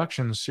took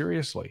abductions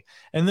seriously.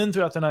 And then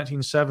throughout the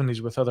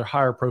 1970s, with other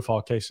higher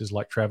profile cases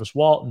like Travis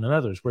Walton and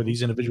others, where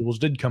these individuals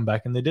did come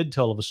back and they did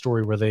tell of a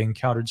story where they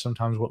encountered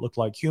sometimes what looked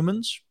like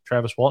humans.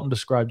 Travis Walton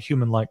described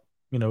human-like,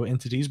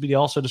 entities, but he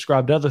also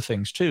described other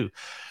things too.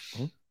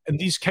 Mm-hmm. And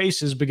these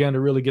cases began to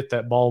really get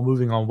that ball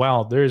moving on,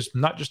 wow, there's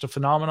not just a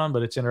phenomenon,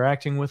 but it's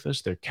interacting with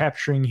us. They're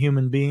capturing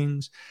human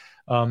beings.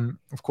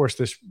 Of course,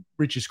 this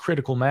reaches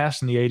critical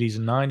mass in the 80s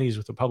and 90s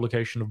with the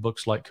publication of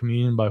books like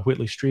Communion by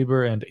Whitley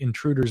Strieber and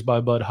Intruders by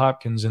Bud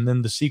Hopkins, and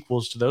then the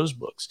sequels to those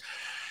books.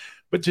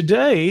 But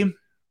today,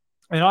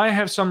 and I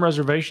have some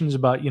reservations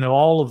about,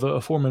 all of the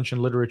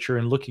aforementioned literature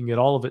and looking at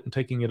all of it and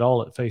taking it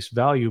all at face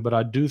value, but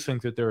I do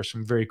think that there are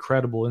some very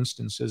credible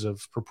instances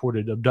of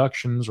purported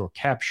abductions or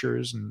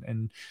captures,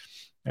 and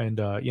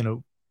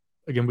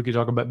again, we could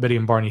talk about Betty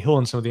and Barney Hill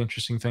and some of the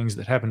interesting things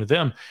that happened to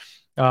them.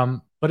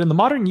 But in the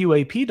modern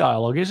UAP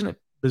dialogue, isn't it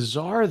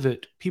bizarre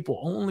that people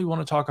only want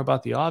to talk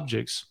about the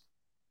objects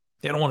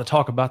They don't want to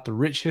talk about the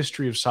rich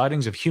history of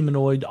sightings of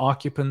humanoid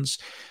occupants,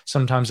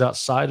 sometimes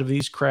outside of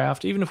these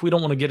craft. Even if we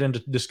don't want to get into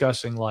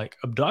discussing like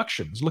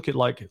abductions, look at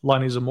like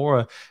Lainez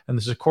Zamora and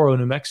the Socorro,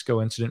 New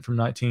Mexico incident from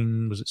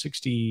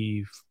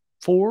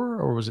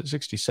 1964 or was it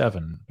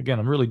 67? Again,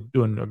 I'm really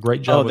doing a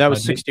great job. Oh, that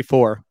was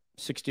 64.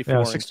 64.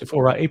 Yeah,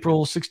 64, right?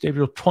 April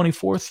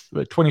 24th,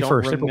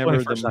 21st, April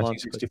 21st,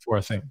 1964,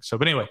 I think. So,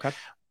 but anyway, Okay.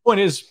 Point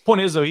is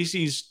though, he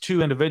sees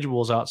two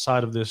individuals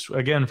outside of this,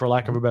 again, for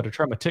lack of a better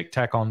term, a tic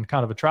tac on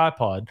kind of a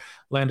tripod,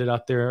 landed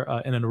out there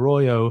in an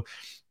arroyo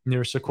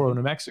near Socorro,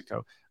 New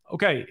Mexico.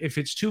 Okay, if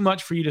it's too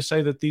much for you to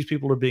say that these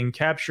people are being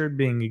captured,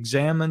 being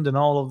examined, and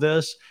all of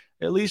this,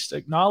 at least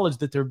acknowledge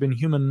that there have been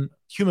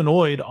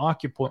humanoid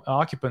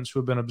occupants who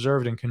have been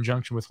observed in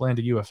conjunction with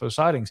landed UFO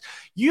sightings.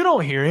 You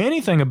don't hear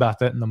anything about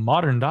that in the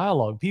modern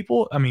dialogue.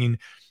 People, I mean,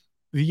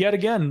 yet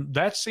again,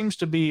 that seems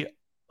to be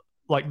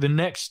like the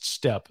next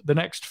step, the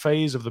next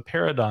phase of the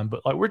paradigm.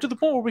 But like we're to the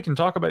point where we can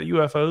talk about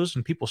UFOs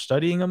and people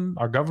studying them,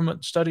 our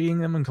government studying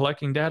them and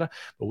collecting data,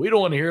 but we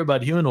don't want to hear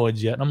about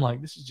humanoids yet. And I'm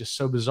like, this is just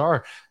so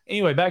bizarre.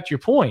 Anyway, back to your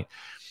point.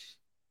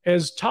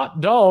 As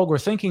top dog, we're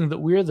thinking that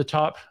we're the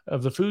top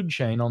of the food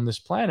chain on this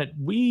planet.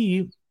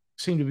 We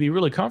seem to be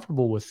really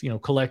comfortable with,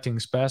 collecting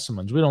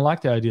specimens. We don't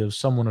like the idea of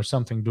someone or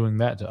something doing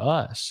that to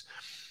us.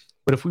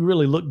 But if we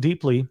really look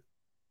deeply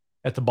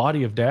at the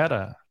body of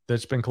data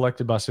that's been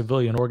collected by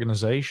civilian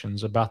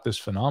organizations about this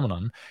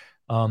phenomenon,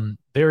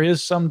 there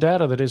is some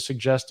data that is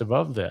suggestive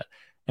of that.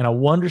 And I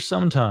wonder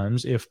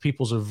sometimes if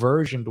people's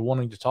aversion to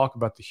wanting to talk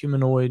about the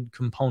humanoid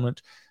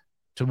component,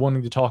 to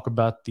wanting to talk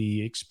about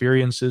the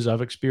experiences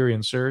of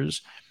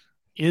experiencers,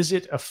 is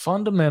it a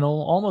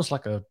fundamental, almost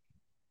like a,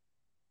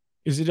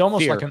 is it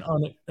almost fear.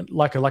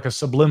 like a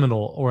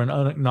subliminal or an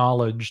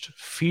unacknowledged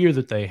fear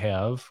that they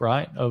have,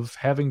 right, of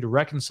having to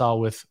reconcile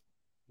with,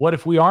 what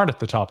if we aren't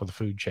at the top of the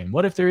food chain?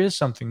 What if there is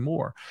something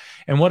more?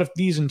 And what if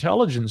these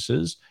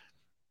intelligences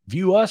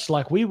view us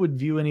like we would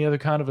view any other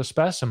kind of a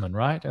specimen,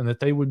 right? And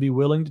that they would be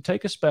willing to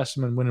take a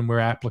specimen when we're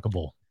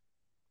applicable.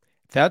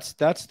 That's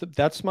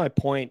my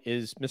point.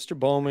 Is Mr.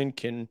 Bowman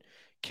can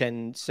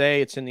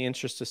say it's in the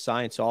interest of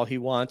science all he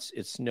wants.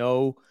 It's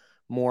no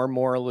more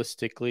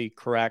moralistically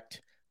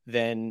correct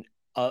than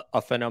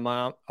a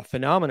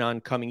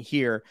phenomenon coming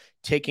here,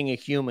 taking a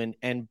human,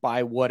 and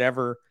by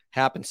whatever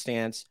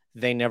happenstance,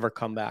 they never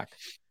come back.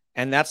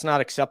 And that's not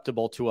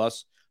acceptable to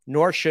us,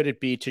 nor should it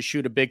be to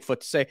shoot a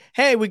Bigfoot to say,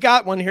 hey, we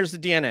got one. Here's the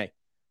DNA.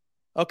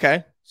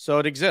 Okay, so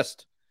it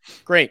exists.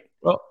 Great.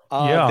 Well,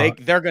 yeah.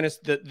 They're going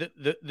to,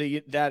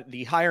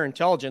 the higher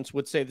intelligence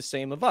would say the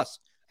same of us.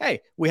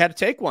 Hey, we had to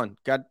take one.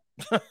 Got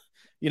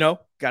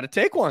to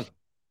take one.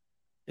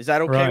 Is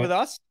that okay with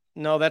us?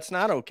 No, that's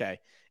not okay.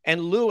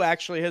 And Lou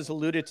actually has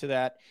alluded to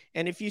that.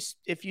 And if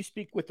you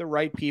speak with the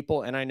right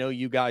people, and I know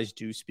you guys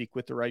do speak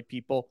with the right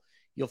people,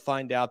 you'll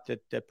find out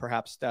that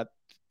perhaps that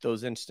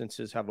those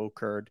instances have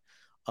occurred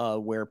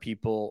where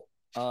people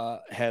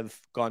have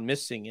gone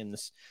missing. And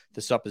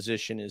the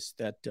supposition is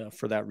that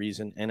for that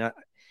reason. And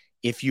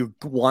if you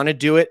want to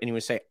do it and you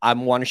would say, I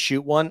want to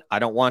shoot one, I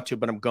don't want to,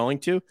 but I'm going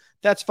to,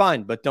 that's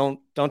fine. But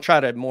don't try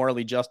to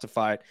morally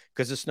justify it,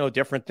 because it's no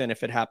different than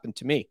if it happened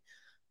to me.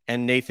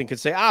 And Nathan could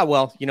say,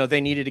 well,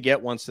 they needed to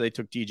get one, so they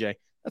took DJ.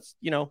 That's,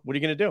 what are you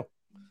going to do?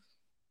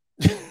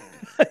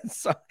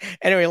 So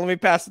anyway, let me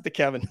pass it to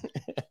Kevin.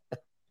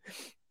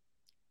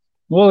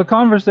 Well, the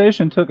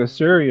conversation took a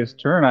serious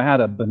turn. I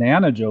had a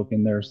banana joke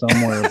in there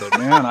somewhere, but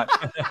man,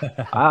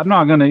 I'm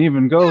not going to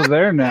even go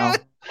there now.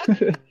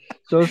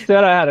 So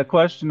instead, I had a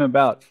question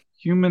about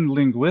human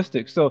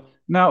linguistics. So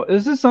now,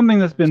 is this something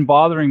that's been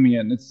bothering me?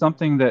 And it's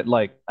something that,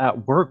 like,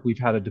 at work, we've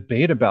had a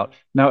debate about.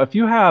 Now, if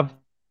you have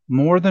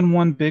more than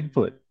one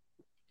Bigfoot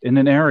in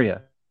an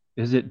area,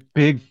 is it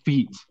big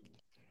feet?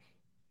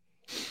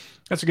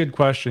 That's a good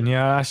question.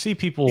 Yeah, I see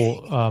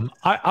people.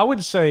 I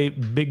would say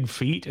big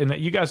feet, and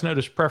you guys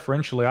notice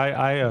preferentially,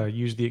 I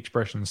use the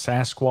expression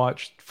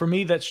Sasquatch. For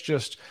me, that's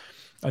just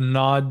a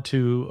nod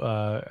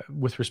to,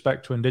 with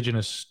respect to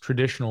indigenous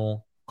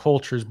traditional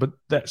cultures, but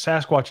that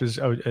Sasquatch is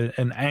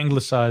an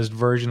anglicized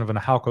version of a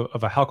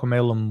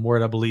Halkomelem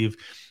word, I believe.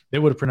 They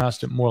would have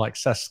pronounced it more like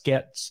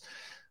Saskets,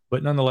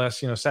 but nonetheless,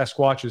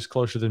 Sasquatch is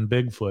closer than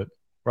Bigfoot,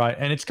 right?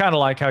 And it's kind of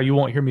like how you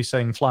won't hear me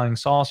saying flying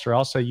saucer.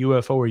 I'll say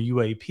UFO or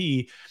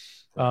UAP.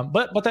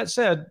 But that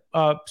said,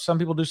 some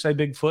people do say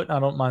Bigfoot. I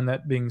don't mind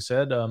that being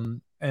said.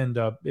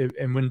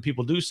 And when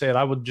people do say it,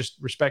 I would just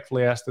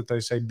respectfully ask that they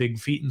say big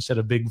feet instead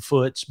of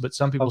Bigfoots. But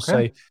some people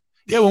say,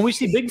 yeah, when we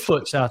see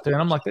Bigfoots out there,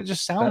 and I'm like, that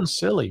just sounds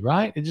silly,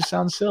 right? It just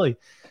sounds silly.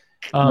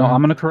 No,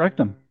 I'm going to correct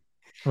them.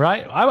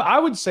 Right. I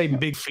would say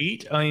big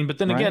feet. I mean, but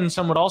then again,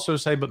 some would also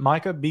say, but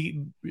Micah,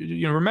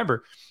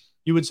 remember,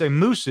 you would say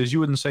mooses. You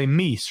wouldn't say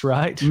meese,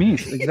 right?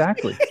 Meese,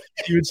 exactly.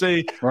 You would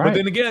say, but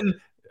then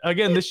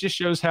again, this just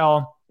shows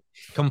how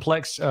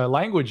complex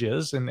language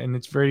is, and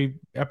it's very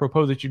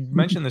apropos that you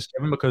mentioned this,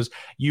 Kevin, because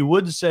you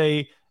would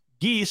say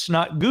geese,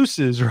 not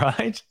gooses,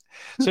 right?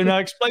 So now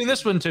explain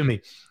this one to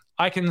me.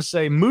 I can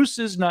say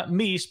mooses, not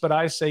meese, but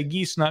I say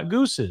geese, not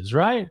gooses,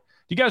 right?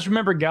 you guys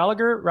remember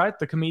Gallagher, right?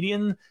 The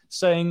comedian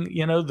saying,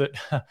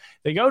 that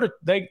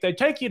they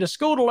take you to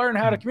school to learn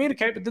how to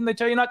communicate, but then they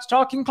tell you not to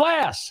talk in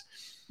class.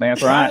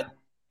 That's right.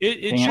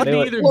 It Can't should be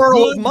do it. either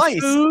Plural of good mice.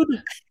 food,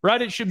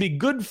 right? It should be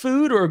good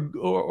food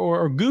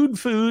or good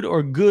food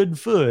or good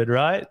food,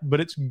 right?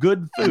 But it's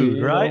good food,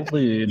 right?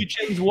 You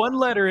change one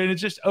letter and it's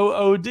just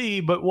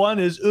OOD, but one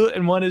is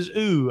and one is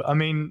oo. I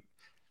mean,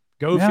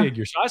 go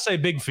figure. So I say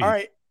big feet. All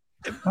right.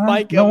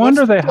 Mike, no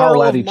wonder they howl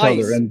plural at of each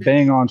mice? other and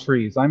bang on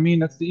trees. I mean,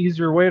 that's the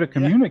easier way to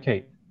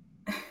communicate.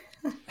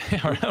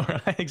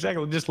 Right,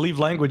 exactly. Just leave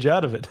language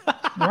out of it.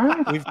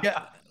 Right.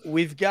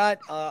 We've got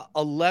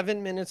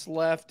 11 minutes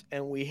left,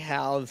 and we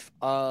have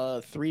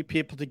 3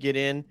 people to get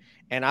in.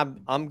 And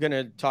I'm going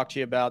to talk to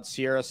you about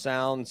Sierra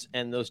Sounds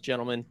and those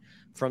gentlemen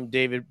from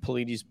David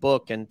Paulides'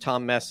 book and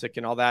Tom Messick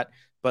and all that.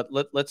 But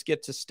let's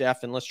get to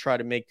Steph, and let's try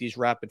to make these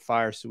rapid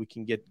fire so we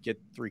can get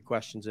 3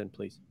 questions in,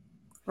 please.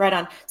 Right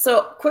on.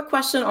 So quick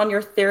question on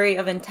your theory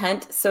of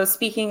intent. So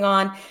speaking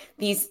on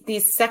these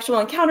sexual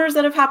encounters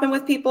that have happened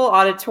with people,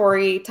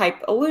 auditory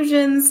type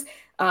illusions,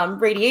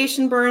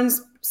 radiation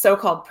burns,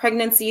 so-called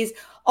pregnancies,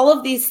 all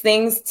of these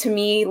things to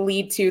me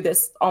lead to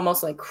this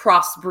almost like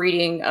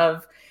crossbreeding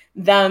of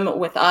them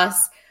with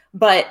us.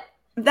 But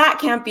that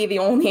can't be the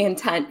only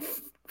intent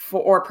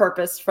or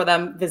purpose for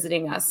them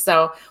visiting us.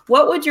 So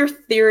what would your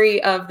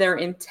theory of their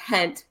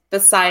intent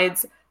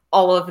besides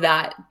all of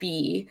that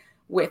be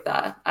with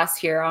us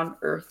here on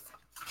Earth?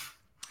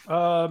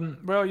 Well,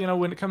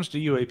 when it comes to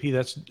UAP,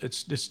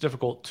 it's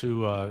difficult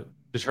to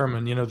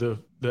determine.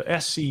 The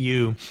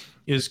SCU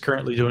is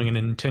currently doing an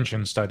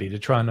intention study to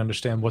try and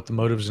understand what the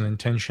motives and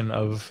intention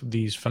of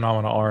these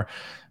phenomena are.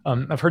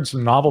 I've heard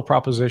some novel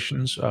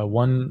propositions,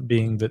 one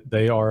being that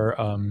they are,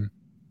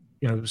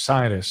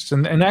 scientists.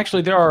 And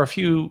actually there are a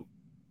few,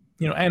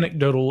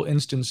 anecdotal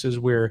instances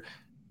where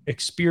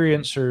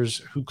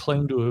experiencers who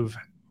claim to have,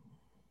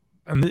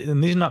 and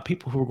these are not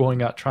people who are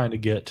going out trying to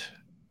get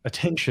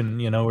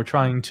attention, or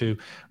trying to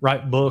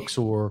write books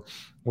or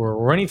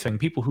anything.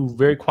 People who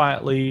very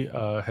quietly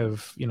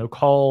have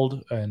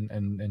called and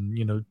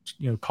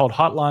called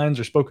hotlines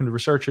or spoken to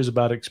researchers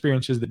about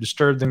experiences that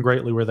disturbed them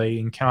greatly, where they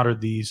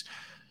encountered these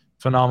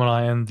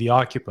phenomena and the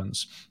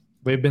occupants.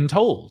 They've been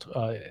told,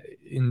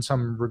 in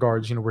some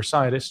regards, we're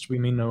scientists, we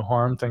mean no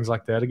harm, things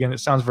like that. Again, it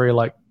sounds very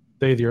like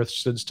Day of the Earth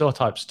Stood Still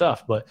type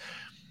stuff, but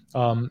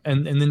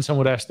and then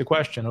someone would ask the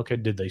question, okay,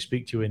 did they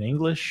speak to you in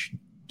English?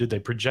 Did they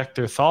project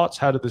their thoughts?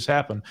 How did this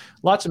happen?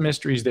 Lots of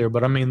mysteries there,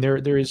 but I mean,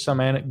 there is some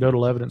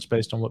anecdotal evidence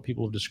based on what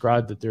people have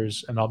described that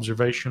there's an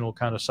observational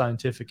kind of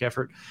scientific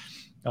effort.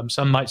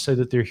 Some might say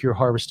that they're here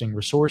harvesting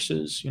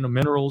resources,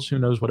 minerals, who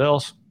knows what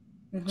else.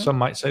 Mm-hmm. Some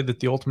might say that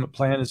the ultimate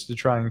plan is to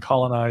try and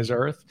colonize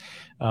Earth,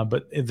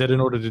 but that in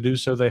order to do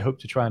so, they hope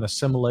to try and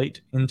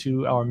assimilate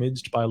into our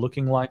midst by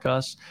looking like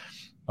us.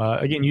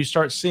 Again, you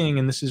start seeing,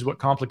 and this is what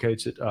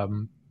complicates it,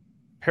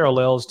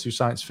 parallels to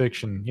science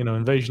fiction,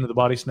 Invasion of the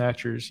Body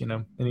Snatchers,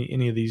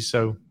 any of these.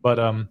 So, but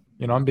I'm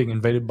being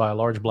invaded by a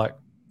large black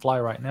fly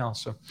right now.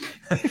 So,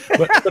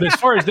 but as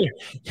far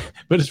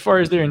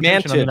as their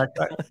intention,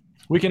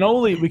 we can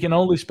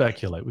only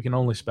speculate. We can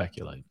only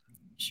speculate.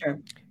 Sure.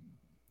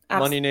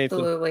 Money,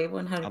 absolutely,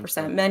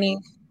 100%.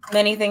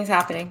 Many things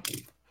happening.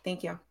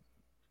 Thank you.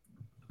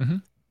 Mm-hmm.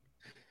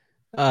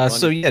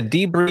 So yeah,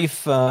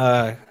 debrief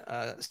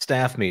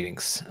staff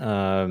meetings.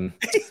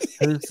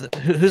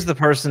 Who's the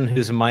person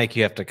whose mic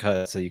you have to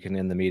cut so you can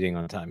end the meeting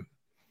on time?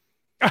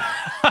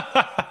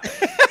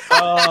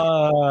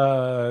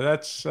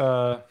 It's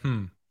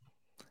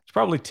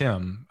probably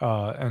Tim,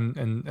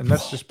 and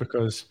that's just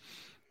because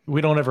we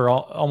don't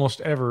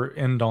almost ever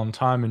end on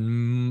time,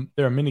 and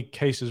there are many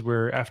cases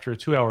where after a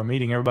 2-hour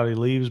meeting everybody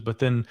leaves, but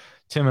then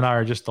Tim and I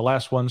are just the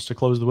last ones to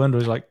close the window.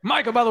 He's like,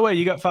 Micah, by the way,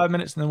 you got 5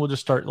 minutes, and then we'll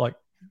just start like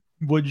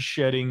wood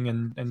shedding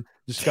and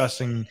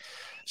discussing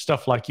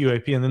stuff like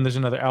UAP, and then there's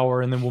another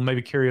hour, and then we'll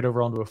maybe carry it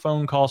over onto a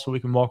phone call so we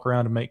can walk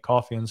around and make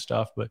coffee and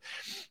stuff. But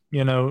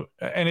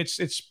and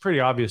it's pretty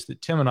obvious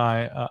that Tim and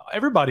I,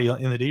 everybody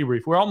in the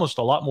debrief, we're almost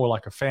a lot more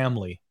like a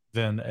family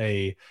than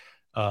a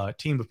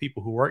team of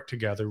people who work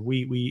together.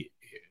 We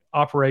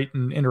operate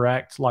and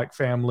interact like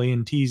family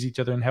and tease each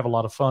other and have a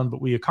lot of fun,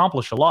 but we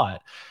accomplish a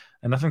lot.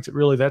 And I think that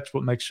really that's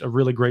what makes a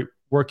really great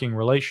working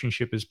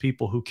relationship, is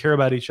people who care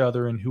about each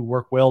other and who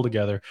work well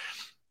together.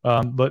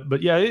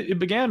 But yeah, it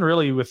began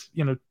really with,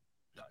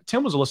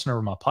 Tim was a listener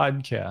of my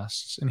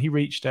podcasts, and he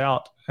reached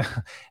out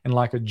and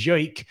like a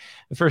joke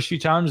the first few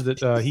times that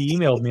he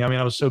emailed me. I mean,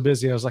 I was so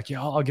busy. I was like,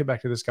 yeah, I'll get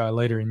back to this guy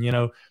later. And,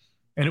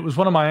 and it was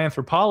one of my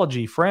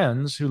anthropology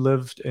friends who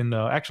lived in,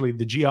 actually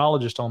the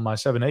geologist on my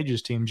 7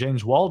 Ages team,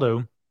 James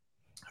Waldo,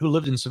 who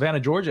lived in Savannah,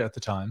 Georgia at the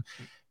time.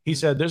 He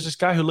said, there's this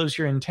guy who lives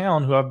here in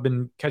town who I've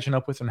been catching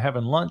up with and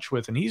having lunch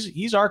with, and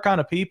he's our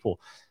kind of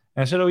people.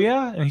 And I said, oh,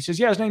 yeah? And he says,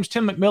 yeah, his name's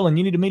Tim McMillan.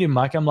 You need to meet him,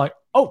 Mike. I'm like,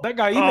 oh, that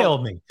guy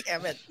emailed me.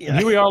 Damn it. Yeah. And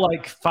here we are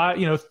like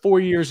 4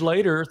 years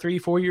later,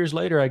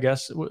 I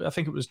guess. I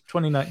think it was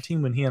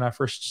 2019 when he and I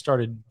first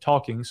started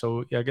talking.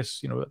 So, yeah, I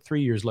guess,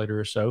 3 years later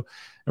or so.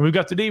 And we've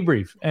got the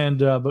debrief. And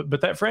but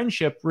that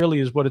friendship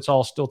really is what it's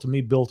all still to me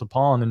built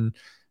upon. And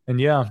And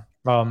yeah,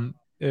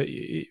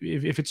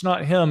 if it's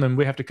not him and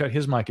we have to cut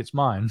his mic, it's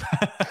mine.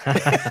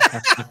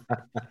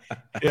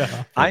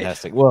 Yeah,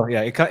 fantastic. Well,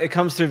 yeah, it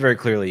comes through very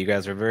clearly. You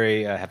guys are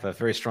very have a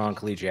very strong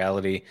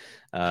collegiality.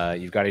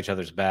 You've got each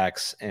other's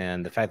backs,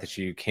 and the fact that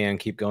you can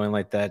keep going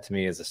like that to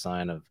me is a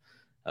sign of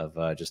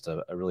just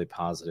a really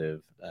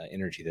positive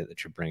energy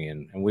that you're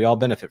bringing, and we all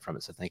benefit from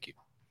it. So thank you.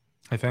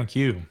 I thank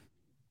you.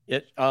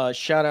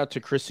 Shout out to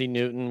Chrissy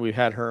Newton. We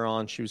had her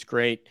on. She was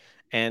great.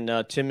 And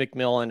Tim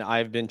McMillan,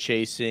 I've been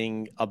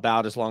chasing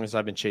about as long as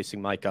I've been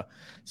chasing Micah.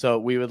 So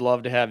we would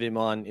love to have him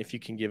on if you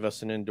can give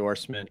us an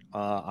endorsement.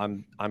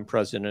 I'm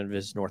president of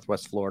his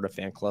Northwest Florida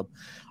fan club.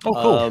 Oh,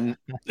 cool.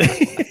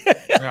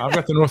 Yeah, I've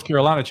got the North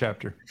Carolina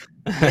chapter.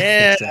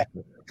 Yeah,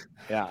 exactly.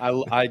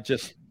 Yeah,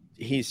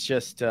 he's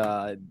just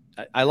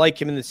I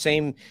like him in the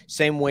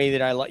same way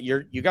that I like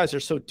you guys are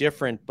so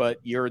different, but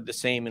you're the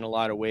same in a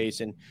lot of ways.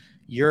 And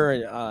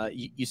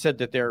you said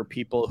that there are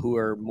people who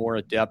are more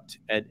adept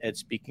at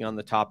speaking on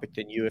the topic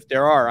than you. If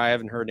there are, I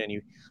haven't heard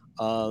any.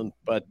 So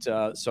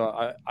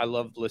I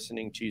love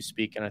listening to you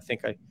speak, and I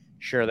think I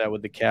share that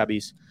with the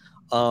cabbies.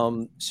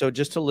 So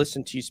just to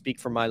listen to you speak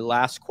for my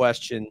last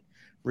question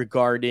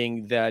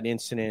regarding that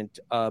incident,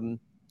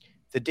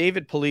 the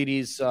David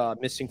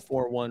Paulides missing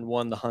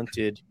 411, the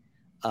hunted.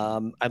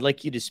 I'd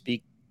like you to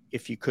speak,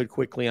 if you could,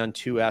 quickly on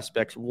two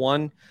aspects.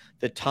 One,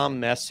 the Tom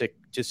Messick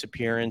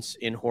disappearance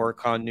in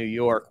HorrorCon New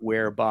York,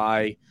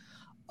 whereby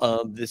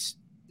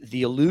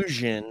the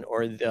illusion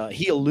or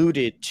he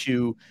alluded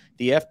to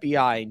the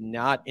FBI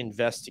not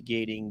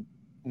investigating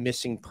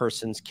missing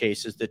persons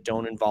cases that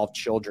don't involve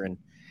children.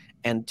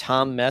 And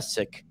Tom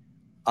Messick,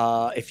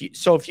 if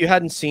you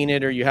hadn't seen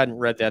it or you hadn't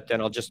read that,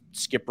 then I'll just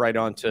skip right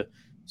onto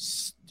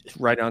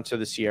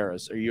the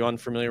Sierras. Are you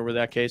unfamiliar with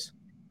that case?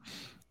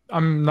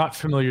 I'm not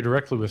familiar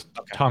directly with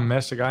Tom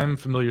Messick. I am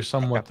familiar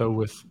somewhat, though,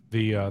 with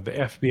the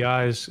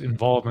FBI's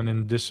involvement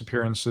in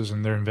disappearances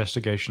and their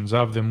investigations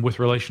of them with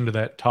relation to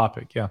that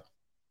topic. Yeah.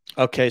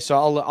 Okay, so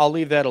I'll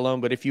leave that alone.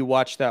 But if you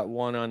watch that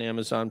one on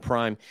Amazon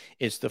Prime,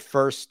 it's the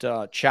first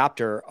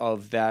chapter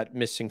of that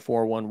missing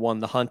 411,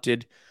 the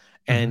hunted,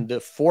 and the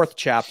fourth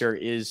chapter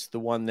is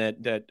the one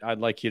that I'd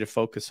like you to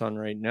focus on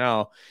right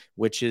now,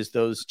 which is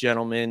those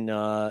gentlemen,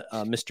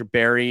 Mr.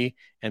 Barry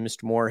and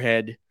Mr.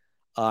 Moorhead.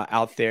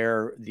 Out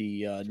there,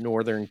 the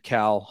Northern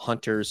Cal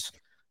hunters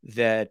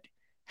that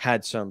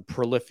had some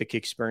prolific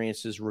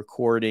experiences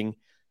recording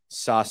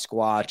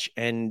Sasquatch,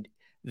 and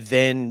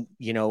then,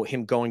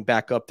 him going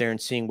back up there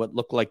and seeing what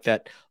looked like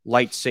that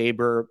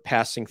lightsaber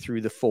passing through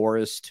the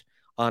forest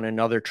on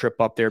another trip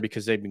up there,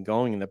 because they've been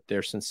going up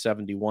there since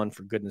 71,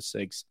 for goodness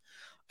sakes.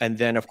 And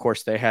then, of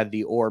course, they had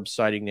the orb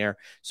sighting there.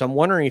 So I'm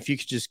wondering if you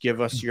could just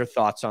give us your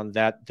thoughts on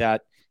that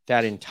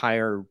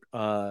entire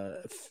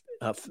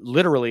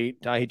literally,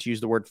 I hate to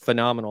use the word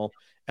phenomenal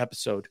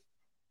episode.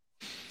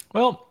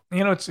 Well,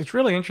 it's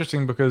really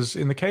interesting because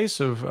in the case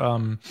of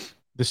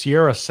the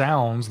Sierra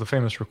Sounds, the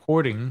famous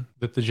recording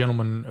that the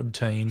gentleman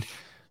obtained,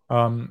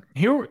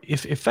 here,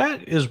 if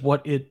that is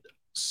what it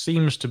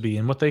seems to be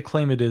and what they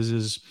claim it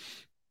is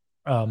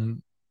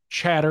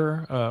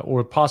chatter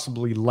or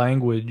possibly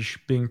language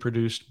being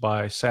produced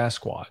by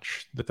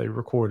Sasquatch that they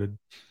recorded,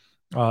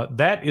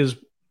 that is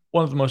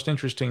one of the most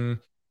interesting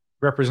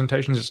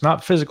representations. It's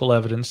not physical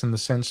evidence in the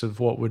sense of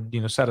what would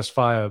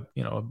satisfy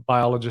a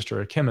biologist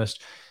or a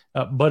chemist,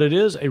 but it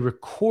is a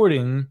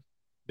recording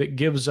that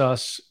gives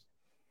us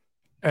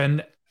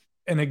an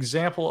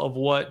example of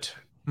what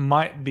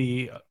might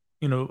be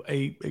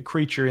a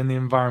creature in the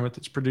environment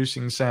that's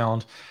producing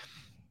sound.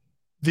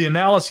 The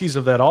analyses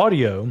of that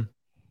audio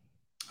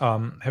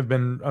have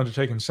been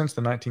undertaken since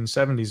the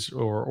 1970s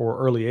or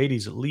early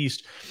 80s at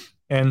least,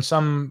 and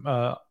some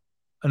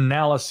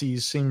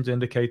analyses seem to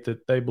indicate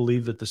that they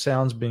believe that the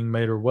sounds being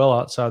made are well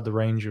outside the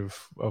range of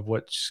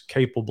what's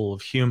capable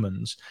of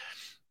humans.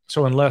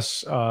 So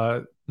unless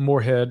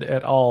Moorhead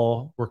et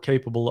al. Were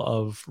capable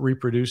of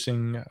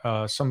reproducing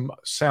some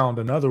sound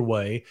another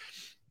way,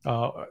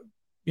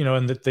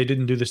 and that they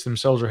didn't do this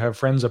themselves or have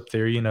friends up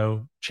there,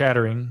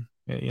 chattering,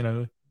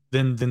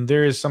 then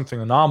there is something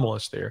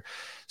anomalous there.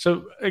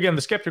 So again,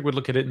 the skeptic would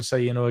look at it and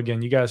say,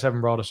 again, you guys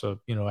haven't brought us a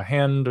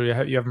hand, or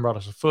you haven't brought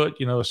us a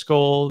foot, a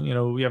skull,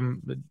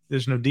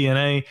 there's no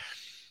DNA.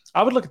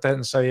 I would look at that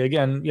and say,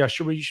 again, yeah,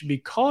 sure, you should be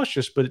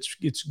cautious, but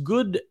it's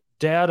good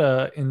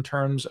data in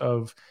terms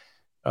of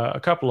a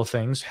couple of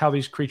things: how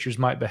these creatures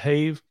might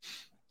behave,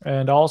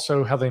 and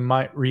also how they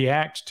might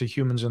react to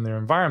humans in their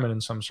environment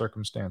in some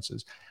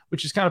circumstances,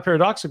 which is kind of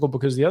paradoxical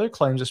because the other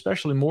claims,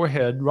 especially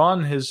Moorhead,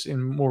 Ron has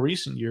in more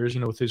recent years,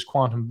 with his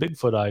quantum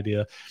Bigfoot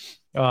idea,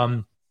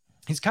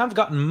 he's kind of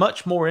gotten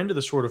much more into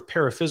the sort of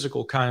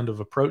paraphysical kind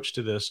of approach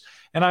to this.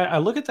 And I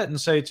look at that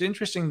and say, it's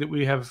interesting that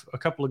we have a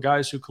couple of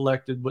guys who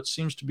collected what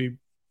seems to be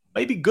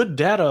maybe good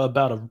data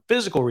about a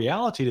physical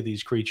reality to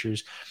these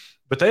creatures,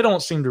 but they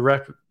don't seem to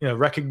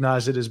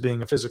recognize it as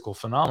being a physical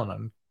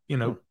phenomenon.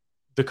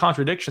 the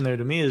contradiction there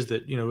to me is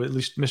that, at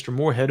least Mr.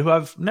 Moorhead, who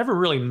I've never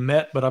really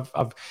met, but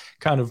I've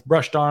kind of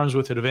brushed arms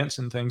with at events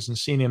and things and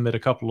seen him at a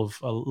couple of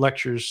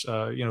lectures,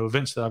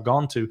 events that I've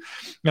gone to,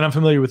 and I'm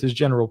familiar with his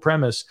general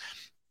premise.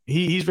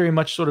 He's very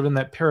much sort of in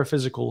that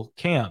paraphysical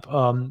camp.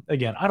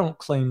 Again, I don't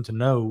claim to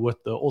know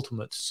what the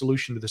ultimate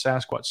solution to the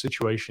Sasquatch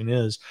situation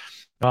is.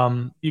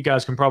 You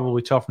guys can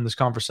probably tell from this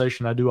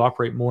conversation, I do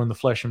operate more in the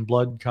flesh and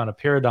blood kind of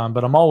paradigm,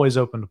 but I'm always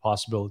open to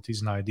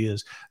possibilities and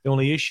ideas. The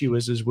only issue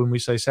is when we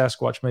say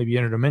Sasquatch may be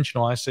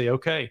interdimensional, I say,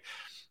 okay,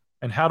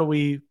 and how do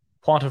we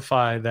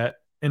quantify that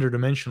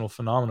interdimensional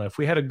phenomena? If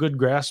we had a good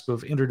grasp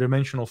of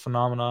interdimensional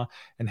phenomena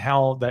and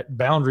how that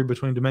boundary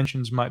between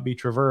dimensions might be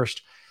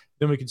traversed,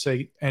 then we could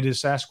say, and is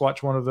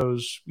Sasquatch one of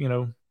those,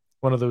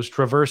 one of those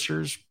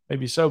traversers?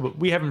 Maybe so, but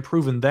we haven't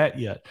proven that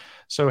yet.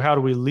 So how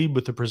do we lead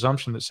with the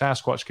presumption that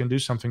Sasquatch can do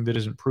something that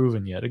isn't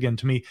proven yet? Again,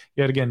 to me,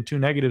 yet again, two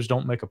negatives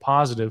don't make a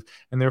positive,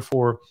 and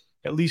therefore,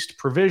 at least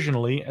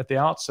provisionally, at the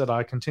outset,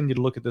 I continue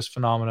to look at this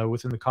phenomena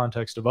within the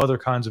context of other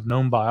kinds of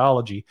known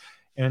biology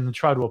and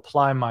try to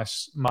apply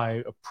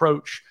my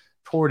approach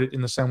toward it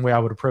in the same way I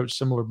would approach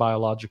similar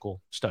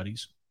biological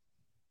studies.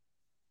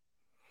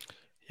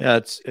 Yeah,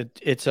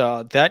 it's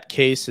that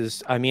case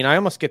is, I mean, I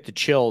almost get the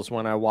chills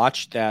when I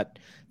watch that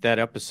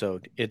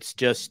episode. It's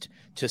just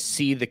to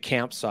see the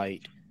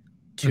campsite,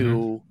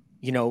 to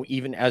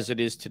even as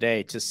it is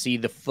today, to see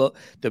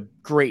the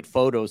great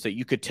photos that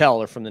you could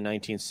tell are from the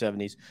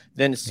 1970s,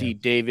 then to see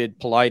David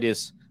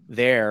Paulides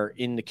there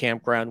in the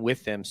campground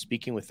with them,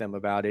 speaking with them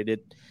about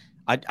it.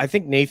 I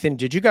think, Nathan,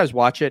 did you guys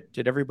watch it?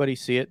 Did everybody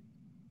see it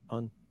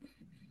on?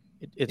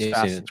 It's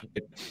fascinating.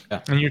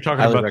 Yeah. And you're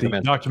talking about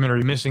the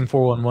documentary Missing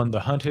 411, The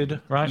Hunted,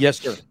 right? Yes,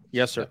 sir.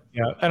 Yes, sir.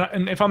 Yeah.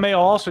 And if I may,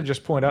 I'll also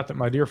just point out that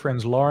my dear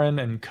friends Lauren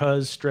and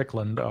Cuz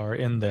Strickland are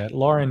in that.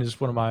 Lauren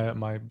is one of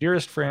my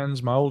dearest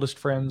friends, my oldest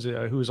friends,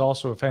 who is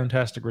also a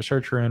fantastic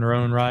researcher in her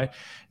own right.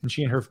 And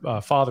she and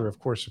her father, of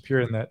course, appear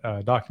in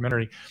that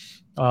documentary.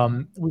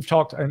 We've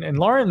talked, and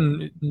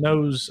Lauren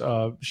knows,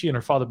 she and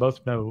her father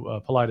both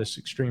know Paulides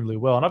extremely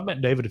well. And I've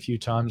met David a few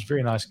times,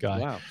 very nice guy.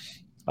 Wow.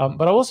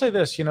 But I will say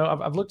this,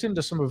 I've looked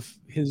into some of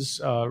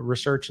his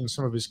research and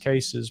some of his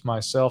cases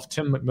myself.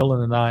 Tim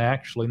McMillan and I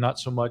actually, not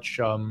so much.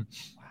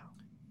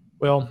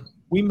 Well,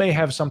 we may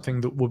have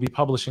something that we'll be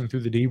publishing through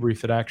the debrief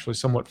that actually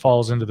somewhat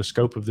falls into the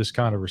scope of this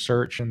kind of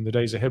research in the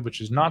days ahead,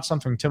 which is not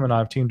something Tim and I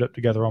have teamed up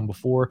together on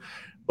before.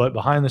 But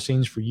behind the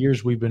scenes for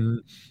years, we've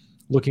been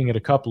looking at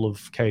a couple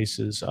of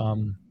cases.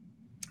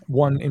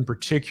 One in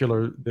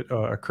particular that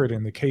occurred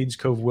in the Cades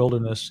Cove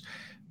Wilderness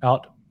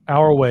out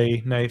our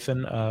way,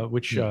 Nathan,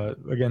 which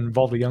again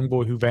involved a young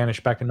boy who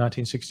vanished back in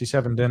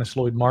 1967, Dennis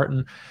Lloyd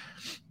Martin.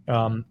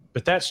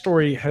 But that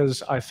story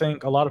has, I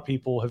think, a lot of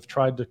people have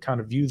tried to kind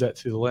of view that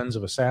through the lens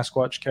of a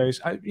Sasquatch case.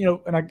 I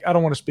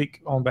don't want to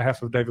speak on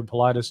behalf of David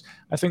Paulides.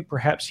 I think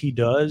perhaps he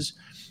does,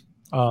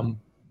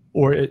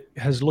 or it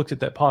has looked at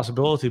that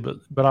possibility.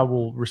 But I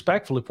will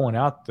respectfully point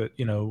out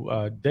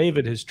that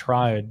David has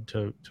tried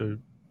to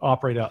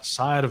operate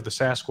outside of the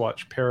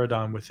Sasquatch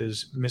paradigm with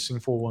his Missing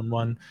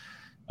 411.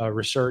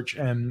 Research,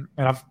 and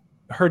I've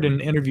heard in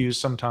interviews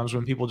sometimes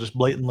when people just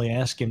blatantly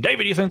ask him,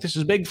 David, do you think this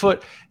is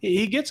Bigfoot?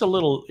 He gets a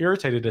little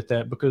irritated at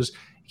that because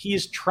he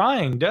is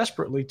trying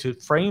desperately to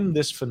frame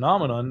this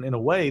phenomenon in a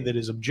way that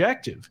is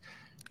objective.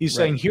 He's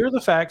saying, here are the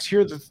facts,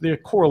 here are the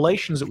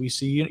correlations that we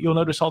see. You'll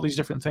notice all these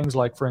different things,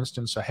 like, for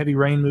instance, a heavy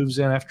rain moves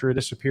in after a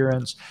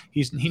disappearance.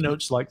 He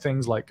notes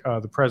things like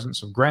the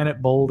presence of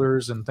granite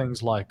boulders and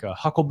things like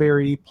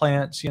huckleberry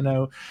plants,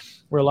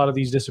 where a lot of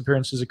these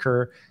disappearances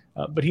occur.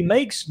 But he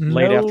makes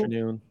late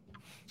afternoon.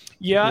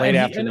 Yeah. Late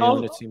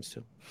afternoon, it seems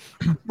to.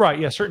 Right.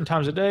 Yeah. Certain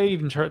times of day,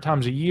 even certain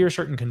times of year,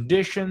 certain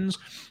conditions.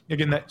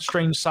 Again, that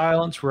strange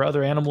silence where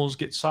other animals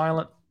get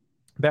silent.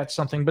 That's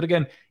something. But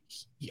again,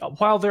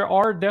 while there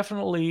are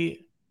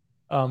definitely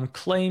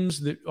claims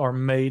that are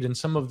made, and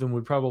some of them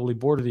would probably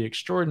border the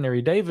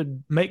extraordinary,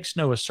 David makes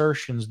no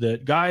assertions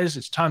that, guys,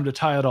 it's time to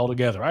tie it all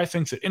together. I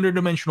think that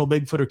interdimensional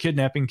Bigfoot are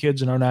kidnapping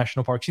kids in our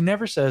national parks. He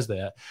never says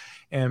that.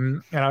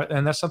 And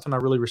that's something I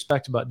really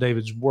respect about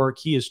David's work.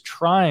 He is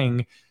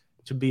trying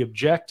to be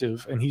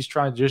objective, and he's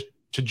trying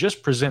to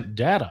just present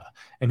data.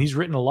 And he's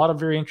written a lot of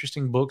very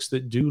interesting books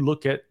that do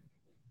look at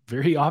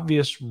very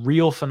obvious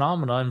real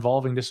phenomena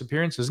involving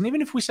disappearances. And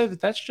even if we say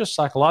that that's just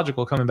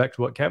psychological, coming back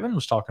to what Kevin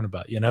was talking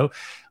about,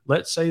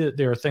 let's say that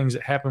there are things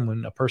that happen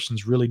when a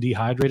person's really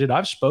dehydrated.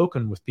 I've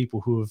spoken with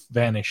people who have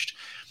vanished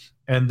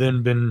and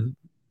then been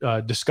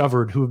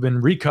discovered, who have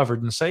been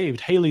recovered and saved.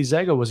 Haley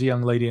Zega was a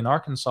young lady in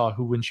Arkansas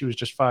who, when she was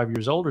just 5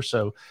 years old or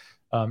so,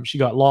 she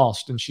got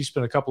lost and she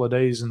spent a couple of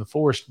days in the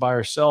forest by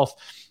herself.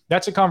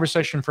 That's a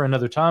conversation for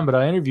another time, but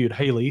I interviewed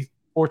Haley.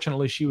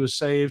 Fortunately, she was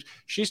saved.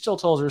 She still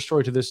tells her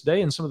story to this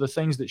day, and some of the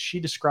things that she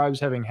describes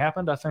having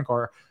happened, I think,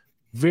 are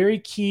very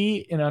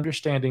key in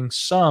understanding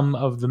some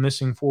of the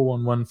Missing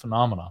 411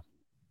 phenomena.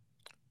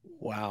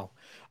 Wow.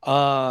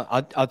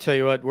 I'll tell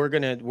you what, we're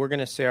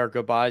gonna say our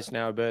goodbyes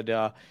now, but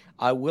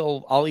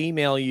I'll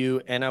email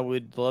you, and I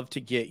would love to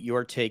get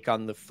your take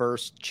on the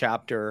first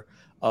chapter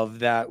of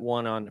that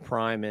one on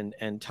Prime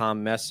and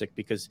Tom Messick,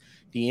 because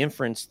the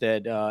inference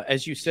that,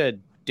 as you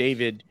said,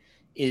 David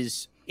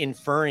is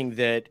inferring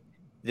that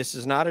this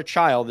is not a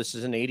child. This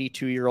is an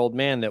 82-year-old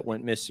man that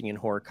went missing in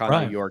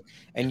Horicon, New York.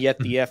 And yet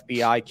the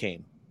FBI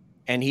came,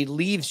 and he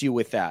leaves you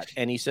with that.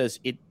 And he says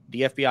the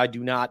FBI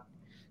do not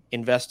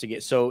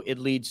investigate. So it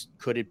leads,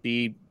 could it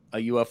be a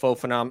UFO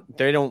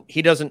phenomenon?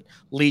 He doesn't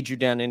lead you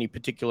down any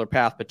particular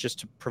path, but just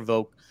to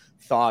provoke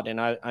thought.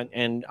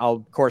 And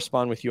I'll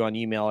correspond with you on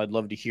email. I'd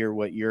love to hear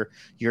what your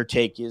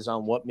take is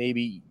on what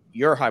maybe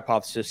your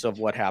hypothesis of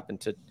what happened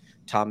to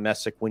Tom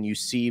Messick when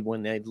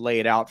they lay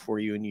it out for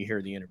you and you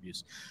hear the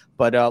interviews.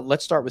 But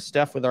let's start with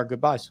Steph with our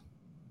goodbyes.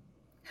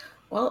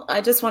 Well,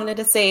 I just wanted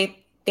to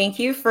say thank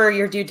you for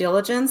your due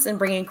diligence and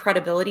bringing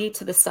credibility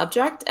to the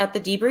subject at the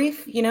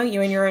debrief.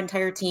 You and your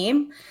entire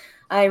team.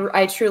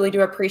 I truly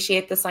do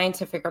appreciate the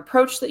scientific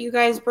approach that you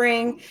guys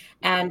bring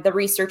and the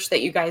research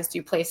that you guys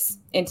do place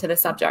into the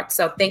subject.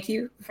 So thank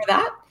you for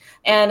that.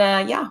 And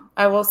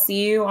I will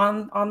see you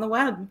on the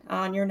web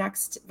on your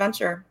next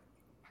venture.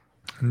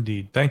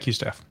 Indeed. Thank you,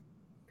 Steph.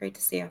 Great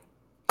to see you.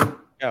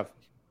 Yeah.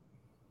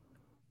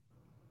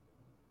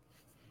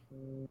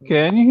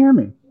 Can you hear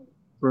me?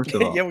 First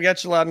of all. Yeah, we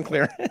got you loud and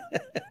clear.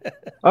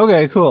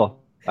 Okay,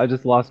 cool. I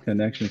just lost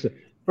connection. So,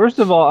 first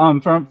of all,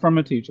 from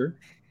a teacher,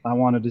 I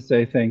wanted to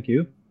say thank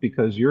you,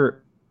 because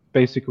you're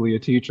basically a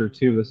teacher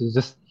too. This is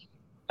just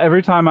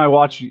every time I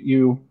watch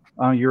you,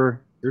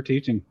 you're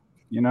teaching.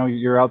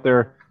 You're out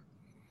there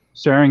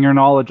sharing your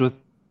knowledge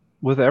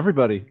with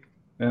everybody,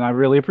 and I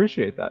really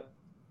appreciate that.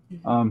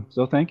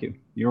 So thank you.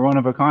 You're one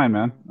of a kind,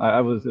 man.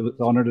 It was an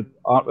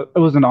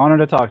honor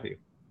to talk to you.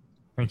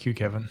 Thank you,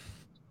 Kevin.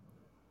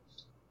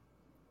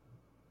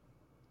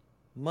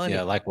 Money.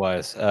 Yeah,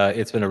 likewise.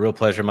 It's been a real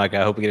pleasure, Mike.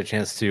 I hope we get a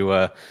chance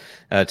to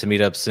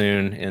meet up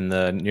soon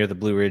near the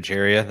Blue Ridge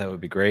area. That would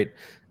be great.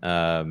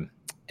 And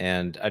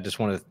I just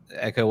want to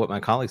echo what my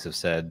colleagues have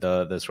said.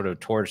 The sort of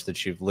torch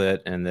that you've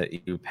lit and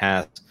that you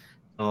passed,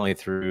 not only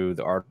through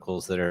the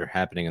articles that are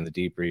happening in the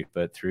debrief,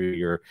 but through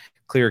your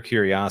clear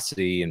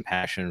curiosity and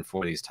passion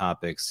for these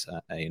topics,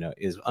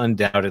 is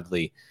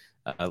undoubtedly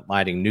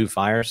lighting new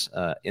fires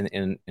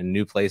in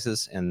new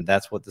places, and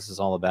that's what this is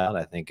all about.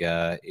 I think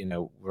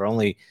we're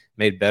only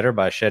made better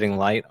by shedding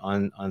light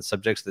on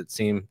subjects that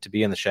seem to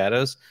be in the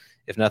shadows,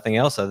 if nothing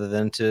else, other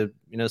than to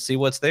see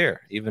what's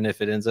there, even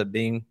if it ends up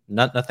being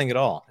nothing at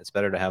all. It's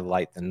better to have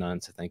light than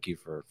none. So thank you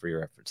for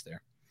your efforts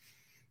there.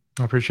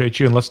 I appreciate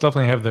you, and let's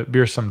definitely have that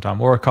beer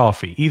sometime, or a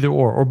coffee, either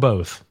or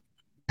both.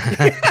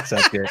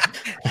 Sounds good.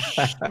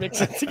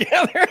 Mix it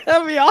together.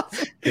 That'd be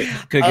awesome.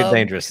 Could get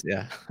dangerous.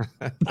 Yeah.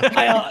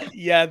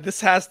 Yeah,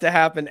 this has to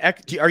happen.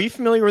 Are you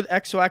familiar with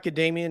Exo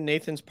Academia,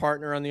 Nathan's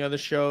partner on the other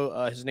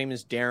show? His name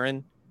is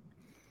Darren.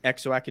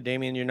 Exo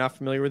Academia. You're not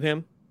familiar with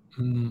him?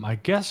 I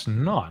guess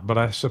not, but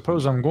I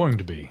suppose I'm going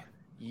to be.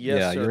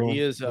 Yes, sir. He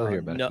is.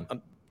 Go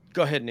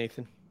ahead,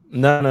 Nathan.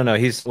 No.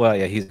 He's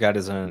got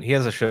his own. He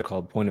has a show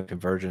called Point of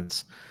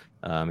Convergence.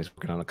 He's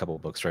working on a couple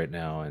of books right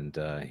now, and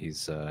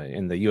he's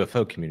in the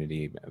UFO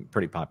community,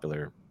 pretty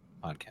popular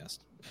podcast.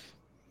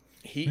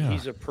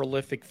 He's a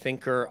prolific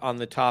thinker on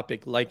the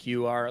topic, like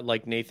you are,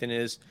 like Nathan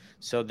is.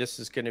 So this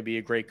is going to be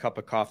a great cup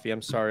of coffee.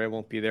 I'm sorry I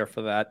won't be there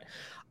for that.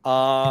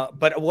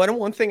 But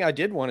one thing I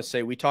did want to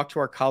say, we talked to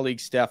our colleague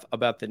Steph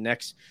about the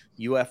next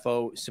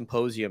UFO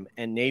symposium,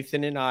 and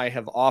Nathan and I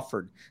have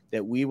offered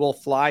that we will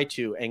fly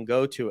to and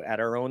go to at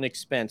our own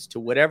expense to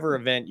whatever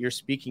event you're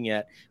speaking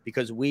at,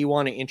 because we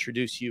want to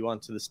introduce you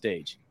onto the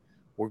stage.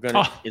 We're going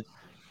to,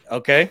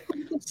 okay.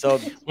 So,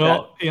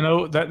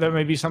 that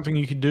may be something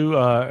you could do.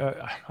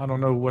 I don't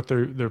know what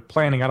they're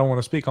planning. I don't want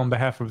to speak on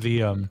behalf of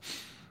the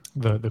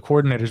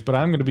coordinators, but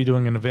I'm going to be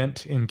doing an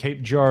event in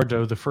Cape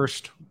Girardeau the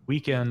first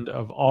weekend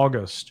of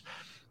August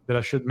that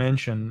I should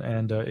mention.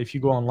 And if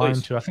you go online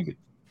to, I think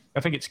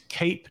it's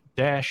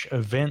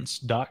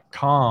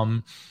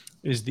cape-events.com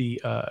is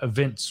the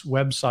events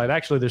website.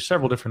 Actually, there's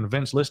several different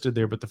events listed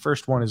there, but the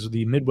first one is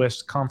the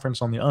Midwest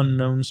Conference on the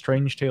Unknown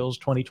Strange Tales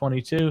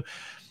 2022.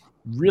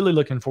 Really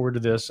looking forward to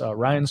this.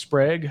 Ryan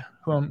Sprague,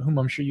 whom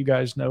I'm sure you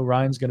guys know,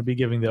 Ryan's going to be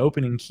giving the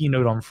opening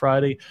keynote on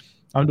Friday.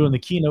 I'm doing the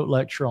keynote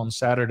lecture on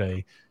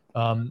Saturday.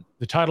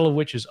 The title of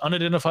which is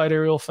Unidentified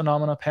Aerial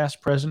Phenomena,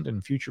 Past, Present,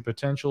 and Future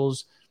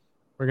Potentials.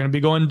 We're going to be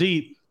going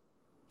deep,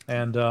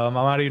 and I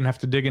might even have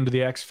to dig into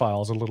the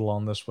X-Files a little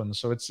on this one,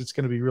 so it's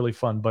going to be really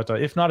fun. But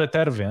if not at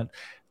that event,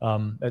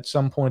 at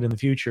some point in the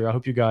future, I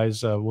hope you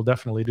guys will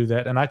definitely do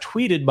that. And I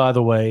tweeted, by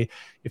the way,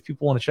 if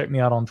people want to check me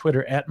out on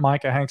Twitter, at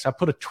Micah Hanks, I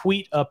put a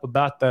tweet up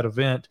about that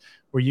event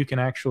where you can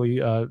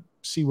actually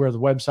see where the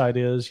website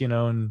is,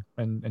 and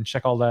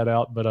check all that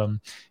out. But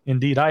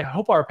indeed, I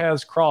hope our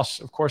paths cross.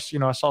 Of course,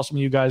 I saw some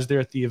of you guys there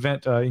at the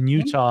event in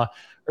Utah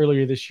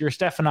earlier this year.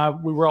 Steph and I,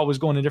 we were always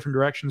going in different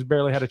directions,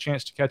 barely had a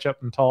chance to catch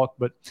up and talk,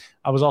 but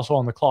I was also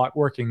on the clock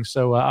working.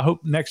 So I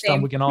hope next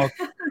time we can all,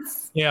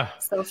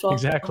 social.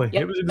 Exactly.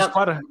 Yep.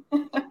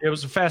 It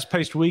was a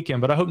fast-paced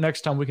weekend, but I hope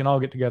next time we can all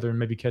get together and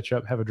maybe catch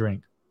up, have a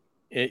drink.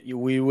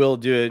 We will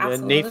do it.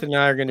 Absolutely. Nathan and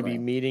I are going to be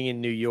meeting in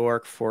New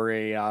York for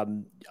a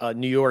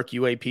New York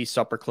UAP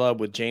Supper Club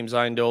with James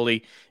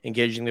Iandoli,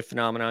 Engaging the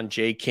Phenomenon,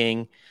 Jay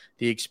King,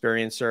 the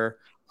Experiencer.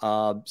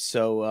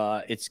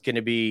 So it's going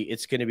to be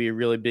a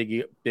really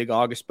big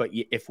August. But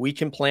if we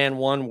can plan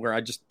one where I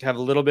just have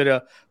a little bit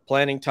of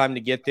planning time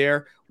to get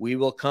there, we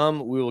will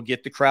come. We will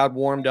get the crowd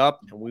warmed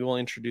up, and we will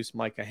introduce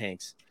Micah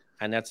Hanks.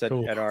 And that's at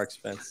our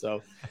expense.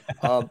 So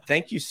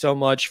thank you so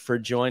much for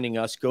joining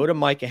us. Go to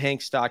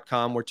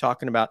micahhanks.com. We're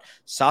talking about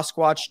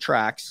Sasquatch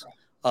Tracks,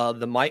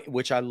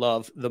 which I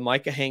love, the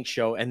Micah Hanks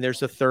Show. And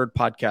there's a third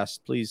podcast,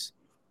 please.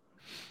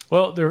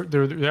 Well, there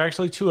are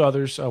actually two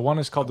others. One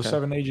is called the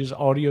 7 Ages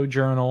Audio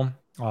Journal.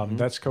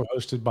 That's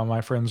co-hosted by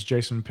my friends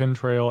Jason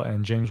Pentrail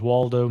and James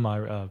Waldo,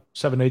 my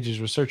 7 Ages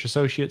research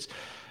associates.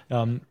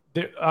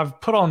 I've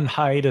put on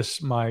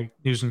hiatus my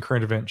news and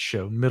current events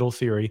show, Middle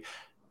Theory.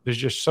 There's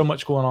just so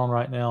much going on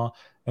right now.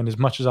 And as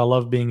much as I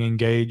love being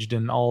engaged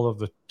in all of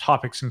the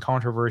topics and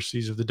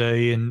controversies of the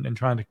day and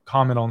trying to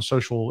comment on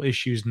social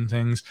issues and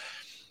things,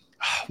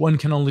 one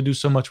can only do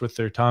so much with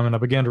their time. And I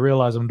began to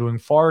realize I'm doing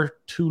far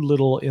too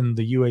little in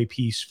the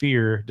UAP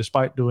sphere,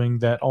 despite doing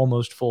that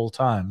almost full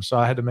time. So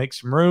I had to make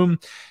some room,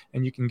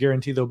 and you can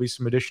guarantee there'll be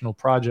some additional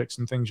projects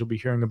and things you'll be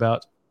hearing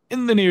about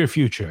in the near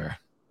future.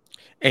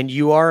 And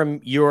you are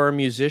a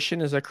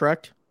musician, is that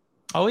correct?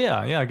 Oh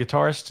yeah,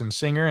 guitarist and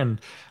singer,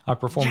 and I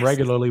perform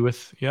regularly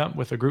with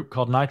a group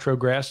called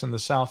Nitrograss in the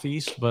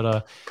Southeast.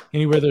 But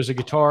anywhere there's a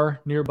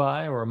guitar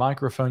nearby or a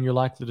microphone, you're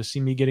likely to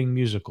see me getting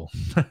musical.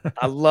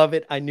 I love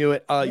it. I knew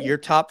it. Your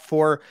top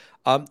four,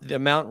 the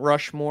Mount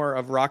Rushmore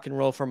of rock and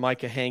roll for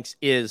Micah Hanks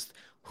is.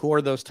 Who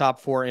are those top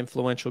four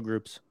influential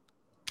groups?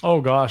 Oh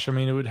gosh, I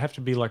mean, it would have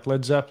to be like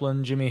Led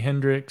Zeppelin, Jimi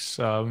Hendrix,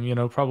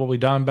 probably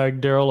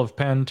Dimebag Darrell of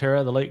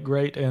Pantera, the late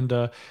great, and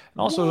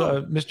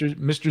also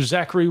Mr.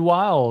 Zachary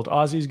Wild,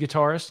 Ozzy's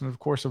guitarist, and of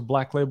course of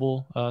Black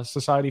Label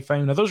Society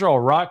fame. Now those are all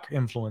rock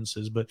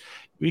influences, but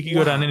we can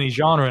go down any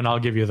genre, and I'll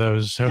give you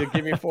those. So.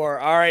 Give me four.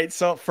 All right,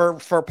 so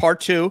for part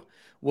two,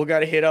 we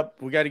got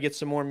to get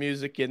some more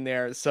music in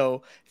there.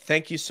 So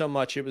thank you so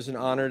much. It was an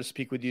honor to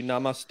speak with you.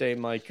 Namaste,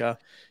 Micah.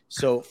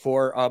 So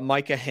for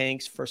Micah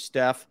Hanks, for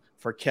Steph,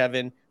 for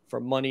Kevin, for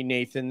Money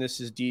Nathan,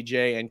 this is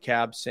DJ and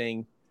Cab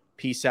saying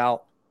peace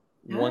out,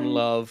 one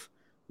love.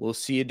 We'll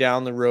see you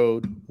down the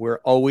road. We're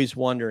always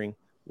wondering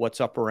what's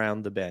up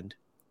around the bend.